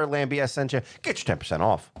 Tell them Birdland BS sent you. Get your 10%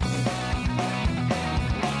 off.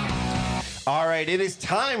 All right, it is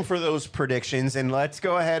time for those predictions, and let's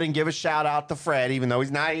go ahead and give a shout out to Fred, even though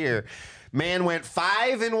he's not here. Man went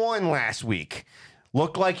 5-1 last week.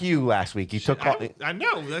 Looked like you last week. I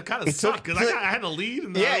know that kind of sucked because I had the lead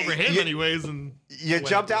and over him anyways, and you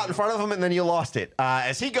jumped out in front of him and then you lost it.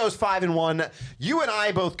 As he goes 5-1, you and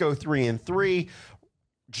I both go 3-3.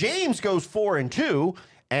 James goes 4-2,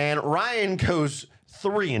 and Ryan goes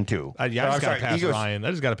 3-2. I just got to pass Ryan. I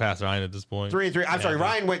just got to pass Ryan at this point. 3-3. I'm sorry.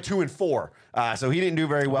 Ryan went 2-4, so he didn't do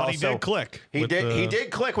very well. But he did click. He did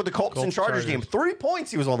click with the Colts and Chargers game. 3 points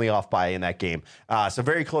he was only off by in that game. So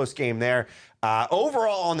very close game there.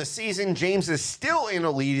 Overall on the season, James is still in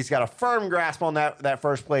the lead. He's got a firm grasp on that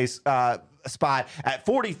first place spot at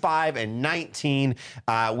 45-19.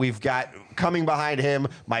 We've got coming behind him,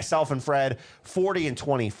 myself and Fred,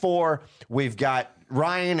 40-24. We've got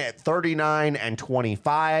Ryan at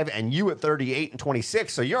 39-25, and you at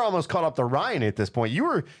 38-26. So you're almost caught up to Ryan at this point. You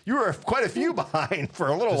were quite a few behind for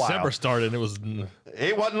a little while. December started, and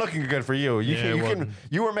It wasn't looking good for you.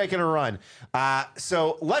 You were making a run.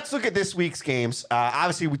 So let's look at this week's games.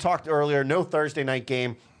 Obviously, we talked earlier, no Thursday night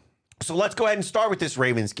game. So let's go ahead and start with this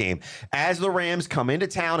Ravens game. As the Rams come into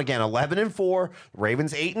town, again, 11-4,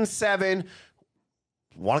 Ravens 8-7,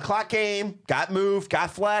 1 o'clock game, got moved, got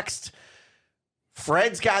flexed.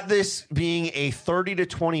 Fred's got this being a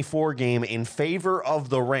 30-24 game in favor of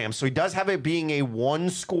the Rams. So he does have it being a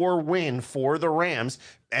one-score win for the Rams,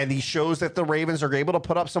 and he shows that the Ravens are able to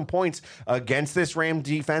put up some points against this Ram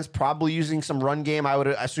defense, probably using some run game, I would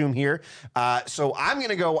assume, here. So I'm going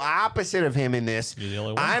to go opposite of him in this. You're the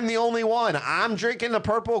only one. I'm the only one. I'm drinking the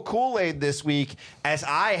purple Kool-Aid this week as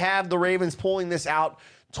I have the Ravens pulling this out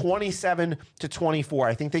 27-24.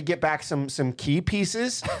 I think they get back some key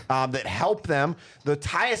pieces that help them. The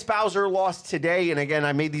Tyus Bowser loss today, and again,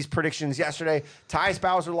 I made these predictions yesterday. Tyus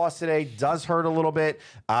Bowser loss today does hurt a little bit,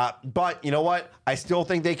 but you know what? I still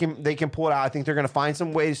think they can pull it out. I think they're going to find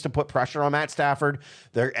some ways to put pressure on Matt Stafford.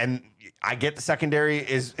 And I get the secondary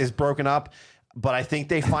is broken up, but I think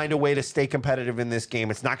they find a way to stay competitive in this game.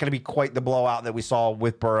 It's not going to be quite the blowout that we saw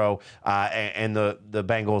with Burrow and the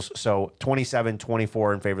Bengals. So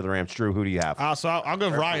 27-24 in favor of the Rams. Drew, who do you have? So I'll go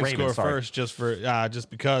Ryan's Ravens, score first, just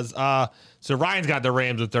because. So Ryan's got the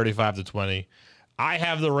Rams at 35-20. I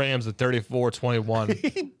have the Rams at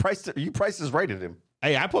 34-21. You prices rated him.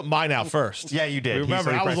 Hey, I put mine out first. Yeah, you did.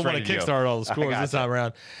 Remember, I was the one that kickstarted all the scores this time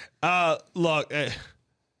around. Look,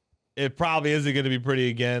 it probably isn't going to be pretty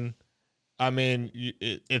again. I mean,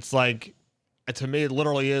 it's like, to me, it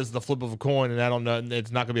literally is the flip of a coin, and I don't know, it's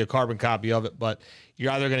not going to be a carbon copy of it, but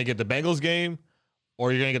you're either going to get the Bengals game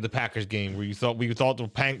or you're going to get the Packers game, where we thought the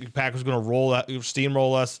Packers were going to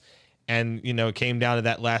steamroll us, and, it came down to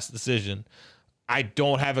that last decision. I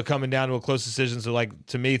don't have it coming down to a close decision, so,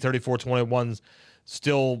 to me, 34-21's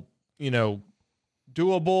still,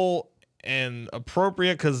 doable and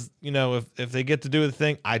appropriate, because, if they get to do the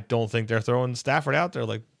thing, I don't think they're throwing Stafford out there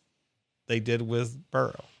like they did with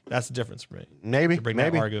Burrow. That's the difference for me. Maybe. To bring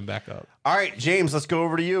that argument back up. All right, James, let's go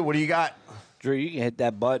over to you. What do you got? Drew, you can hit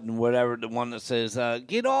that button, whatever, the one that says,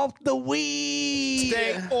 get off the weed.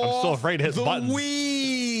 I'm so afraid to hit buttons.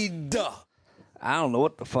 Weed. I don't know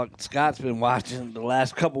what the fuck Scott's been watching the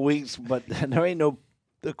last couple weeks, but there ain't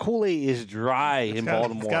the Kool-Aid is dry in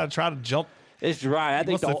Baltimore. He's got to try to jump. It's dry.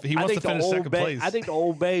 He wants to finish second place. I think the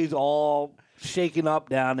Old Bay's all shaking up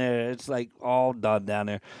down there. It's like all done down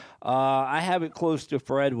there. I have it close to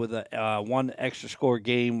Fred with a one extra score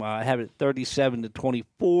game. I have it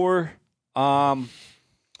 37-24.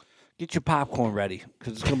 Get your popcorn ready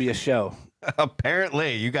because it's going to be a show.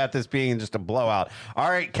 Apparently, you got this being just a blowout. All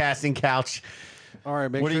right, Casting Couch. All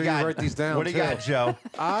right, make sure you write these down. What do you got, Joe?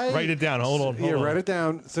 Write it down. Hold on. Write it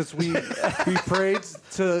down. Since we prayed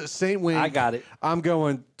to St. Wing, I got it. I'm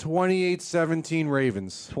going 28-17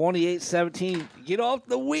 Ravens. 28-17. Get off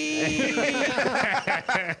the weed.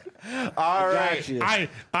 All right.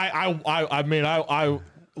 I mean,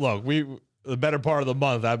 look, the better part of the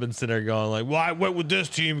month, I've been sitting there going well, I went with this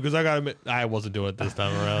team because I wasn't doing it this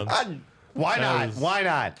time around. Why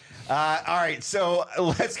not? All right, so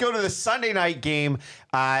let's go to the Sunday night game.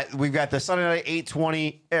 We've got the Sunday night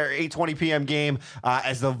 8:20 p.m. game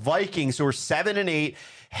as the Vikings, who are 7-8,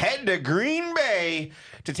 head to Green Bay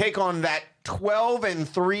to take on that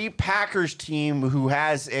 12-3 Packers team who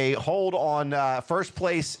has a hold on first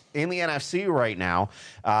place in the NFC right now,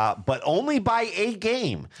 but only by a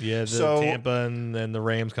game. Yeah, Tampa and then the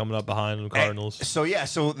Rams coming up behind the Cardinals. So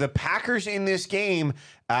the Packers in this game,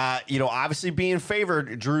 obviously being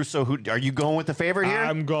favored. Drew, so who are you going with the favorite here?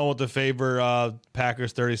 I'm going with the favorite,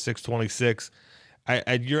 Packers 36-26.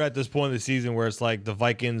 You're at this point in the season where it's like the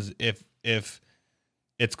Vikings, if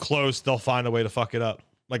it's close, they'll find a way to fuck it up.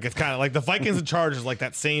 Like, it's kind of like the Vikings and Chargers, like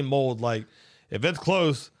that same mold. Like, if it's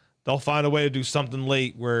close, they'll find a way to do something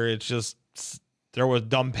late where it's just throw a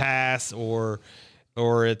dumb pass or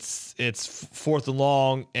it's fourth and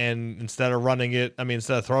long, and instead of throwing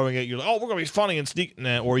it, you're like, oh, we're gonna be funny and sneaking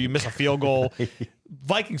it, or you miss a field goal.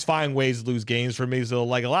 Vikings find ways to lose games for me. So,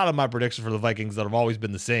 like, a lot of my predictions for the Vikings that have always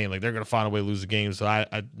been the same, like, they're gonna find a way to lose the game. So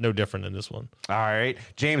I no different in this one. All right,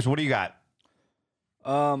 James, what do you got?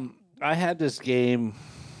 I had this game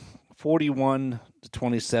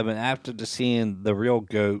 41-27 after seeing the real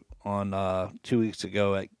GOAT on 2 weeks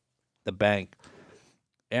ago at the bank.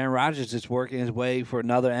 Aaron Rodgers is working his way for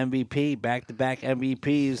another MVP, back-to-back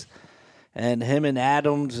MVPs. And him and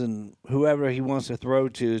Adams and whoever he wants to throw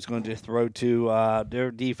to is going to throw to. Their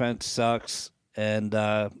defense sucks, and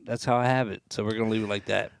that's how I have it. So we're going to leave it like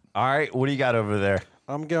that. All right, what do you got over there?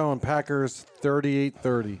 I'm going Packers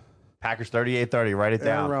 38-30. Packers 38-30. Write it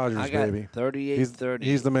down. Aaron Rodgers, I got baby. 38-30.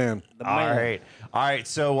 He's the man. All right.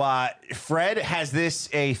 So Fred has this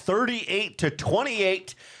a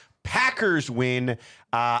 38-28 Packers win.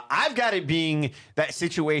 I've got it being that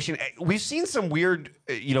situation. We've seen some weird,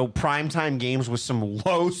 primetime games with some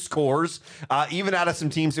low scores, even out of some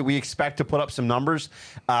teams that we expect to put up some numbers.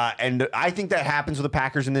 And I think that happens with the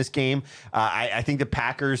Packers in this game. I think the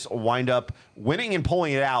Packers wind up winning and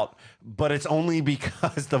pulling it out, but it's only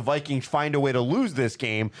because the Vikings find a way to lose this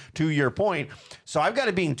game, to your point. So I've got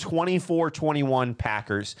it being 24-21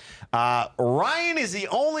 Packers. Ryan is the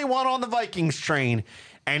only one on the Vikings train,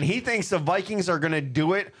 and he thinks the Vikings are going to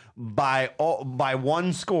do it by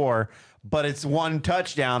one score, but it's one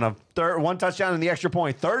touchdown in the extra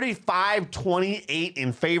point. 35-28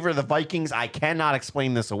 in favor of the Vikings. I cannot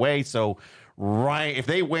explain this away. So Ryan, if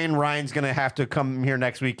they win, Ryan's going to have to come here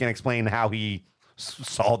next week and explain how he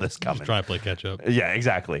saw this coming. Just try to play catch up. Yeah,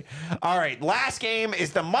 exactly. All right, last game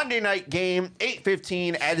is the Monday night game,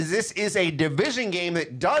 8:15, as this is a division game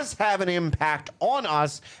that does have an impact on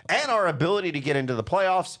us and our ability to get into the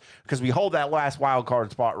playoffs because we hold that last wild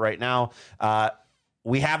card spot right now.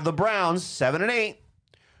 We have the Browns 7-8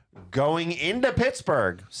 going into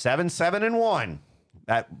Pittsburgh 7-1.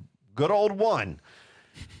 That good old one.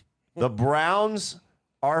 The Browns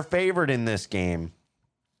are favored in this game.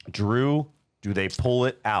 Drew, do they pull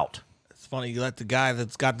it out? It's funny you let the guy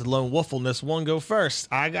that's got the lone wolf on this one go first.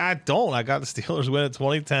 I don't. I got the Steelers win at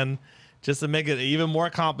 2010 just to make it even more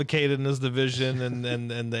complicated in this division and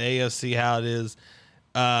the AFC how it is.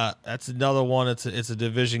 That's another one. It's a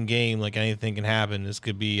division game. Like anything can happen. This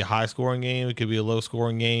could be a high scoring game. It could be a low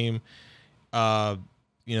scoring game. The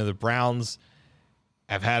Browns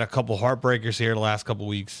have had a couple heartbreakers here the last couple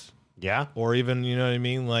weeks. Yeah. Or even, you know what I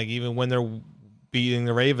mean? Like even when they're beating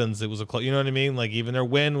the Ravens, it was a close, you know what I mean? Like even their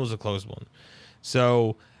win was a close one.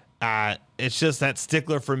 So it's just that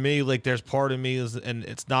stickler for me. Like there's part of me and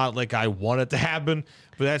it's not like I want it to happen,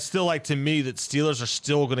 but that's still like to me that Steelers are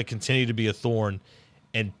still going to continue to be a thorn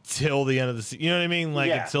until the end of the season. You know what I mean?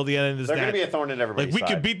 Like until the end of this. They're going to be a thorn in everybody's Like we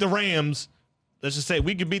side. could beat the Rams. Let's just say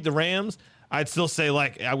we could beat the Rams. I'd still say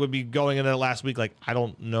like I would be going into last week. Like I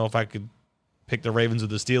don't know if I could pick the Ravens or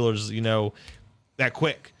the Steelers, that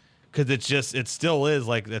quick. Because it still is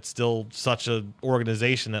like that's still such an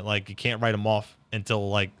organization that like you can't write them off until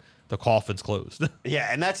like the coffin's closed. Yeah,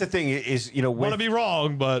 and that's the thing is Want to be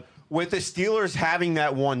wrong, but with the Steelers having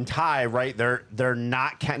that one tie, right? They're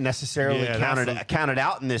not necessarily counted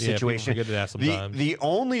out in this situation. People forget that sometimes. The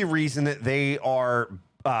only reason that they are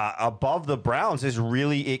above the Browns is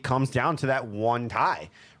really it comes down to that one tie,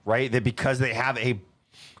 right? That because they have a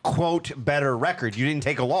quote better record. You didn't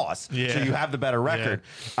take a loss, so you have the better record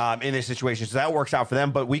in this situation. So that works out for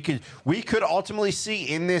them. But we could ultimately see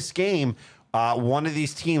in this game one of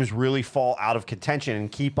these teams really fall out of contention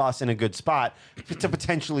and keep us in a good spot to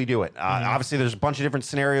potentially do it. Obviously, there's a bunch of different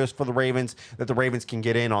scenarios for the Ravens that the Ravens can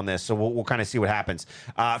get in on this. So we'll kind of see what happens.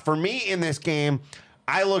 For me in this game,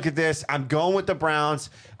 I look at this. I'm going with the Browns.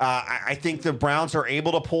 I think the Browns are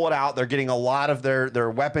able to pull it out. They're getting a lot of their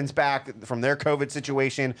weapons back from their COVID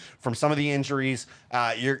situation, from some of the injuries.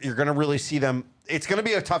 You're going to really see them. It's going to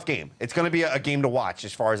be a tough game. It's going to be a game to watch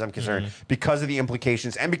as far as I'm concerned because of the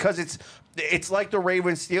implications and because it's like the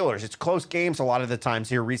Ravens Steelers. It's close games a lot of the times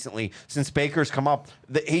here recently since Baker's come up.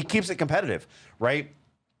 He keeps it competitive, right?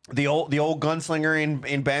 The old gunslinger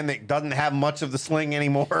in Ben that doesn't have much of the sling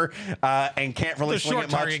anymore and can't really sling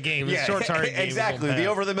it much. Target game. Yeah, short target game. Exactly. The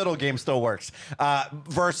over the middle game still works.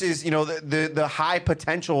 Versus the high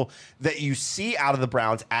potential that you see out of the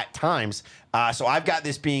Browns at times. So I've got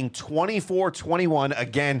this being 24-21.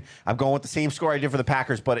 Again, I'm going with the same score I did for the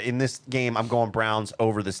Packers, but in this game I'm going Browns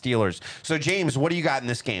over the Steelers. So James, what do you got in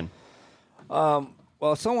this game?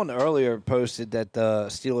 Well, someone earlier posted that the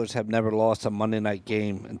Steelers have never lost a Monday night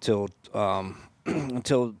game until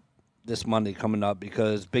this Monday coming up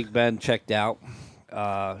because Big Ben checked out.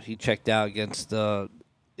 He checked out against the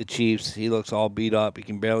Chiefs. He looks all beat up. He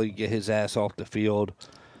can barely get his ass off the field.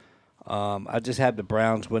 I just had the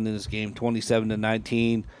Browns winning this game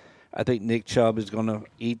 27-19. I think Nick Chubb is going to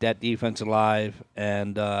eat that defense alive,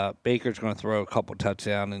 and Baker's going to throw a couple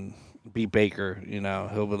touchdowns and beat Baker.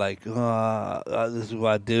 He'll be like, this is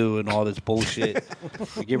what I do and all this bullshit.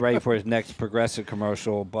 Get ready for his next Progressive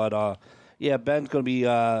commercial. But, Ben's going to be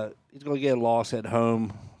he's going to get a loss at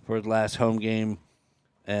home for his last home game,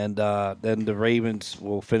 and then the Ravens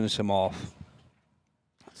will finish him off.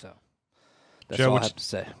 So That's Joe, all I which- have to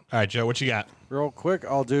say. All right, Joe, what you got? Real quick,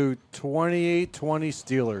 I'll do 28-20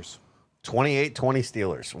 Steelers. 28-20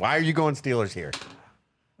 Steelers. Why are you going Steelers here?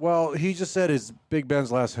 Well, he just said it's Big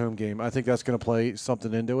Ben's last home game. I think that's going to play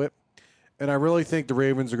something into it. And I really think the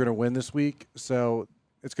Ravens are going to win this week. So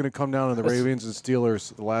it's going to come down to the Ravens and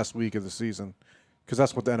Steelers the last week of the season because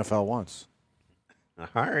that's what the NFL wants. All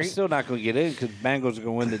We're right. still not going to get in because Bengals are going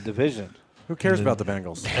to win the division. Who cares about the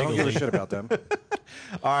Bengals? I don't give a shit about them.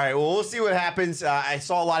 All right, well, we'll see what happens. I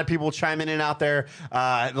saw a lot of people chiming in out there.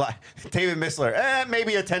 David Missler,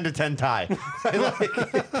 maybe a 10-10 tie.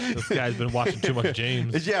 This guy's been watching too much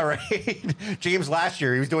James. Yeah, right. James last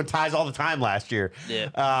year, he was doing ties all the time last year. Yeah.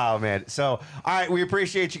 Oh man. So, all right, we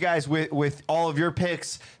appreciate you guys with all of your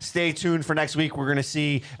picks. Stay tuned for next week. We're gonna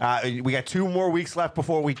see. We got 2 more weeks left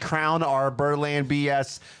before we crown our Birdland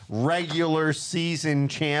BS regular season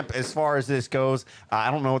champ. As far as this goes, I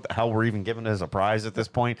don't know what the hell we're even giving as a prize at this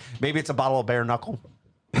point. Maybe it's a bottle of bare knuckle.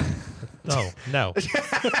 No.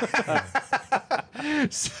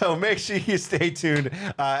 So make sure you stay tuned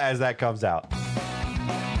as that comes out.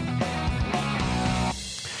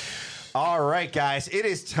 All right, guys, it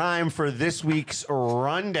is time for this week's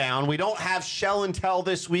rundown. We don't have Shell and Tell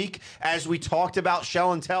this week, as we talked about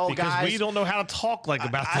Shell and Tell, Because guys. we don't know how to talk about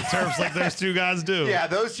the terms like those two guys do. Yeah,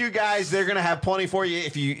 those two guys, they're going to have plenty for you.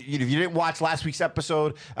 If you didn't watch last week's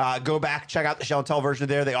episode, go back, check out the Shell and Tell version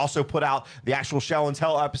there. They also put out the actual Shell and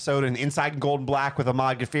Tell episode in Inside Gold and Black with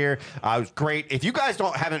Ahmad Gafir. It was great. If you guys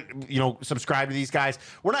haven't subscribed to these guys,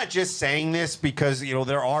 we're not just saying this because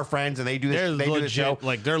they're our friends and they do this. They do the show.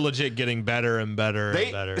 They're legit getting better and better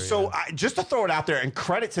and better. So just to throw it out there and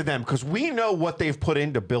credit to them because we know what they've put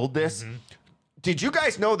in to build this. Mm-hmm. Did you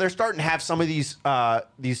guys know they're starting to have some of these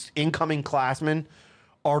incoming classmen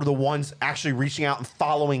are the ones actually reaching out and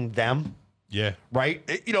following them? Yeah. Right?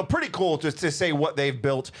 Pretty cool just to say what they've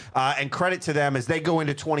built. And credit to them as they go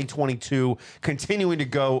into 2022, continuing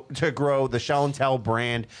to grow the Shell and Tell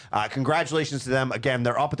brand. Congratulations to them. Again,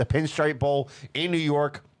 they're up at the Pinstripe Bowl in New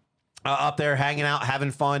York. Up there hanging out, having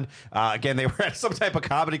fun. Again, they were at some type of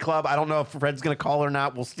comedy club. I don't know if Fred's going to call or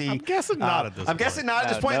not. We'll see. I'm guessing not at this I'm guessing not at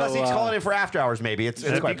this No, point, unless no, he's calling in for after hours, maybe. It's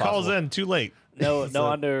If he quite calls possible. in too late. No, So,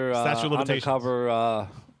 statute of limitations. undercover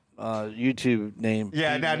YouTube name.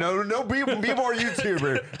 Yeah, no, be more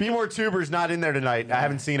YouTuber. Be more tubers not in there tonight. I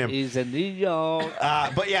haven't seen him. He's in New York.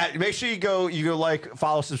 But yeah, make sure you go like,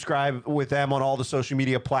 follow, subscribe with them on all the social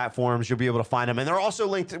media platforms. You'll be able to find them, and they're also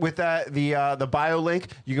linked with the bio link.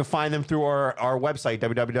 You can find them through our website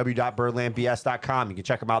www.birdlandbs.com. You can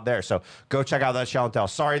check them out there. So go check out that Shell and Tell.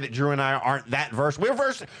 Sorry that Drew and I aren't that versed. We're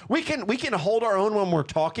versed. We can hold our own when we're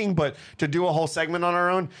talking, but to do a whole segment on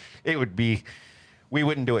our own, we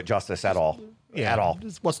wouldn't do it justice at all. Yeah. At all.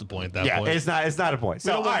 What's the point at that Yeah, point? it's not a point.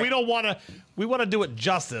 So we don't want to. We want to do it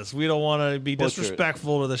justice. We don't want to be Butcher it.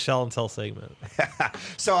 disrespectful to the Shell and Tell segment.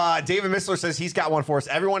 So David Missler says he's got one for us.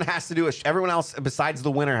 Everyone else besides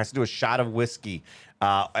the winner has to do a shot of whiskey.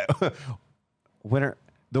 The winner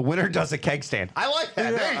does a keg stand. I like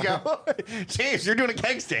that. There you go. James, you're doing a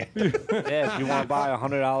keg stand. Yeah, if you want to buy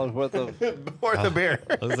 $100 worth of Worth of beer.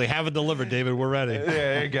 Let's say, have it delivered, David. We're ready. Yeah,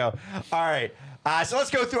 there you go. All right. So let's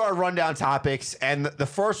go through our rundown topics. And the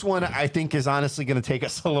first one, I think, is honestly going to take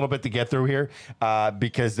us a little bit to get through here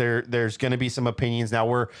because there's going to be some opinions. Now,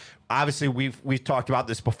 we've talked about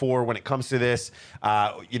this before when it comes to this.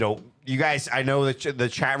 You guys, I know that the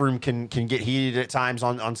chat room can get heated at times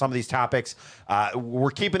on some of these topics. We're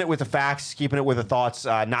keeping it with the facts, keeping it with the thoughts,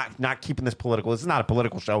 not keeping this political. This is not a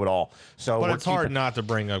political show at all. So, But we're it's hard keeping- not to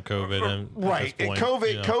bring up COVID. And Right.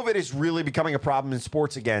 COVID is really becoming a problem in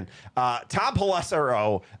sports again. Tom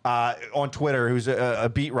Pelissero on Twitter, who's a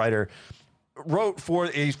beat writer,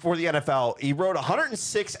 he's for the NFL. He wrote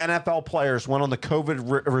 106 NFL players went on the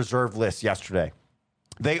COVID reserve list yesterday.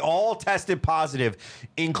 They all tested positive,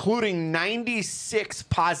 including 96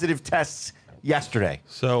 positive tests yesterday.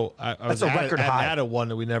 So I was That's a record high. added one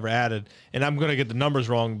that we never added, and I'm going to get the numbers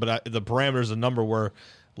wrong, but the parameters of the number were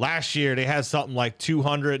last year they had something like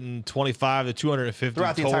 225 to 250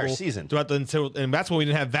 Throughout the total, entire season. And that's when we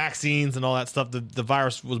didn't have vaccines and all that stuff. The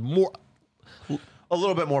virus was more, A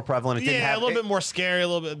little bit more prevalent. It didn't have a little bit more scary, a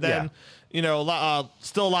little bit. Then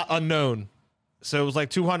still a lot unknown. So it was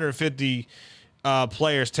like 250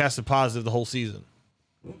 players tested positive the whole season.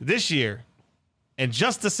 This year, in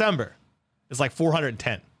just December, it's like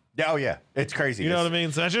 410. Oh yeah, it's crazy. You know what I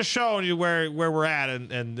mean? So that's just showing you where we're at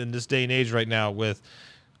and in this day and age right now with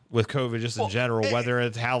COVID just in general, whether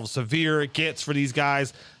it's how severe it gets for these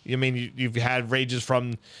guys. I mean, you've had rages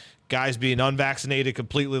from guys being unvaccinated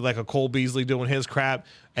completely, like a Cole Beasley doing his crap,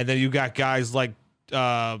 and then you got guys like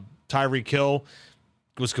Tyreek Hill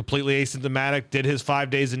was completely asymptomatic, did his 5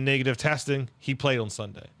 days of negative testing. He played on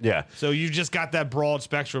Sunday. Yeah. So you just got that broad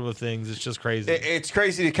spectrum of things. It's just crazy. It's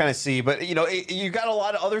crazy to kind of see, but you got a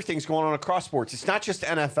lot of other things going on across sports. It's not just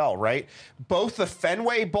NFL, right? Both the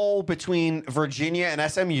Fenway Bowl between Virginia and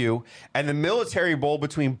SMU and the Military Bowl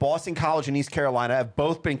between Boston College and East Carolina have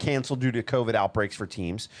both been canceled due to COVID outbreaks for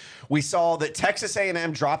teams. We saw that Texas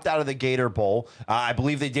A&M dropped out of the Gator Bowl. I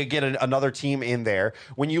believe they did get another team in there.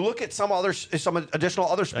 When you look at some additional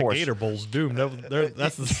other that sports, Gator Bowl's doomed.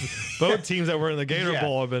 That's both teams that were in the Gator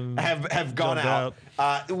Bowl have gone out.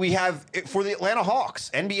 We have for the Atlanta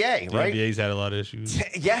Hawks, NBA, right? NBA's had a lot of issues.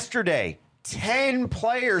 Yesterday, 10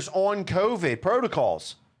 players on COVID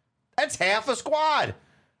protocols. That's half a squad,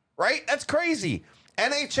 right? That's crazy.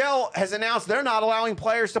 NHL has announced they're not allowing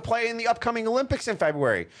players to play in the upcoming Olympics in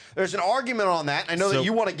February. There's an argument on that. I know that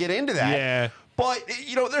you want to get into that. Yeah. But,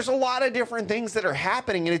 there's a lot of different things that are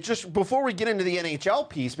happening. And it's just, before we get into the NHL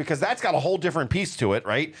piece, because that's got a whole different piece to it,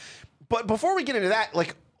 right? But before we get into that,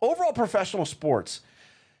 like, overall professional sports,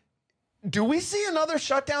 do we see another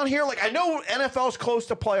shutdown here? Like, I know NFL's close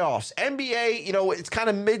to playoffs. NBA, it's kind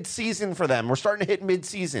of mid-season for them. We're starting to hit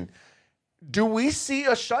mid-season. Do we see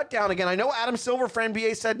a shutdown again? I know Adam Silver for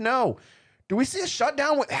NBA said no. Do we see a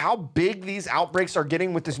shutdown with how big these outbreaks are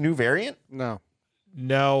getting with this new variant?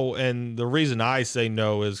 No, and the reason I say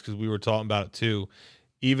no is because we were talking about it too.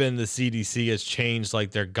 Even the CDC has changed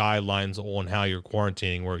like their guidelines on how you're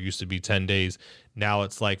quarantining, where it used to be 10 days. Now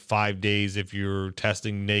it's like 5 days if you're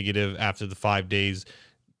testing negative after the 5 days,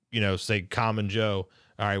 say Common Joe.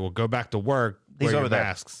 All right, well, go back to work, wear your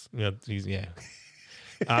masks. Go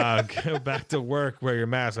back to work, wear your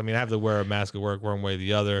mask. I mean, I have to wear a mask at work one way or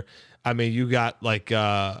the other. I mean, you got like,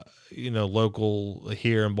 local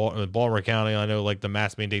here in Baltimore County. I know like the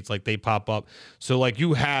mask mandates, like they pop up. So like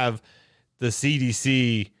you have the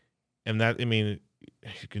CDC and that, I mean,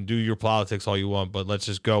 you can do your politics all you want, but let's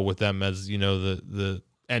just go with them as, the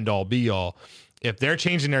end all be all. If they're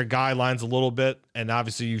changing their guidelines a little bit, and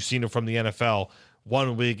obviously you've seen it from the NFL,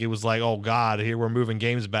 1 week it was like, oh God, here we're moving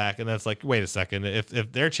games back. And that's like, wait a second.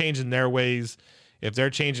 If they're changing their ways, if they're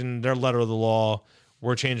changing their letter of the law,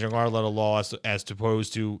 we're changing our letter of law as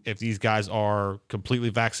opposed to if these guys are completely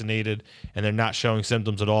vaccinated and they're not showing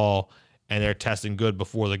symptoms at all and they're testing good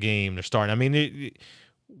before the game, they're starting. I mean,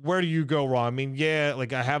 where do you go wrong? I mean, yeah,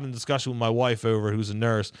 like I have a discussion with my wife over who's a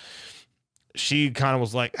nurse. She kind of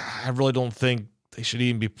was like, I really don't think they should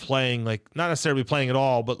even be playing, like not necessarily playing at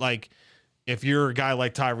all, but like if you're a guy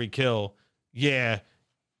like Tyreek Hill, yeah,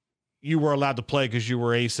 you were allowed to play because you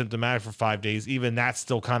were asymptomatic for 5 days. Even that's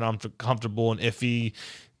still kind of uncomfortable and iffy.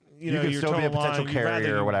 You can still be a potential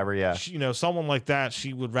carrier or whatever, yeah. Someone like that,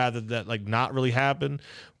 she would rather that like not really happen.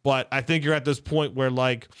 But I think you're at this point where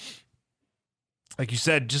like you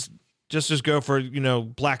said, just go for,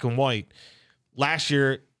 black and white. Last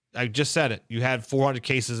year, I just said it, you had 400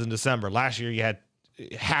 cases in December. Last year, you had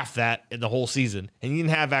half that in the whole season, and you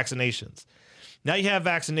didn't have vaccinations. Now you have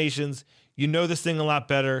vaccinations. You know this thing a lot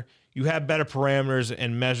better. You have better parameters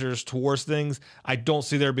and measures towards things. I don't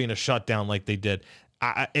see there being a shutdown like they did.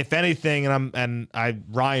 If anything,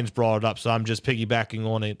 Ryan's brought it up, so I'm just piggybacking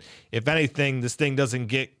on it. If anything, this thing doesn't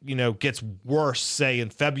gets worse, say in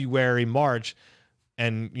February, March,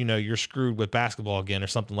 and you're screwed with basketball again or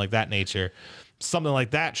something like that nature. Something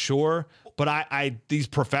like that, sure. But I these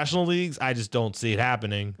professional leagues, I just don't see it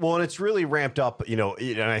happening. Well, and it's really ramped up,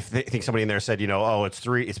 and I think somebody in there said,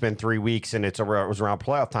 it's been 3 weeks and it was around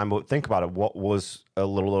playoff time. But think about it. What was a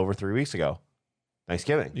little over 3 weeks ago?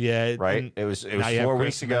 Thanksgiving. Yeah. Right? It was 4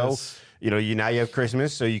 weeks ago. Now you have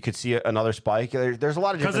Christmas, so you could see another spike. There's a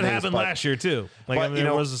lot of different things. Because it happened last year, too.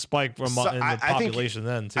 There was a spike in the population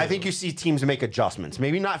then, too. I think you see teams make adjustments.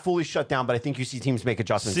 Maybe not fully shut down, but I think you see teams make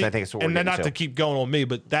adjustments. I think it's what we're getting not to keep going on me,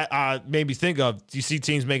 but that made me think of, you see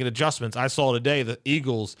teams making adjustments. I saw today the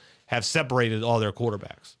Eagles have separated all their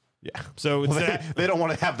quarterbacks. Yeah. So they don't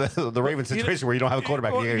want to have the Ravens situation where you don't have a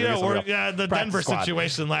quarterback. The Denver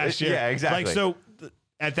situation last year. Yeah, exactly.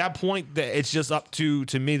 At that point, it's just up to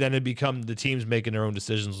me. Then it become the teams making their own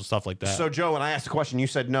decisions and stuff like that. So, Joe, when I asked the question, you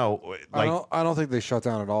said no. I don't think they shut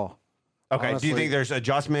down at all. Okay. Honestly, do you think there's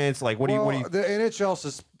adjustments? Like, what do you? The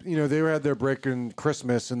NHL, they had their break in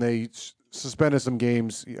Christmas and they suspended some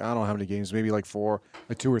games. I don't know how many games, maybe like 4,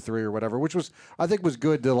 like 2 or 3 or whatever, which I think was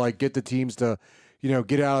good to like get the teams to,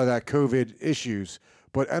 get out of that COVID issues.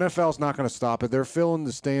 But NFL's not going to stop it. They're filling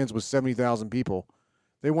the stands with 70,000 people.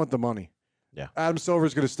 They want the money. Yeah. Adam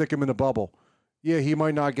Silver's going to stick him in a bubble. Yeah, he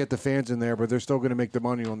might not get the fans in there, but they're still going to make the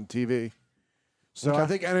money on the TV. So I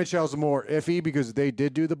think NHL's more iffy because they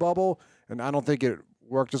did do the bubble, and I don't think it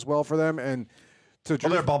worked as well for them. And to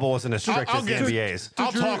Well, their bubble wasn't as strict I'll as the get- NBA's.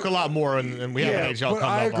 I'll talk a lot more, and we have an NHL but coming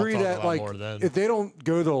I up. I'll agree talk a that lot like more then. if they don't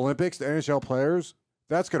go to the Olympics, the NHL players,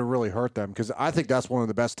 that's going to really hurt them because I think that's one of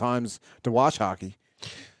the best times to watch hockey.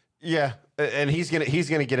 Yeah, and he's gonna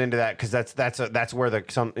get into that because that's where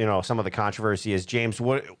some of the controversy is. James,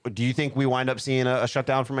 what do you think we wind up seeing a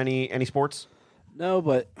shutdown from any sports? No,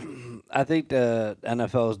 but I think the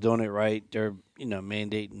NFL is doing it right. They're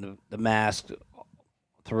mandating the mask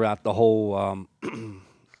throughout the whole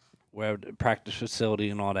where the practice facility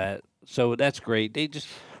and all that. So that's great.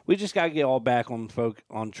 We just got to get all back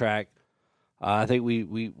on track. I think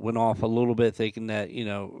we went off a little bit thinking that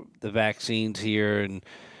the vaccines here and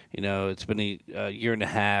it's been a year and a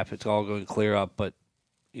half. It's all going to clear up, but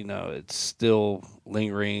it's still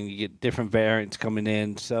lingering. You get different variants coming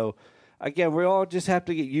in. So again, we all just have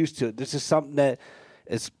to get used to it. This is something that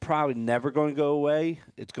it's probably never going to go away.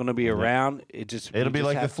 It's going to be around. It'll be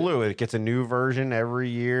like the flu. It gets a new version every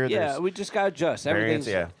year. Yeah, we just got to adjust. Variants,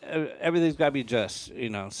 Everything's got to be adjust.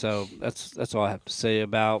 So that's all I have to say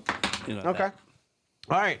about Okay. that.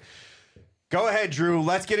 All right. Go ahead, Drew.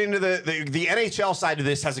 Let's get into the NHL side of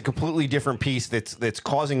this. Has a completely different piece that's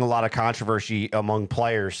causing a lot of controversy among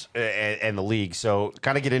players and the league. So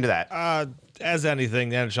kind of get into that. As anything,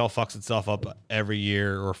 the NHL fucks itself up every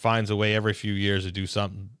year or finds a way every few years to do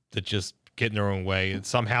something that just get in their own way. And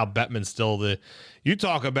somehow Bettman's still you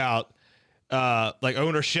talk about like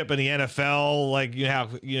ownership in the NFL, like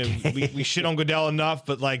we shit on Goodell enough,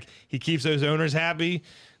 but like he keeps those owners happy.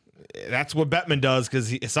 That's what Bettman does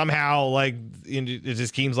because somehow like it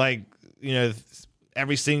just seems like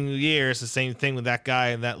every single year it's the same thing with that guy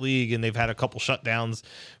in that league, and they've had a couple shutdowns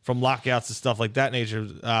from lockouts and stuff like that nature.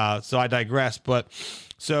 So I digress. But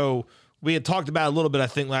so we had talked about a little bit, I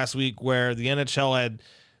think, last week where the NHL had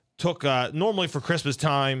took normally for Christmas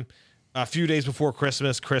time, a few days before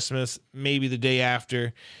Christmas, maybe the day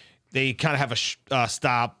after, they kind of have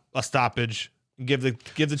a stoppage. Give the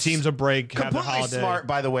teams a break. Have the Completely holiday. smart,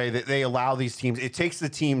 by the way, that they allow these teams. It takes the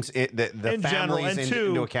teams, the In general, families and two,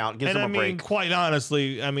 into account. Gives them a I mean, break. quite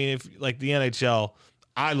honestly, I mean, if like the NHL,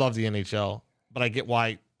 I love the NHL, but I get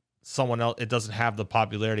why someone else it doesn't have the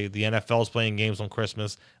popularity. The NFL is playing games on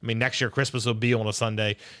Christmas. I mean, next year Christmas will be on a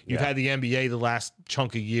Sunday. You've had the NBA the last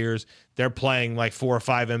chunk of years. They're playing like 4 or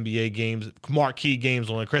 5 NBA games, marquee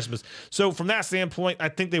games on Christmas. So from that standpoint, I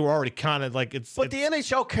think they were already kind of like it's. But the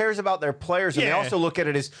NHL cares about their players, and they Yeah. also look at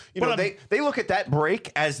it as they look at that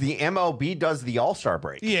break as the MLB does the All-Star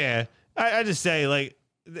break. Yeah, I just say like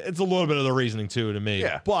it's a little bit of the reasoning too to me.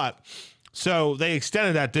 Yeah. But so they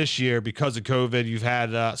extended that this year because of COVID. You've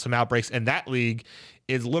had some outbreaks, and that league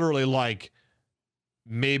is literally like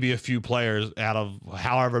maybe a few players out of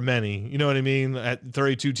however many. You know what I mean? At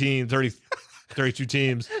 32 teams. Sorry,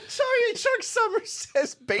 Chuck Summers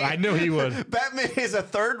says I knew he would. Batman is a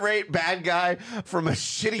third-rate bad guy from a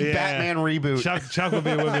shitty Yeah. Batman reboot. Chuck will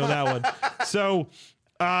be with me on that one. So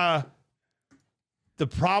the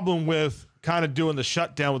problem with kind of doing the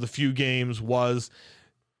shutdown with a few games was,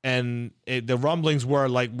 and the rumblings were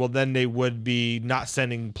like, well, then they would be not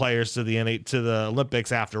sending players to the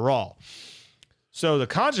Olympics after all. So the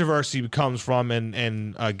controversy comes from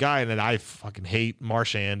and a guy that I fucking hate,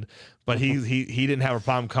 Marchand, but he didn't have a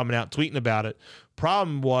problem coming out tweeting about it.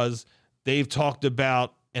 Problem was they've talked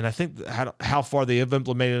about, and I think how far they have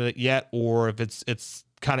implemented it yet, or if it's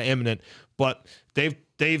kind of imminent, but they've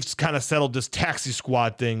kind of settled this taxi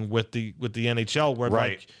squad thing with the NHL where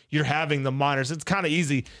like you're having the minors. It's kind of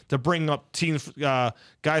easy to bring up teams,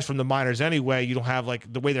 guys from the minors anyway. You don't have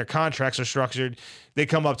like the way their contracts are structured. They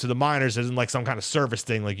come up to the minors as in like some kind of service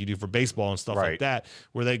thing like you do for baseball and stuff like that,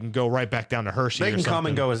 where they can go right back down to Hershey. They can come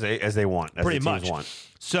and go as they want. As pretty the teams much. want.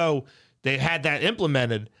 So they had that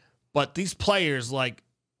implemented, but these players like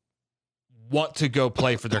want to go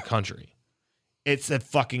play for their country. It's a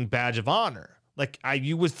fucking badge of honor. Like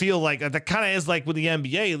you would feel like that kind of is like with the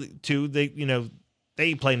NBA too. They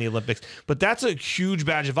play in the Olympics, but that's a huge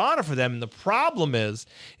badge of honor for them. And the problem is,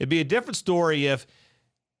 it'd be a different story if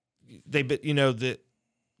they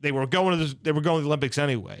were going to the Olympics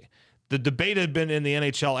anyway. The debate had been in the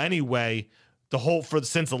NHL anyway.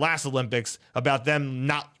 Since the last Olympics about them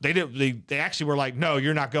not they actually were like, no,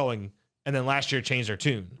 you're not going. And then last year changed their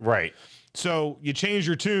tune. Right. So you change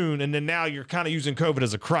your tune, and then now you're kind of using COVID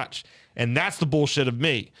as a crutch. And that's the bullshit of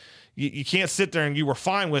me. You can't sit there and you were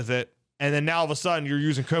fine with it, and then now all of a sudden you're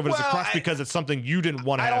using COVID as a crutch because it's something you didn't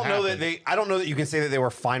want to have happen. I don't know that you can say that they were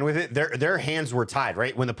fine with it. Their hands were tied,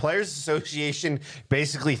 right? When the Players Association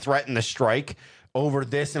basically threatened the strike, over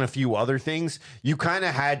this and a few other things, you kind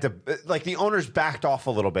of had to, like, the owners backed off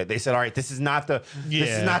a little bit. They said, all right, this is not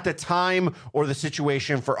the time or the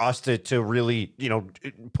situation for us to really,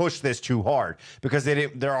 push this too hard, because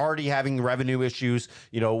they're already having revenue issues,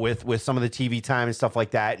 with some of the TV time and stuff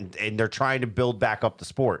like that. And they're trying to build back up the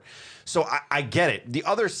sport. So I get it. The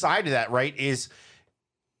other side of that, right, is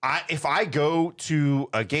if I go to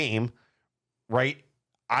a game, right,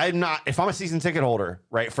 if I'm a season ticket holder,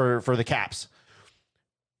 right, for the Caps,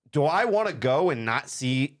 do I want to go and not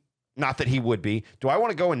see, not that he would be, do I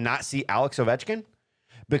want to go and not see Alex Ovechkin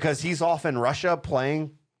because he's off in Russia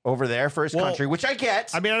playing over there for his country, which I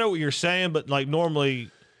get. I mean, I know what you're saying, but like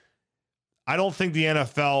normally, I don't think the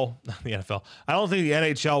NHL, I don't think the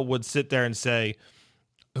NHL would sit there and say,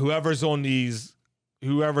 whoever's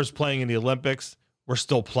playing in the Olympics, we're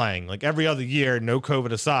still playing. Like every other year, no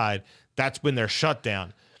COVID aside, that's been their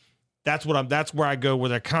shutdown. That's where I go, where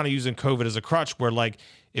they're kind of using COVID as a crutch, where like,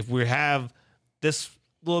 if we have this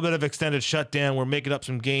little bit of extended shutdown, we're making up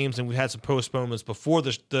some games, and we had some postponements before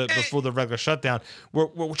the regular shutdown.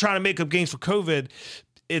 We're trying to make up games for COVID.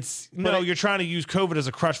 You're trying to use COVID as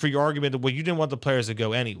a crutch for your argument that, well, you didn't want the players to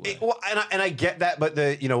go anyway. And I get that, but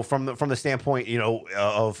from the standpoint,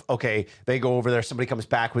 of, okay, they go over there, somebody comes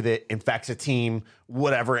back with it, infects a team,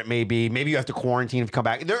 whatever it may be. Maybe you have to quarantine to come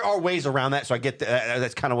back. There are ways around that, so I get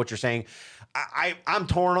that's kind of what you're saying. I'm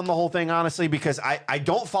torn on the whole thing, honestly, because I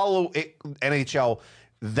don't follow NHL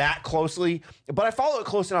that closely, but I follow it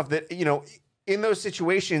close enough that, in those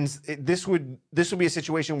situations, this would be a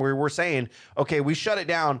situation where we're saying, okay, we shut it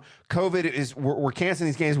down. COVID we're canceling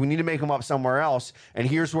these games. We need to make them up somewhere else. And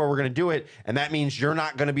here's where we're going to do it. And that means you're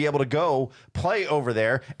not going to be able to go play over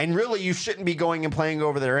there. And really, you shouldn't be going and playing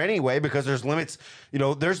over there anyway, because there's limits,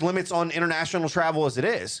 there's limits on international travel as it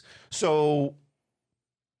is. So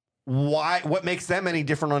what makes them any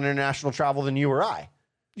different on international travel than you or I?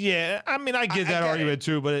 Yeah. I mean, I get that argument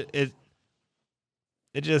too, but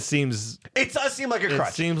it just seems... It does seem like a crutch.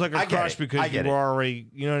 It seems like a crutch because you were already,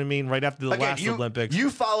 you know what I mean, right after the last Olympics. You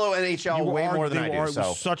follow NHL way more than I do. It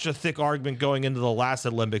was such a thick argument going into the last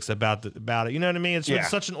Olympics about it. You know what I mean? It's been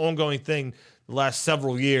such an ongoing thing the last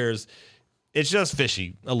several years. It's just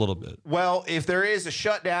fishy a little bit. Well, if there is a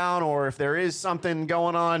shutdown or if there is something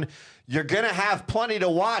going on, you're going to have plenty to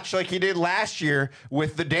watch like you did last year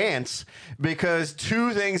with the dance, because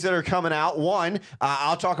two things that are coming out. One,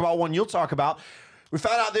 I'll talk about one, you'll talk about. We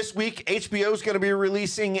found out this week HBO is going to be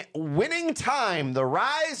releasing Winning Time: The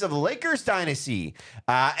Rise of Lakers Dynasty.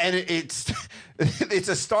 And it's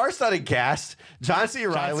a star-studded cast. John C.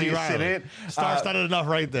 Reilly is in it. Star-studded enough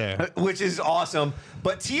right there. Which is awesome.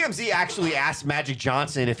 But TMZ actually asked Magic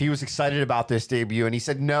Johnson if he was excited about this debut, and he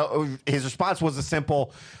said no. His response was a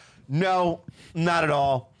simple, no, not at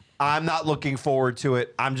all. I'm not looking forward to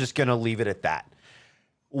it. I'm just going to leave it at that.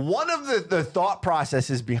 One of the thought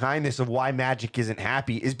processes behind this of why Magic isn't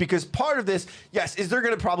happy is because part of this, yes, is there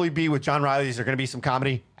going to probably be with John Reilly, is there going to be some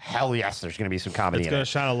comedy? Hell yes, there's going to be some comedy. It's going to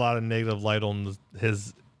shine a lot of negative light on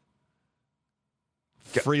his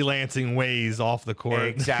freelancing ways off the court.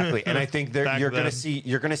 Exactly. And I think you're going to see,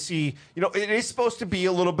 it is supposed to be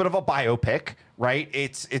a little bit of a biopic, right?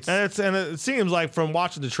 And it seems like, from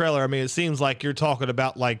watching the trailer, I mean, it seems like you're talking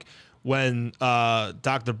about like when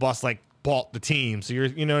Dr. Bus bought the team. So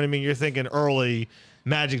you know what I mean? You're thinking early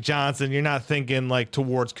Magic Johnson. You're not thinking like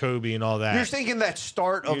towards Kobe and all that. You're thinking that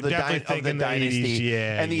start of the dynasty 80s,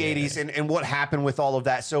 and the 80s and what happened with all of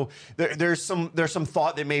that. So there's some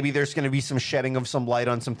thought that maybe there's going to be some shedding of some light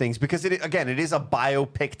on some things, because it is a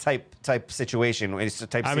biopic type situation. It's a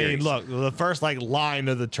type series. I mean, look, the first line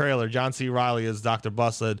of the trailer, John C. Reilly as Dr.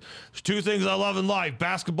 Bus said, "There's two things I love in life: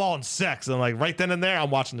 basketball and sex." And like right then and there, I'm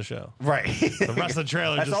watching the show. Right. The rest of the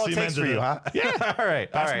trailer That's just all it takes for you, huh? Yeah. All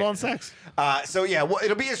right. Basketball and sex. So yeah, well,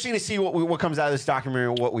 it'll be interesting to see what comes out of this documentary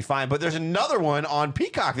and what we find. But there's another one on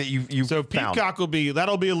Peacock that you so found. Peacock will be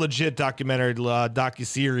a legit documentary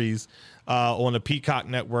docuseries on the Peacock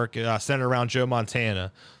network centered around Joe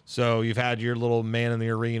Montana. So you've had your little man in the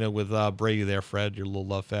arena with Brady there, Fred, your little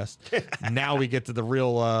love fest. Now we get to the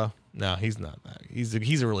real. No, he's not. He's a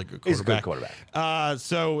really good quarterback. He's a good quarterback.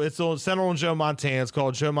 So it's central on Joe Montana. It's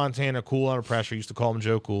called Joe Montana Cool Under Pressure. Used to call him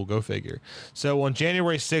Joe Cool. Go figure. So on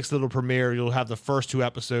January 6th, it'll premiere. You'll have the first two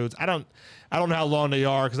episodes. I don't know how long they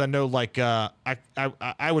are, because I know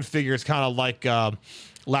I would figure it's kind of like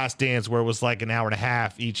Last Dance, where it was like an hour and a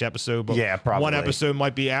half each episode. But yeah, probably. One episode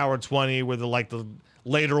might be hour 20, where the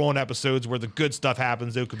later on episodes where the good stuff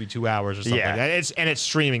happens, it could be 2 hours or something like that. It's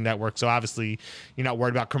streaming network, so obviously you're not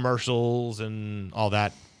worried about commercials and all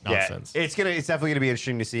that nonsense. Yeah, it's definitely gonna be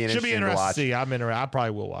interesting to see. And Should be interesting to interesting to watch. see. I'm interested. I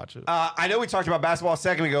probably will watch it. I know we talked about basketball a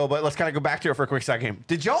second ago, but let's kind of go back to it for a quick second.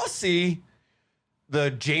 Did y'all see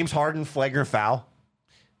the James Harden flagrant foul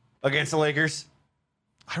against the Lakers?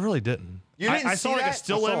 I really didn't. You didn't I see saw like a that?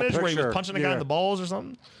 still I saw a image where he was picture. punching a guy Yeah. in the balls or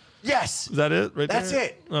something. Yes. Is that it? Right That's there?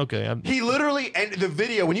 it. Okay. He literally, and the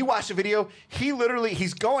video, when you watch the video,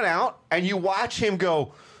 he's going out and you watch him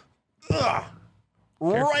go, ugh,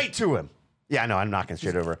 right to him. Yeah, no, I'm knocking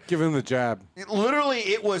straight over. Give him the jab. Literally,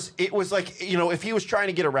 it was like, if he was trying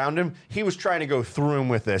to get around him, he was trying to go through him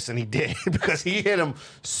with this, and he did because he hit him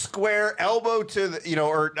square elbow to the,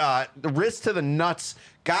 or the wrist to the nuts.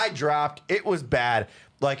 Guy dropped. It was bad.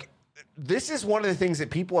 Like, this is one of the things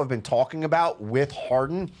that people have been talking about with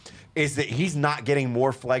Harden is that he's not getting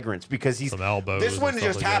more flagrants because he's Some elbows this and one stuff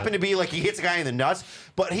just like happened that. to be like he hits a guy in the nuts,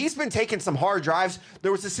 but he's been taking some hard drives.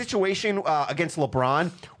 There was a situation against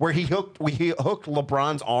LeBron where he hooked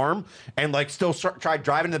LeBron's arm and like still tried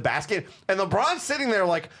driving to the basket, and LeBron's sitting there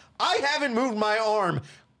like, I haven't moved my arm.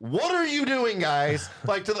 What are you doing, guys?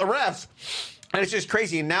 Like to the refs. And it's just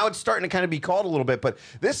crazy. And now it's starting to kind of be called a little bit. But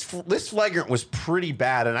this flagrant was pretty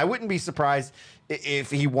bad. And I wouldn't be surprised if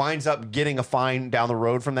he winds up getting a fine down the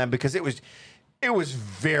road from them because it was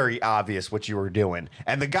very obvious what you were doing.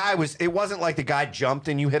 And it wasn't like the guy jumped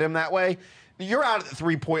and you hit him that way. You're out at the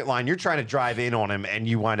 3-point line. You're trying to drive in on him and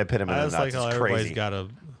you wind up hitting him in I the just nuts. like how It's everybody's crazy. got a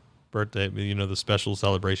birthday, the special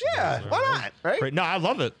celebration. Yeah, why not? Right? Great. No, I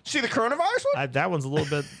love it. See the coronavirus one? That one's a little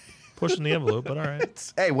bit pushing the envelope, but all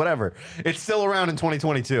right. Hey, whatever. It's still around in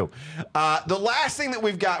 2022. The last thing that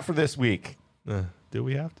we've got for this week. Do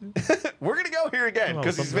we have to? We're going to go here again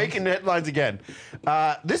because he's something making headlines again.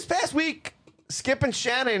 This past week, Skip and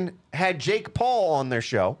Shannon had Jake Paul on their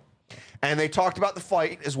show, and they talked about the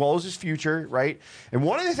fight as well as his future, right? And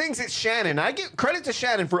one of the things that Shannon, I give credit to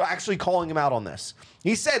Shannon for actually calling him out on this.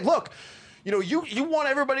 He said, look, you want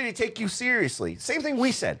everybody to take you seriously. Same thing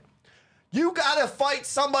we said. You got to fight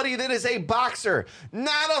somebody that is a boxer,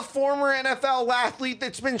 not a former NFL athlete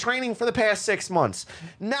that's been training for the past 6 months,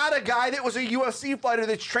 not a guy that was a UFC fighter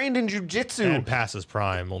that's trained in jiu-jitsu. And past his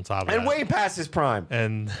prime on top of that. And way past his prime.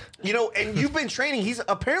 And And you've been training.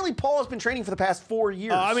 Paul has been training for the past 4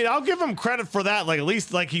 years. I'll give him credit for that. Like, at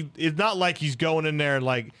least, like, it's not like he's going in there and,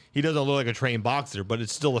 like, he doesn't look like a trained boxer, but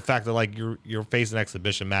it's still the fact that, like, you're facing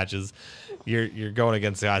exhibition matches. You're going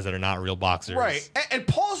against guys that are not real boxers. Right. And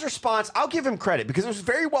Paul's response, I'll give him credit because it was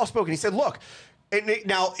very well spoken. He said, look,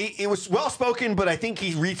 now it was well spoken, but I think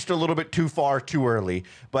he reached a little bit too far too early.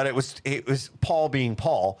 But it was Paul being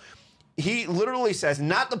Paul. He literally says,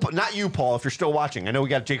 not you, Paul, if you're still watching. I know we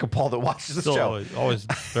got Jacob Paul that watches the show. Always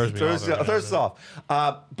throws me Throws off.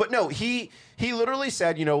 off. But no, he literally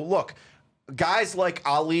said, look, guys like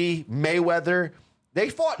Ali, Mayweather, they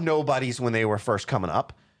fought nobodies when they were first coming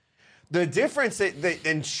up. The difference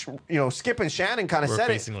Skip and Shannon kind of We're said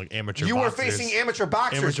facing, it. like, amateur You were boxers. facing amateur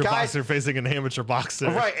boxers, Amateur guys. boxer facing an amateur boxer.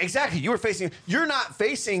 Right, exactly. You're not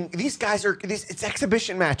facing, these guys it's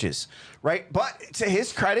exhibition matches, right? But to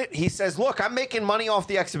his credit, he says, look, I'm making money off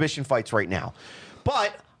the exhibition fights right now.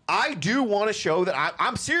 But I do want to show that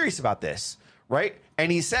I'm serious about this, right?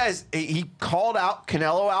 And he says, he called out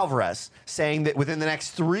Canelo Alvarez, saying that within the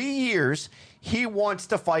next 3 years, he wants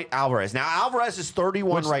to fight Alvarez. Now, Alvarez is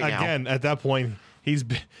 31 right now. Again, at that point,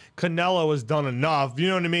 Canelo has done enough. You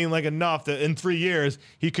know what I mean? Like, enough that in 3 years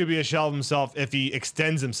he could be a shell of himself if he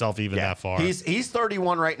extends himself even that far. He's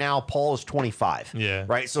 31 right now. Paul is 25. Yeah.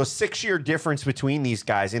 Right. So a 6-year difference between these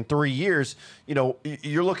guys. In 3 years,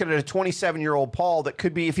 you're looking at a 27-year-old Paul that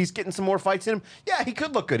could be, if he's getting some more fights in him, yeah, he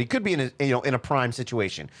could look good. He could be in a prime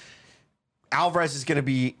situation. Alvarez is going to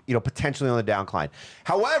be, potentially on the downcline.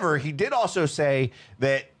 However, he did also say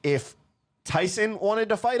that if Tyson wanted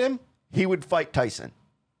to fight him, he would fight Tyson.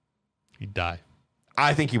 He'd die.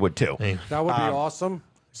 I think he would too. Hey, That would be awesome.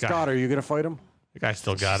 Scott, are you going to fight him? the guy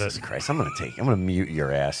still got Jesus it. Christ, I'm going to mute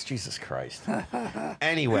your ass. Jesus Christ.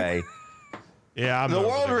 Anyway, Yeah, I'm the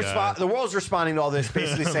over guy. world's responding to all this,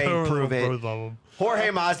 basically saying, Over prove both it. of them. Jorge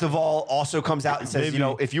Masvidal also comes out and says,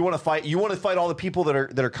 Maybe. if you want to fight all the people that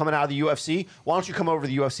are coming out of the UFC, why don't you come over to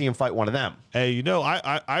the UFC and fight one of them? Hey,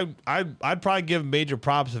 I'd probably give him major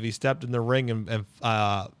props if he stepped in the ring and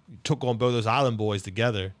took on both those Island boys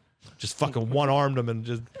together. Just fucking one-armed them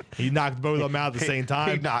and he knocked both of them out at the same time.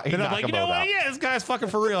 He'd knock and I'm them like, you know both what? out. Yeah, this guy's fucking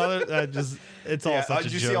for real. It's all such a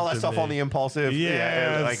did you joke see all that to stuff me. on the impulsive?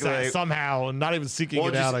 Yeah, like, somehow, not even seeking well,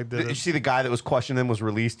 it out. I did you it. see the guy that was questioning them was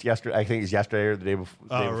released yesterday. I think it was yesterday or the day before.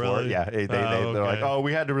 Oh, really? Yeah, they're like, okay. oh,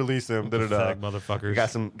 we had to release him. Pathetic motherfuckers. We got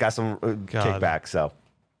some kickback. So.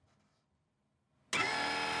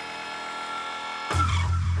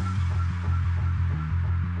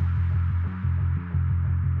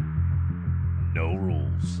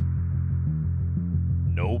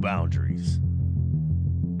 boundaries.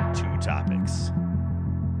 2 topics,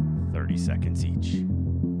 30 seconds each.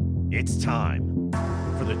 It's time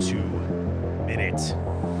for the 2-minute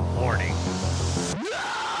warning.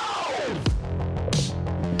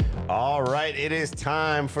 All right, it is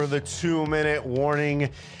time for the 2-minute warning.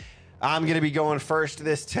 I'm going to be going first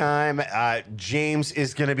this time. James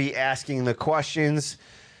is going to be asking the questions.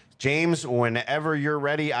 James, whenever you're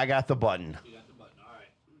ready, I got the button.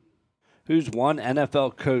 Who's one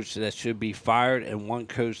NFL coach that should be fired and one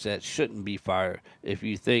coach that shouldn't be fired if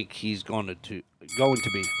you think he's going to be?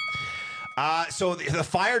 So the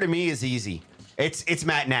fire to me is easy. It's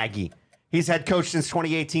Matt Nagy. He's head coach since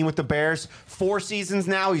 2018 with the Bears. 4 seasons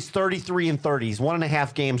now. He's 33-30. He's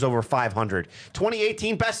 1.5 games over 500.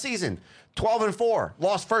 2018 best season. 12-4.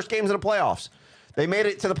 Lost first games in the playoffs. They made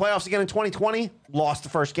it to the playoffs again in 2020. Lost the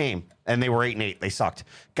first game, and they were 8-8. They sucked.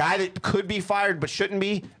 Guy that could be fired but shouldn't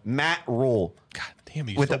be, Matt Rule. God damn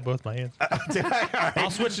it, you stole both my hands. All right.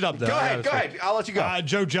 I'll switch it up, though. Go ahead. I'll let you go.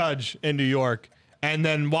 Joe Judge in New York. And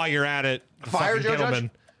then while you're at it, Fire fucking Joe Judge?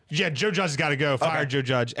 Gettleman. Yeah, Joe Judge has got to go. Fire Joe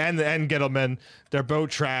Judge and Gettleman. They're both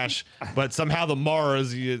trash. But somehow the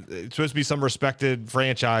Maras, it's supposed to be some respected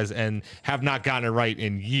franchise and have not gotten it right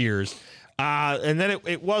in years. And then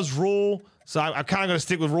it was Rule. So I'm kind of going to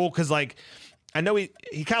stick with Rule because, like, I know he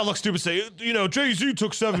kind of looks stupid. Say, Jay-Z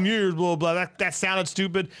took 7 years, blah, blah. That sounded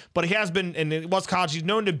stupid. But he has been, and it was college, he's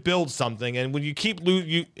known to build something. And when you keep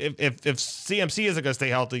if CMC isn't going to stay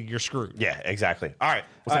healthy, you're screwed. Yeah, exactly. All right.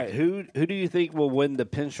 All right, who do you think will win the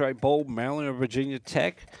Pinstripe Bowl, Maryland or Virginia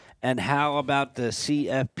Tech? And how about the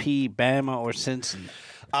CFP, Bama or Cincy?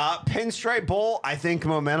 Pinstripe Bowl, I think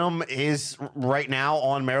momentum is right now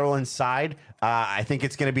on Maryland's side. I think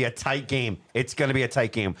it's going to be a tight game.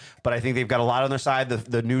 But I think they've got a lot on their side.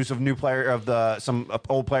 The news of some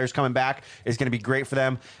old players coming back is going to be great for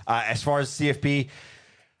them. As far as CFP,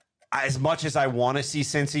 as much as I want to see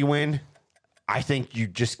Cincy win, I think you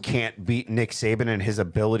just can't beat Nick Saban and his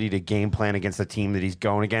ability to game plan against the team that he's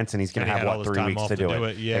going against, and he's going to have 3 weeks to do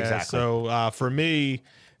it. Yeah, exactly. So for me,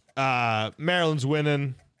 Maryland's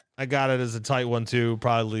winning. I got it as a tight one too,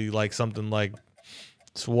 probably like something like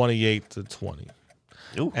 28-20.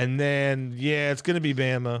 Ooh. And then it's going to be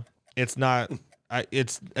Bama. It's not.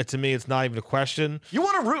 To me, it's not even a question. You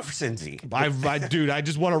want to root for Cincy? I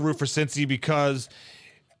just want to root for Cincy because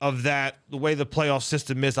of that. The way the playoff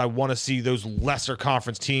system is, I want to see those lesser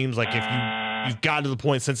conference teams. Like if you've gotten to the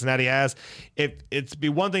point Cincinnati has, it's be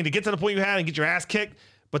one thing to get to the point you had and get your ass kicked,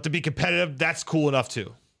 but to be competitive, that's cool enough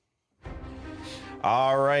too.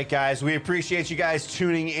 All right, guys. We appreciate you guys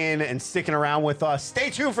tuning in and sticking around with us.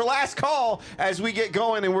 Stay tuned for last call as we get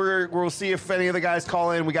going, and we'll see if any of the guys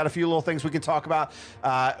call in. We got a few little things we can talk about.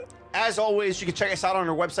 As always, you can check us out on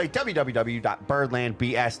our website,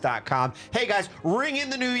 www.birdlandbs.com. Hey, guys, ring in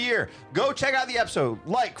the new year. Go check out the episode.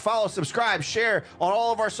 Like, follow, subscribe, share on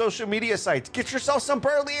all of our social media sites. Get yourself some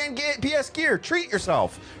Birdland BS gear. Treat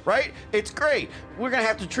yourself, right? It's great. We're going to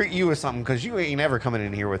have to treat you with something because you ain't ever coming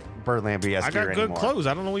in here with Birdland BS gear I got good anymore. clothes.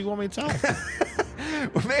 I don't know what you want me to tell.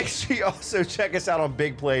 Make sure you also check us out on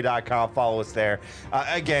bigplay.com. Follow us there.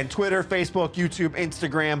 Again, Twitter, Facebook, YouTube,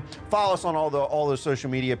 Instagram. Follow us on all those social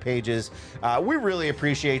media pages. We really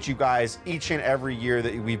appreciate you guys each and every year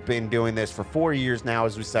that we've been doing this for 4 years now,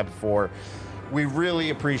 as we said before. We really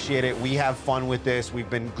appreciate it. We have fun with this. We've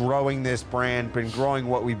been growing this brand, been growing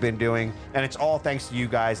what we've been doing, and it's all thanks to you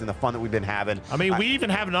guys and the fun that we've been having. I mean, we even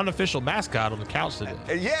have an unofficial mascot on the couch today.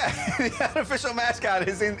 Yeah, the unofficial mascot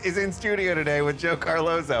is in studio today with Joe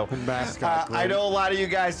Carlozo. Mascot. I know a lot of you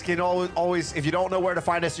guys can always, if you don't know where to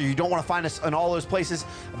find us or you don't want to find us in all those places,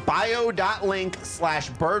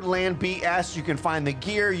 bio.link/birdlandbs. You can find the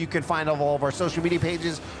gear. You can find all of our social media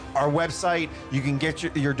pages, our website. You can get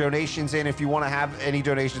your donations in if you want to have any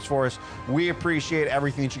donations for us. We appreciate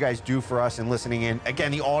everything that you guys do for us and listening in.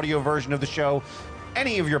 Again, the audio version of the show,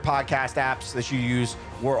 any of your podcast apps that you use,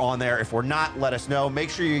 we're on there. If we're not, let us know.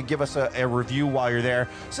 Make sure you give us a review while you're there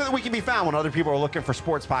so that we can be found when other people are looking for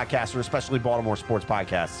sports podcasts, or especially Baltimore sports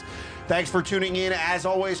podcasts. Thanks for tuning in. As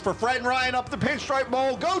always, for Fred and Ryan up the Pinstripe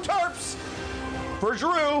Bowl, go Terps! For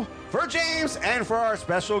Drew, for James, and for our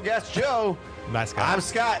special guest, Joe, Mascot. I'm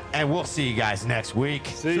Scott, and we'll see you guys next week.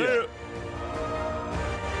 See ya.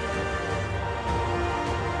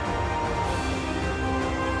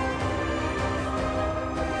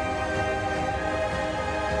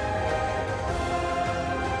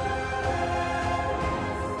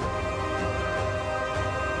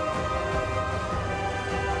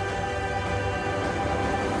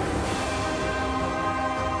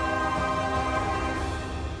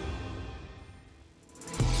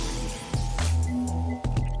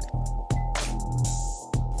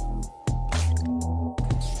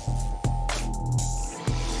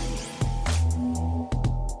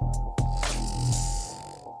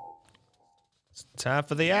 Time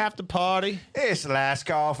for the after party. It's the last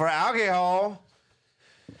call for alcohol.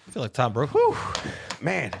 I feel like Tom broke. Whew.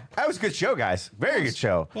 Man, that was a good show, guys. Very good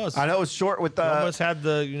show. Was. I know it was short with the. Almost had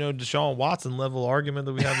the Deshaun Watson level argument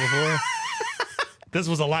that we had before. This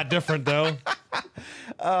was a lot different though.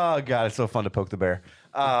 Oh God, it's so fun to poke the bear.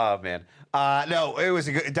 Oh man, no, it was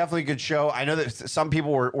definitely a good show. I know that some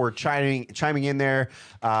people were chiming in there.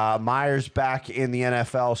 Myers back in the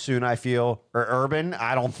NFL soon. I feel, or Urban.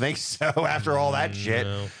 I don't think so. After all that shit,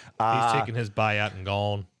 No. He's taking his buyout and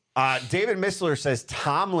gone. David Missler says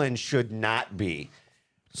Tomlin should not be.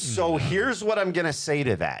 So here's what I'm gonna say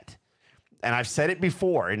to that. And I've said it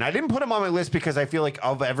before, and I didn't put him on my list because I feel like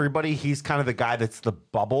of everybody, he's kind of the guy that's the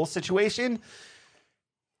bubble situation.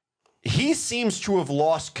 He seems to have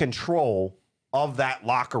lost control of that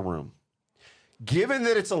locker room. Given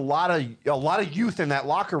that it's a lot of youth in that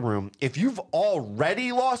locker room, if you've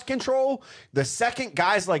already lost control, the second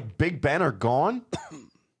guys like Big Ben are gone,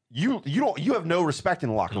 you have no respect in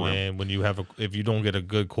the locker room. And when you if you don't get a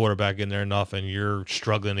good quarterback in there enough, and you're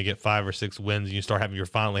struggling to get 5 or 6 wins, and you're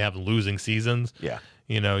finally having losing seasons. Yeah,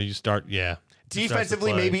 you start.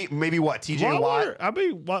 Defensively, maybe what TJ Watt. I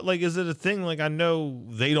mean, what is it a thing? Like I know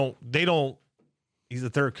they don't. He's the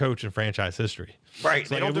third coach in franchise history, Right?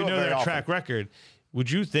 So They don't do we it know very their often. track record. Would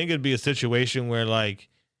you think it'd be a situation where like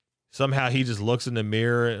somehow he just looks in the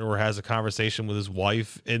mirror or has a conversation with his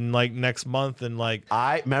wife in like next month and like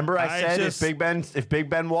I said just- if Big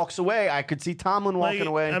Ben walks away, I could see Tomlin walking like,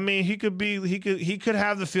 away. I mean, he could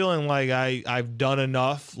have the feeling like I've done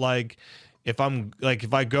enough. Like if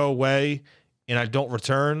I go away and I don't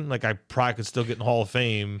return, like I probably could still get in the Hall of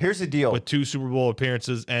Fame. Here's the deal. With 2 Super Bowl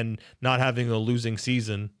appearances and not having a losing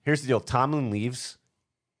season. Here's the deal. Tomlin leaves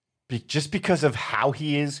just because of how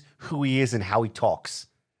he is, who he is, and how he talks.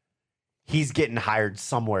 He's getting hired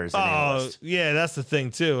somewhere as an analyst. Yeah, that's the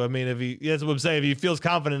thing too. I mean, that's what I'm saying. If he feels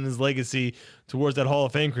confident in his legacy towards that Hall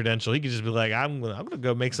of Fame credential, he could just be like, I'm gonna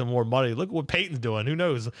go make some more money. Look at what Peyton's doing. Who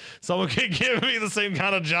knows? Someone could give me the same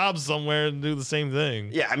kind of job somewhere and do the same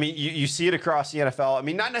thing. Yeah, I mean, you see it across the NFL. I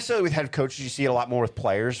mean, not necessarily with head coaches. You see it a lot more with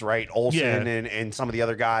players, right? Olsen and some of the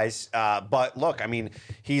other guys. But look, I mean,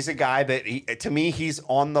 he's a guy that, to me, he's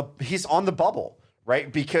on the bubble.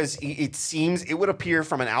 Right, because it would appear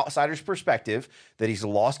from an outsider's perspective that he's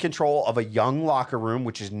lost control of a young locker room,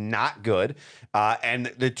 which is not good. And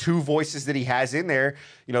the 2 voices that he has in there,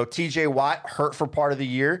 TJ Watt hurt for part of the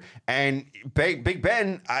year, and Big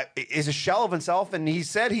Ben is a shell of himself, and he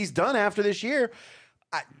said he's done after this year.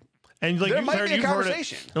 And like There might be a you've heard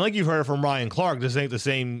conversation. it, and like you've heard it from Ryan Clark, this ain't the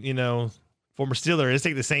same, former Steeler. This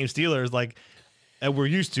ain't the same Steelers like that we're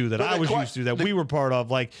used to, that But I was used to, that we were part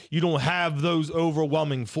of. Like you don't have those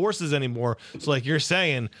overwhelming forces anymore. So like you're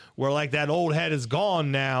saying, where like that old head is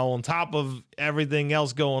gone now, on top of everything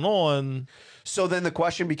else going on. So then the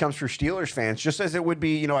question becomes for Steelers fans, just as it would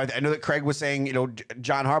be, I know that Craig was saying,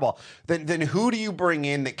 John Harbaugh. Then who do you bring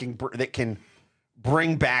in that can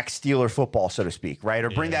bring back Steeler football, so to speak, right?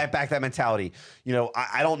 Or bring that mentality.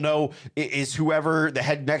 I don't know, is whoever the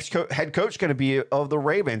head coach going to be of the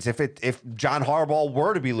Ravens, if John Harbaugh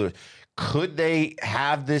were to be loose, could they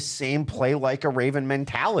have this same play like a Raven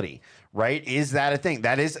mentality, right? Is that a thing?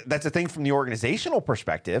 That's a thing from the organizational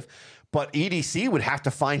perspective, but EDC would have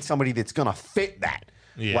to find somebody that's going to fit that.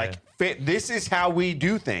 Yeah. Like, fit, this is how we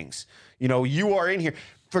do things. You are in here.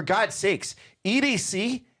 For God's sakes,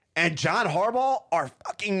 EDC and John Harbaugh are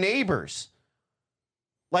fucking neighbors.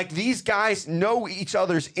 Like, these guys know each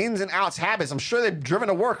other's ins and outs, habits. I'm sure they've driven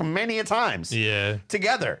to work many a times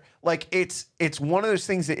together. Like, it's one of those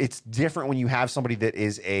things that it's different when you have somebody that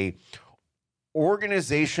is a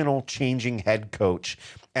organizational changing head coach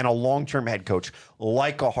and a long-term head coach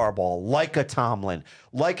like a Harbaugh, like a Tomlin,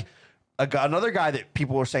 like another guy that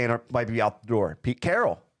people are saying might be out the door, Pete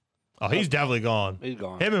Carroll. Oh, he's definitely gone. He's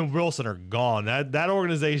gone. Him and Wilson are gone. That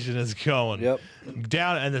organization is going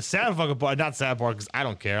down. And the sad fucking part, not sad part, because I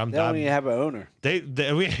don't care. They don't even have an owner. They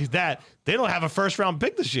don't have a 1st-round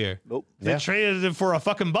pick this year. Nope. They traded it for a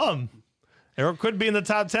fucking bum. Or it could be in the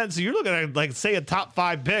top 10. So you're looking at, like, say, a top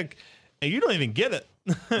 5 pick, and you don't even get it.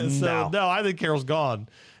 So, no, I think Carroll's gone.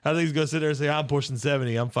 I think he's going to sit there and say, I'm pushing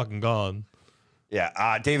 70. I'm fucking gone.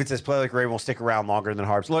 Yeah, David says play like Raven will stick around longer than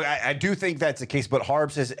Harbs. Look, I do think that's the case, but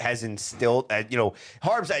Harbs has instilled,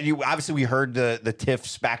 Harbs, obviously we heard the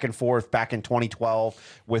tiffs back and forth back in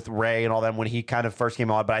 2012 with Ray and all that when he kind of first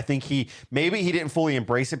came on, but I think maybe he didn't fully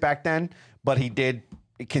embrace it back then, but he did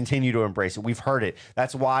continue to embrace it. We've heard it.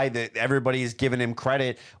 That's why everybody is giving him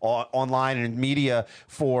credit online and in media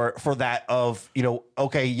for that of,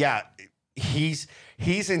 okay, yeah, he's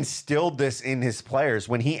instilled this in his players.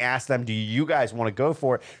 When he asked them, do you guys want to go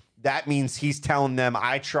for it? that means he's telling them,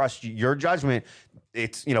 I trust your judgment.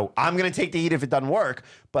 It's, I'm going to take the heat if it doesn't work,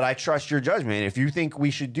 but I trust your judgment. If you think we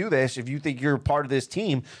should do this, if you think you're a part of this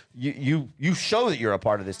team, you show that you're a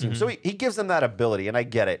part of this team. So he gives them that ability, and I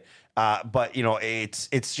get it. But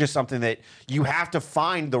it's just something that you have to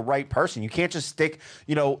find the right person. You can't just stick.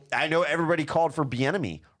 I know everybody called for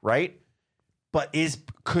Bieniemy, right? But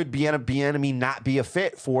could Bieniemy not be a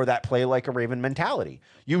fit for that play like a Raven mentality?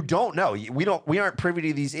 You don't know. We aren't privy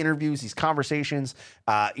to these interviews, these conversations.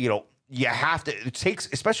 You have to. It takes,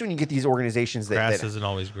 especially when you get these organizations Grass isn't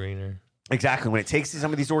always greener. Exactly. When it takes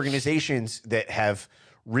some of these organizations that have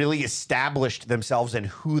really established themselves and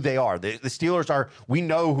who they are. The Steelers are, we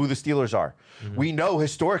know who the Steelers are. We know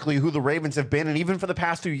historically who the Ravens have been, and even for the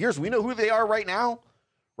past few years, we know who they are right now.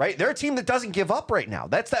 Right? They're a team that doesn't give up right now.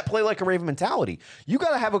 That's that play like a Raven mentality. You got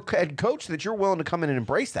to have a head coach that you're willing to come in and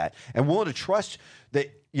embrace that and willing to trust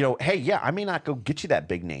that, hey, yeah, I may not go get you that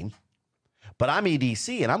big name, but I'm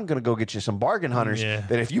EDC and I'm going to go get you some bargain hunters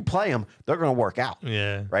that if you play them, they're going to work out.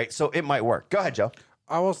 Yeah. Right? So it might work. Go ahead, Joe.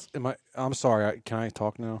 I'm sorry. Can I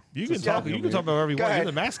talk now? You can talk. You can talk about whatever you want. You're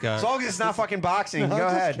the mascot. As long as it's not fucking boxing. No, Go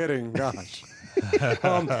I'm ahead. just kidding. Gosh.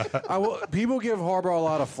 People give Harbaugh a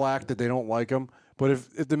lot of flack that they don't like him. But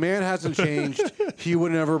if the man hasn't changed, he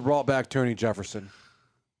would never brought back Tony Jefferson.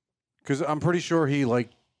 Because I'm pretty sure he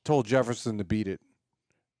told Jefferson to beat it.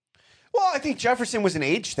 Well, I think Jefferson was an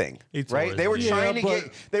age thing, right? They were trying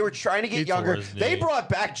to get younger. They brought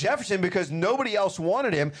back Jefferson because nobody else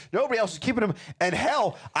wanted him. Nobody else was keeping him. And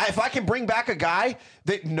hell, if I can bring back a guy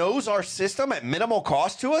that knows our system at minimal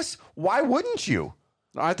cost to us, why wouldn't you?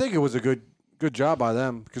 I think it was a good job by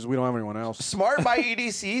them because we don't have anyone else. Smart by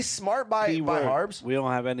EDC, smart by Harbs. We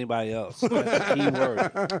don't have anybody else.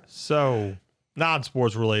 Keyword. So,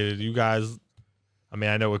 non-sports related, you guys,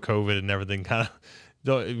 I know with COVID and everything, kind of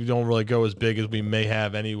don't really go as big as we may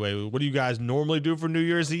have anyway. What do you guys normally do for New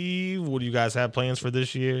Year's Eve? What do you guys have plans for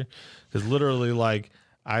this year? Because literally,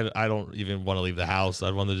 I don't even want to leave the house.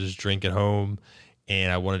 I'd want to just drink at home,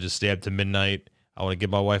 and I want to just stay up to midnight. I want to give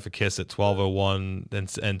my wife a kiss at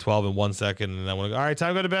 12:01 and 12 and 1 second, and I want to go, all right,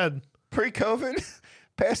 time to go to bed. Pre-COVID,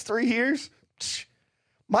 past 3 years,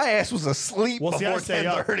 my ass was asleep before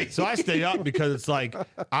 10:30. So I stay up because it's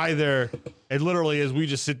either it literally is we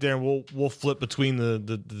just sit there and we'll flip between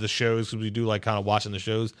the shows because we do kind of watching the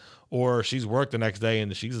shows, or she's worked the next day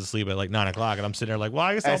and she's asleep at 9 o'clock, and I'm sitting there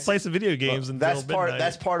I guess I'll play some video games until midnight.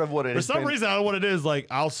 That's part of what it is. For some reason, I don't know what it is.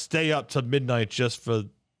 I'll stay up to midnight just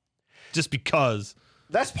because.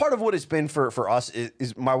 That's part of what it's been for us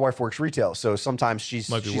is my wife works retail, so sometimes she's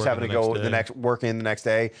having to go working the next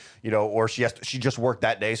day, or she just worked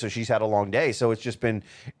that day, so she's had a long day. So it's been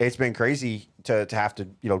crazy to have to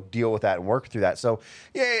deal with that and work through that. So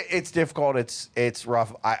yeah, it's difficult. It's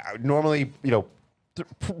rough. I normally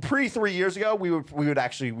pre 3 years ago we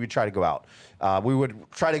would try to go out. We would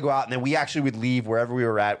try to go out, and then we actually would leave wherever we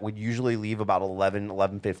were at. We'd usually leave about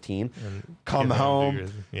 11:15, come home,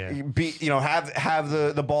 have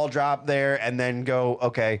the ball drop there, and then go,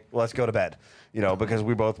 okay, let's go to bed. Because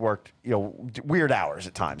we both worked, weird hours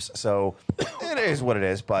at times. So it is what it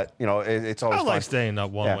is, but it's always I like fun. staying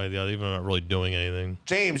up one way or the other, even if I'm not really doing anything.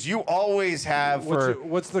 James, you always have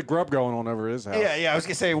what's the grub going on over his house? Yeah. I was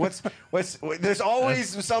gonna say, what's there's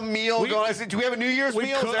always some meal going on. Do we have a New Year's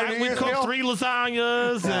meal? We cooked 3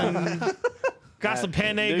 lasagnas and got some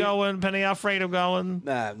penne Alfredo going.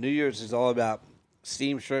 Nah, New Year's is all about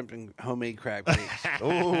steamed shrimp and homemade crab cakes.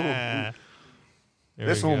 Ooh.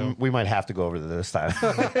 This one we might have to go over this time.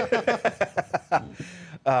 So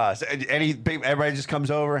everybody just comes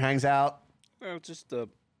over, hangs out. Well, just the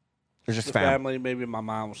family. family. Maybe my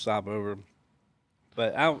mom will stop over,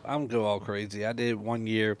 but I don't go all crazy. I did 1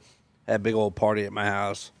 year, had a big old party at my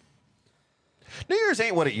house. New Year's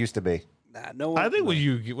ain't what it used to be. Nah, no one. I think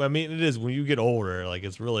it is when you get older.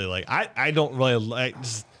 It's really I don't really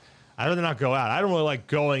I'd rather not go out. I don't really like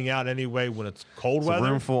going out anyway when it's cold weather. A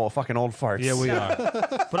room full of fucking old farts. Yeah, we are.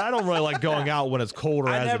 But I don't really like going out when it's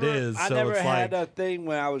colder it is. I never had a thing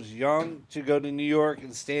when I was young to go to New York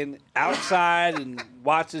and stand outside and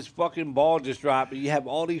watch this fucking ball just drop. And you have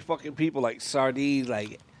all these fucking people like sardines,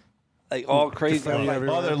 like all crazy.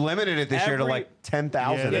 They're limited it this year to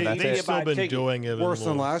 10,000. Yeah, they've still been doing it worse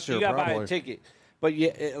than last year. You got to buy probably. a ticket, but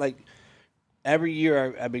every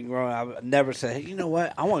year I've been growing, I've never said, hey, you know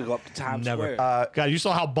what? I want to go up to Times Never. Square. God, you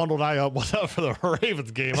saw how bundled I was up for the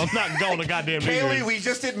Ravens game. I'm not going to goddamn New Kaylee, Year's. we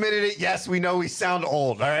just admitted it. Yes, we know we sound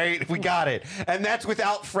old. All right, we got it, and that's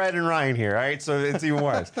without Fred and Ryan here. All right, so it's even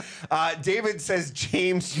worse. David says,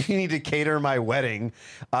 James, you need to cater my wedding,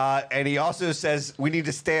 and he also says we need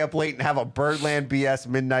to stay up late and have a Birdland BS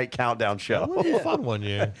midnight countdown show. It was a fun one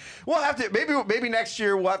year. We'll have to maybe next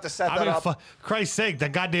year we'll have to set that up. For Christ's sake,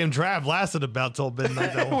 that goddamn draft lasted about till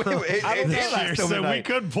midnight though. It did this last year, till so we midnight.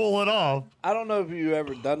 could pull it off. I don't know if you've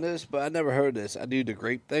ever done this, but I never heard this. I do the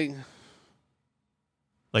grape thing.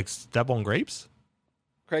 Like step on grapes?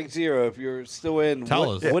 Craig Zero, if you're still in,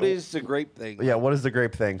 Tell us. what is the grape thing? Yeah, what is the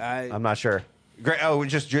grape thing? I'm not sure.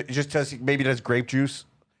 Just maybe does grape juice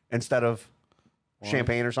instead of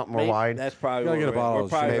champagne or something or Maybe- wine. That's probably Gotta get a bottle we're of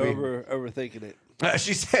probably champagne. overthinking it.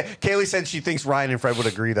 She said, Kaylee said she thinks Ryan and Fred would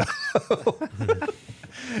agree though.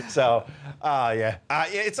 So,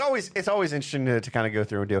 it's always interesting to kind of go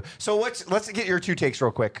through and do. So let's get your two takes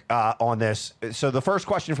real quick on this. So the first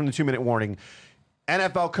question from the 2-minute warning: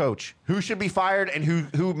 NFL coach, who should be fired and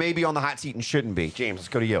who may be on the hot seat and shouldn't be? James, let's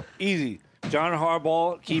go to you. Easy. John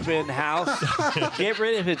Harbaugh, keep it in the house. Get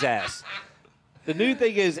rid of his ass. The new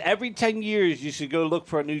thing is every 10 years you should go look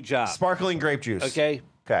for a new job. Sparkling grape juice. Okay?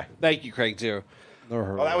 Okay. Thank you, Craig Zero. Never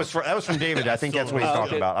heard Oh, of that was from David. I think that's what he's Oh, talking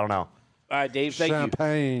okay. about. I don't know. All right, Dave, thank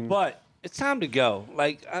Champagne. you. But it's time to go.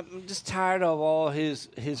 Like, I'm just tired of all his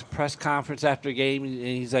press conference after a game, and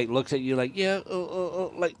he's like, looks at you like, yeah,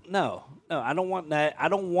 like, no, I don't want that. I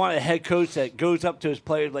don't want a head coach that goes up to his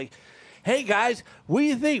players like, hey, guys, what do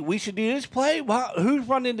you think? We should do this play? Well, who's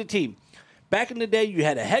running the team? Back in the day, you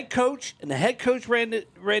had a head coach, and the head coach ran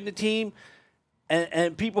the team,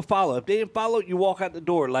 and people follow. If they didn't follow, you walk out the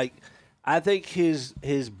door. Like, I think his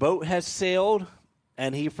boat has sailed,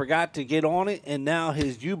 and he forgot to get on it, and now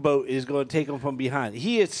his U-boat is going to take him from behind.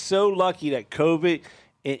 He is so lucky that COVID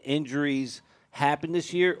and injuries happened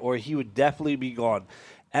this year, or he would definitely be gone.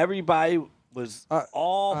 Everybody was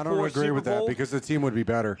all I don't for agree Super with that Bowl. because the team would be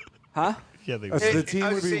better. Huh? Yeah, they The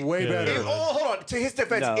team would be way better. Hold on. To his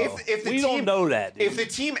defense, No. if the We team don't know that, dude. if the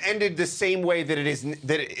team ended the same way that it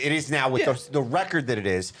is now with Yeah. the record that it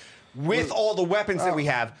is, with all the weapons that we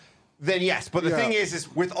have, then yes. But the Yeah. thing is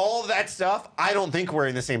with all that stuff, I don't think we're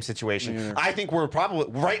in the same situation. Yeah. I think we're probably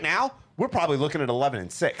right now. We're probably looking at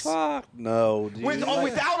 11-6. Fuck no, dude. Without all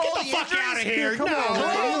Get the the fuck injuries? out of here. Come No. on, With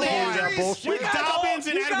man. all the Yeah, injuries, bullshit. with You guys Dobbins all- and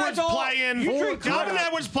you guys Edwards all- playing. you drink Dobbins and crap.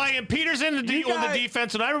 Edwards playing. Peters on the guys-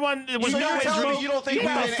 defense, and everyone was So no you're telling injury. me you don't think Get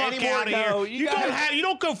we the win fuck anymore? out of here. No, You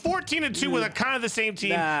don't go 14-2 with a kind of the same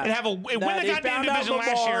team Nah. and have win the Nah, they goddamn found out division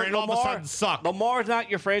last year and all of a sudden suck. Lamar's not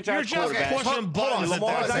your franchise You're just quarterback. pushing buttons at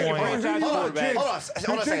Lamar's that not your point. franchise Hold on, quarterback. hold on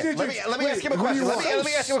a second. Let me ask him a who do you question. want? Let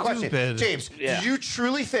me ask him a question. Stupid. James, Yeah. do you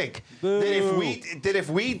truly think that if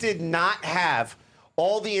we did not have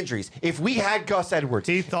all the injuries, if we had Gus Edwards,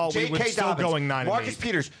 He thought we J.K. would still Dobbins, going 9-8. Marcus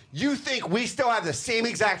Peters, you think we still have the same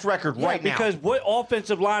exact record Yeah, right now? because what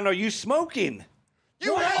offensive line are you smoking?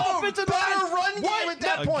 you what have a offensive better line- run game what? at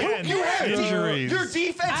that Again, point. You have injuries. Your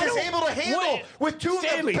defense I is don't- able to handle what? with two of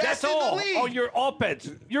Stanley, the best that's in the all league. on your offense.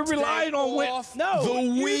 You're relying on off no. the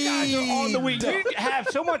You guys are on the weed. You have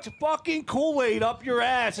so much fucking Kool-Aid up your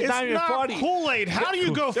ass. It's not even funny. Kool-Aid. How do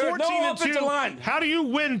you go There's no 14-2? offensive line. How do you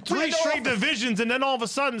win three no straight offense. divisions and then all of a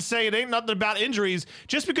sudden say it ain't nothing about injuries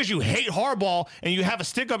just because you hate Harbaugh and you have a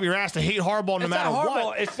stick up your ass to hate Harbaugh no It's matter not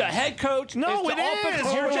what? Harbaugh. It's the head coach. No, it's it the offensive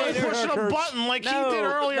is. You're just coordinator. pushing a button like he did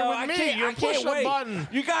earlier with I me. can't- You're I can't pushing a wait. button.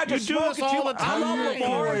 You guys You are do this smoking all too the much. I time. love You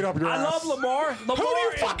Lamar. Kool-Aid up your I love ass. Lamar. Who do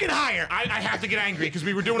you fucking hire? I have to get angry because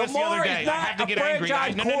we were doing this the Lamar other is day. I not have to a get angry.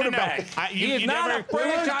 franchise No. quarterback. He is not a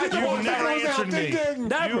franchise You've quarterback. never answered me.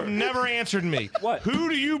 Never. You've never answered me. What? Who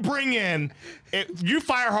do you bring in? If you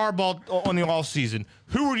fire Harbaugh on the off season,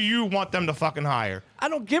 who do you want them to fucking hire? I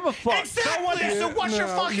don't give a fuck. Someone that, So what's your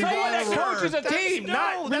fucking someone that answer? coaches a That's- team, no,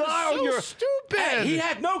 not that's rely on so your stupid. Hey, he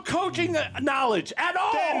had no coaching knowledge at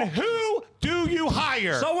all. Then who do you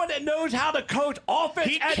hire? Someone that knows how to coach offense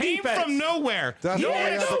He and came defense. from nowhere. That's No why one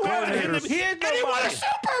they have the scouted him. coordinators. He He is and he won a nobody.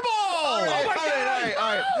 Super Bowl. all right.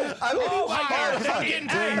 I'm Oh my God. I'm getting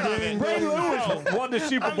tired of it. Ray Lewis won the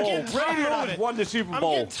Super I'm Bowl. getting Ray tired of Lewis it. won the Super I'm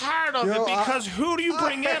Bowl. getting tired of Yo, it because who do you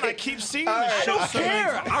bring in? I keep seeing this I shit. don't so many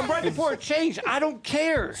care. times. I'm ready for a change. I don't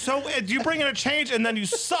care. So you bring in a change and then you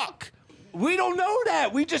suck. We don't know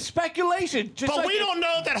that. We just speculation. Just But like we don't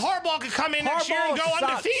know that Harbaugh could come in next year and go Harbaugh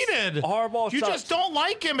sucks. undefeated. Harbaugh you sucks. just don't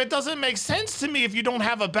like him. It doesn't make sense to me if you don't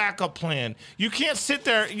have a backup plan. You can't sit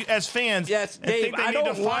there as fans Yes, and Dave, think they I need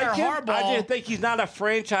don't to fire like him. Harbaugh. I just think he's not a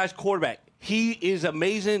franchise quarterback. He is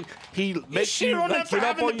amazing. He you makes shit you on him like, for get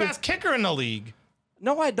up having the on your... best kicker in the league.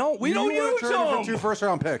 No, I don't. We don't You wanna use trade him for 2 them.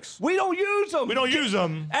 first-round picks. We don't use them. We don't use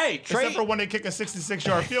them. Hey, trade. Except for when they kick a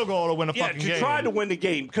 66-yard field goal to win a Yeah, fucking to game. try to win the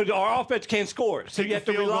game because our offense can't score. So Kick you have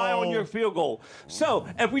the to field rely on goal. your field goal. So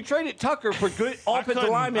if we traded Tucker for good offensive couldn't.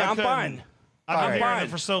 lineman, I I'm couldn't. fine. I've been I'm hearing fine. it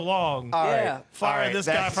for so long. All right. Yeah. All Fire right, this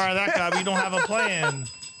guy, that's- fire that guy. We don't have a plan.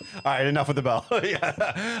 All right, enough with the bell.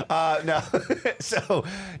 Yeah. No. So,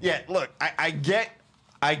 yeah, look,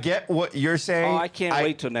 I get what you're saying. Oh, I can't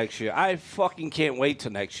wait till next year. I fucking can't wait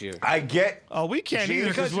till next year. I get. Oh, we can't either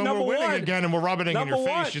because Because when we're number winning one- again and we're rubbing it in number your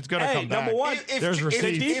one- face, it's gonna hey, come back. number one, There's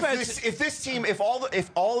receipts. If this team, if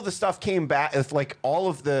all of the stuff came back, if like all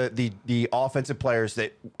of the offensive players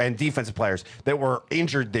and defensive players that were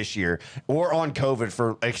injured this year or on COVID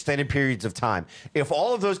for extended periods of time, if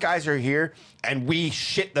all of those guys are here and we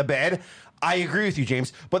shit the bed, I agree with you,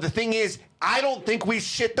 James. But the thing is, I don't think we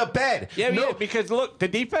shit the bed. Yeah, because look, the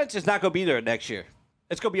defense is not going to be there next year.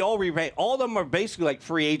 It's going to be all re-ranked. All of them are basically like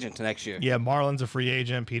free agents next year. Yeah, Marlon's a free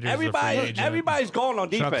agent. Peter's a free agent. Everybody's gone on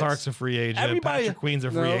defense. Chuck Clark's a free agent. Everybody- Patrick Queen's a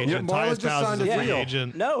free No, agent. Marlon Tyus just Bowers signed is a a free deal.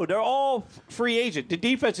 agent. No, they're all free agent. The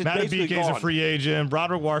defense is basically Matabike's gone. a free agent.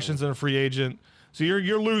 Broderick Washington's a free agent. So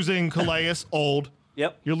you're losing Calais, old.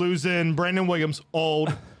 Yep. You're losing Brandon Williams, old.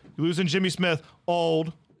 You're losing Jimmy Smith,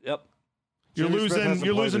 old. Yep. You're Jimmy Smith losing hasn't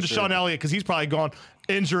you're played losing this Deshaun year. Elliott because he's probably gone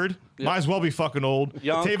injured. Might as well be fucking old.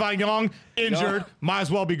 Young. Tavon Young injured. Might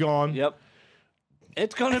as well be gone. Yep.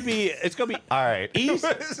 It's gonna be. All right. East,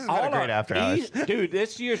 This has been a hold great on. after hours. Dude,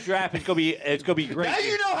 this year's draft is gonna be. It's gonna be great. Now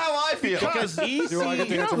you know how I feel. Because Do I get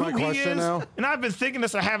to answer my who he question is? now? And I've been thinking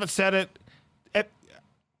this. I haven't said it.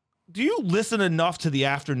 Do you listen enough to the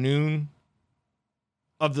afternoon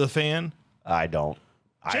of the fan? I don't.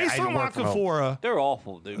 Jason I work from home. Locafora They're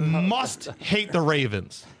awful, dude. must hate the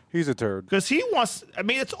Ravens. He's a turd. Because he wants, I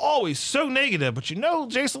mean, it's always so negative, but you know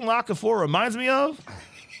Jason Locafora reminds me of?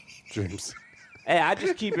 James. Hey, I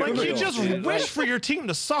just keep it Like, real. you just dude. wish for your team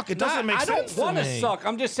to suck. It doesn't make I sense don't want to to me. suck.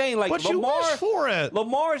 I'm just saying, like, But Lamar, you wish for it.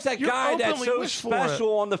 Lamar's that You guy that's openly so wish for it.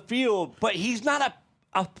 special on the field, but he's not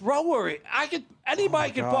a thrower.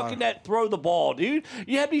 Anybody can God. fucking throw the ball, dude.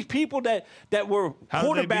 You have these people that were How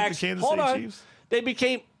did they beat the quarterbacks. Kansas Hold City on. Chiefs? They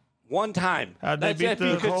became one time. How'd they That's beat it,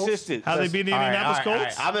 the be Colts? consistent. How they beat the All right, Indianapolis all right,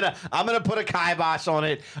 Colts? all right. I'm gonna put a kibosh on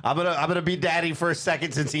it. I'm gonna be daddy for a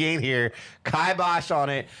second since he ain't here. Kibosh on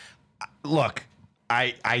it. Look,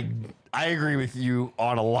 I agree with you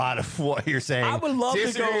on a lot of what you're saying. I would love to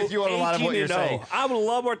Disagree go with you on a lot of what you're 18-0. saying. I would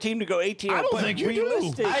love our team to go 18. I don't think you do.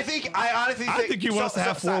 I honestly think you want us to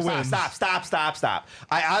have 4 wins. Stop.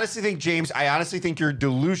 I honestly think, James, you're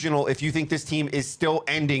delusional if you think this team is still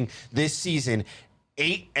ending this season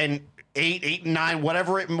 8-9,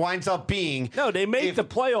 whatever it winds up being. No, they made If- the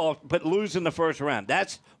playoff, but lose in the first round.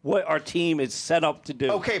 That's what our team is set up to do.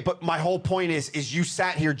 Okay, but my whole point is you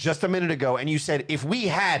sat here just a minute ago and you said if we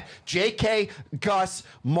had J.K., Gus,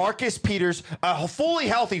 Marcus Peters, fully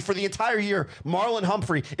healthy for the entire year, Marlon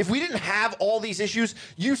Humphrey, if we didn't have all these issues,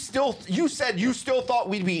 you said you still thought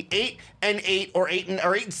we'd be 8-8 or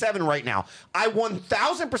 8-7 right now. I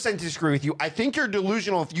 1000% disagree with you. I think you're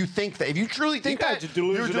delusional if you think that. If you truly You think guys that, are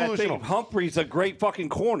you're delusional. delusional. Humphrey's a great fucking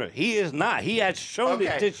corner. He is not. He has shown Okay.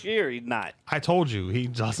 it this year. He's not. I told you he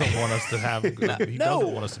doesn't want us to have good. He No.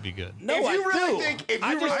 doesn't want us to be good. No, If you I really do. think- if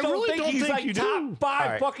I you just really- don't I really think don't he's think like you top do. 5 All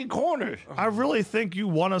right. fucking corners. I really think you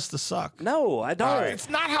want us to suck. No, I don't. It's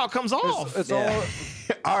not how it comes off. It's Yeah.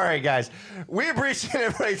 all. All right, guys. We appreciate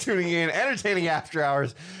everybody tuning in. Entertaining after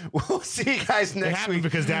hours. We'll see you guys It next happened week.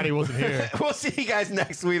 because Daddy wasn't here. We'll see you guys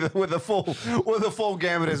next week with a full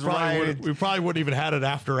gamut as We probably wouldn't even had it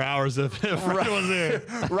after hours if Fred was there.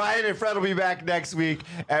 Ryan and Fred will be back next week,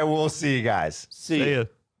 and we'll see you guys. See See ya. ya.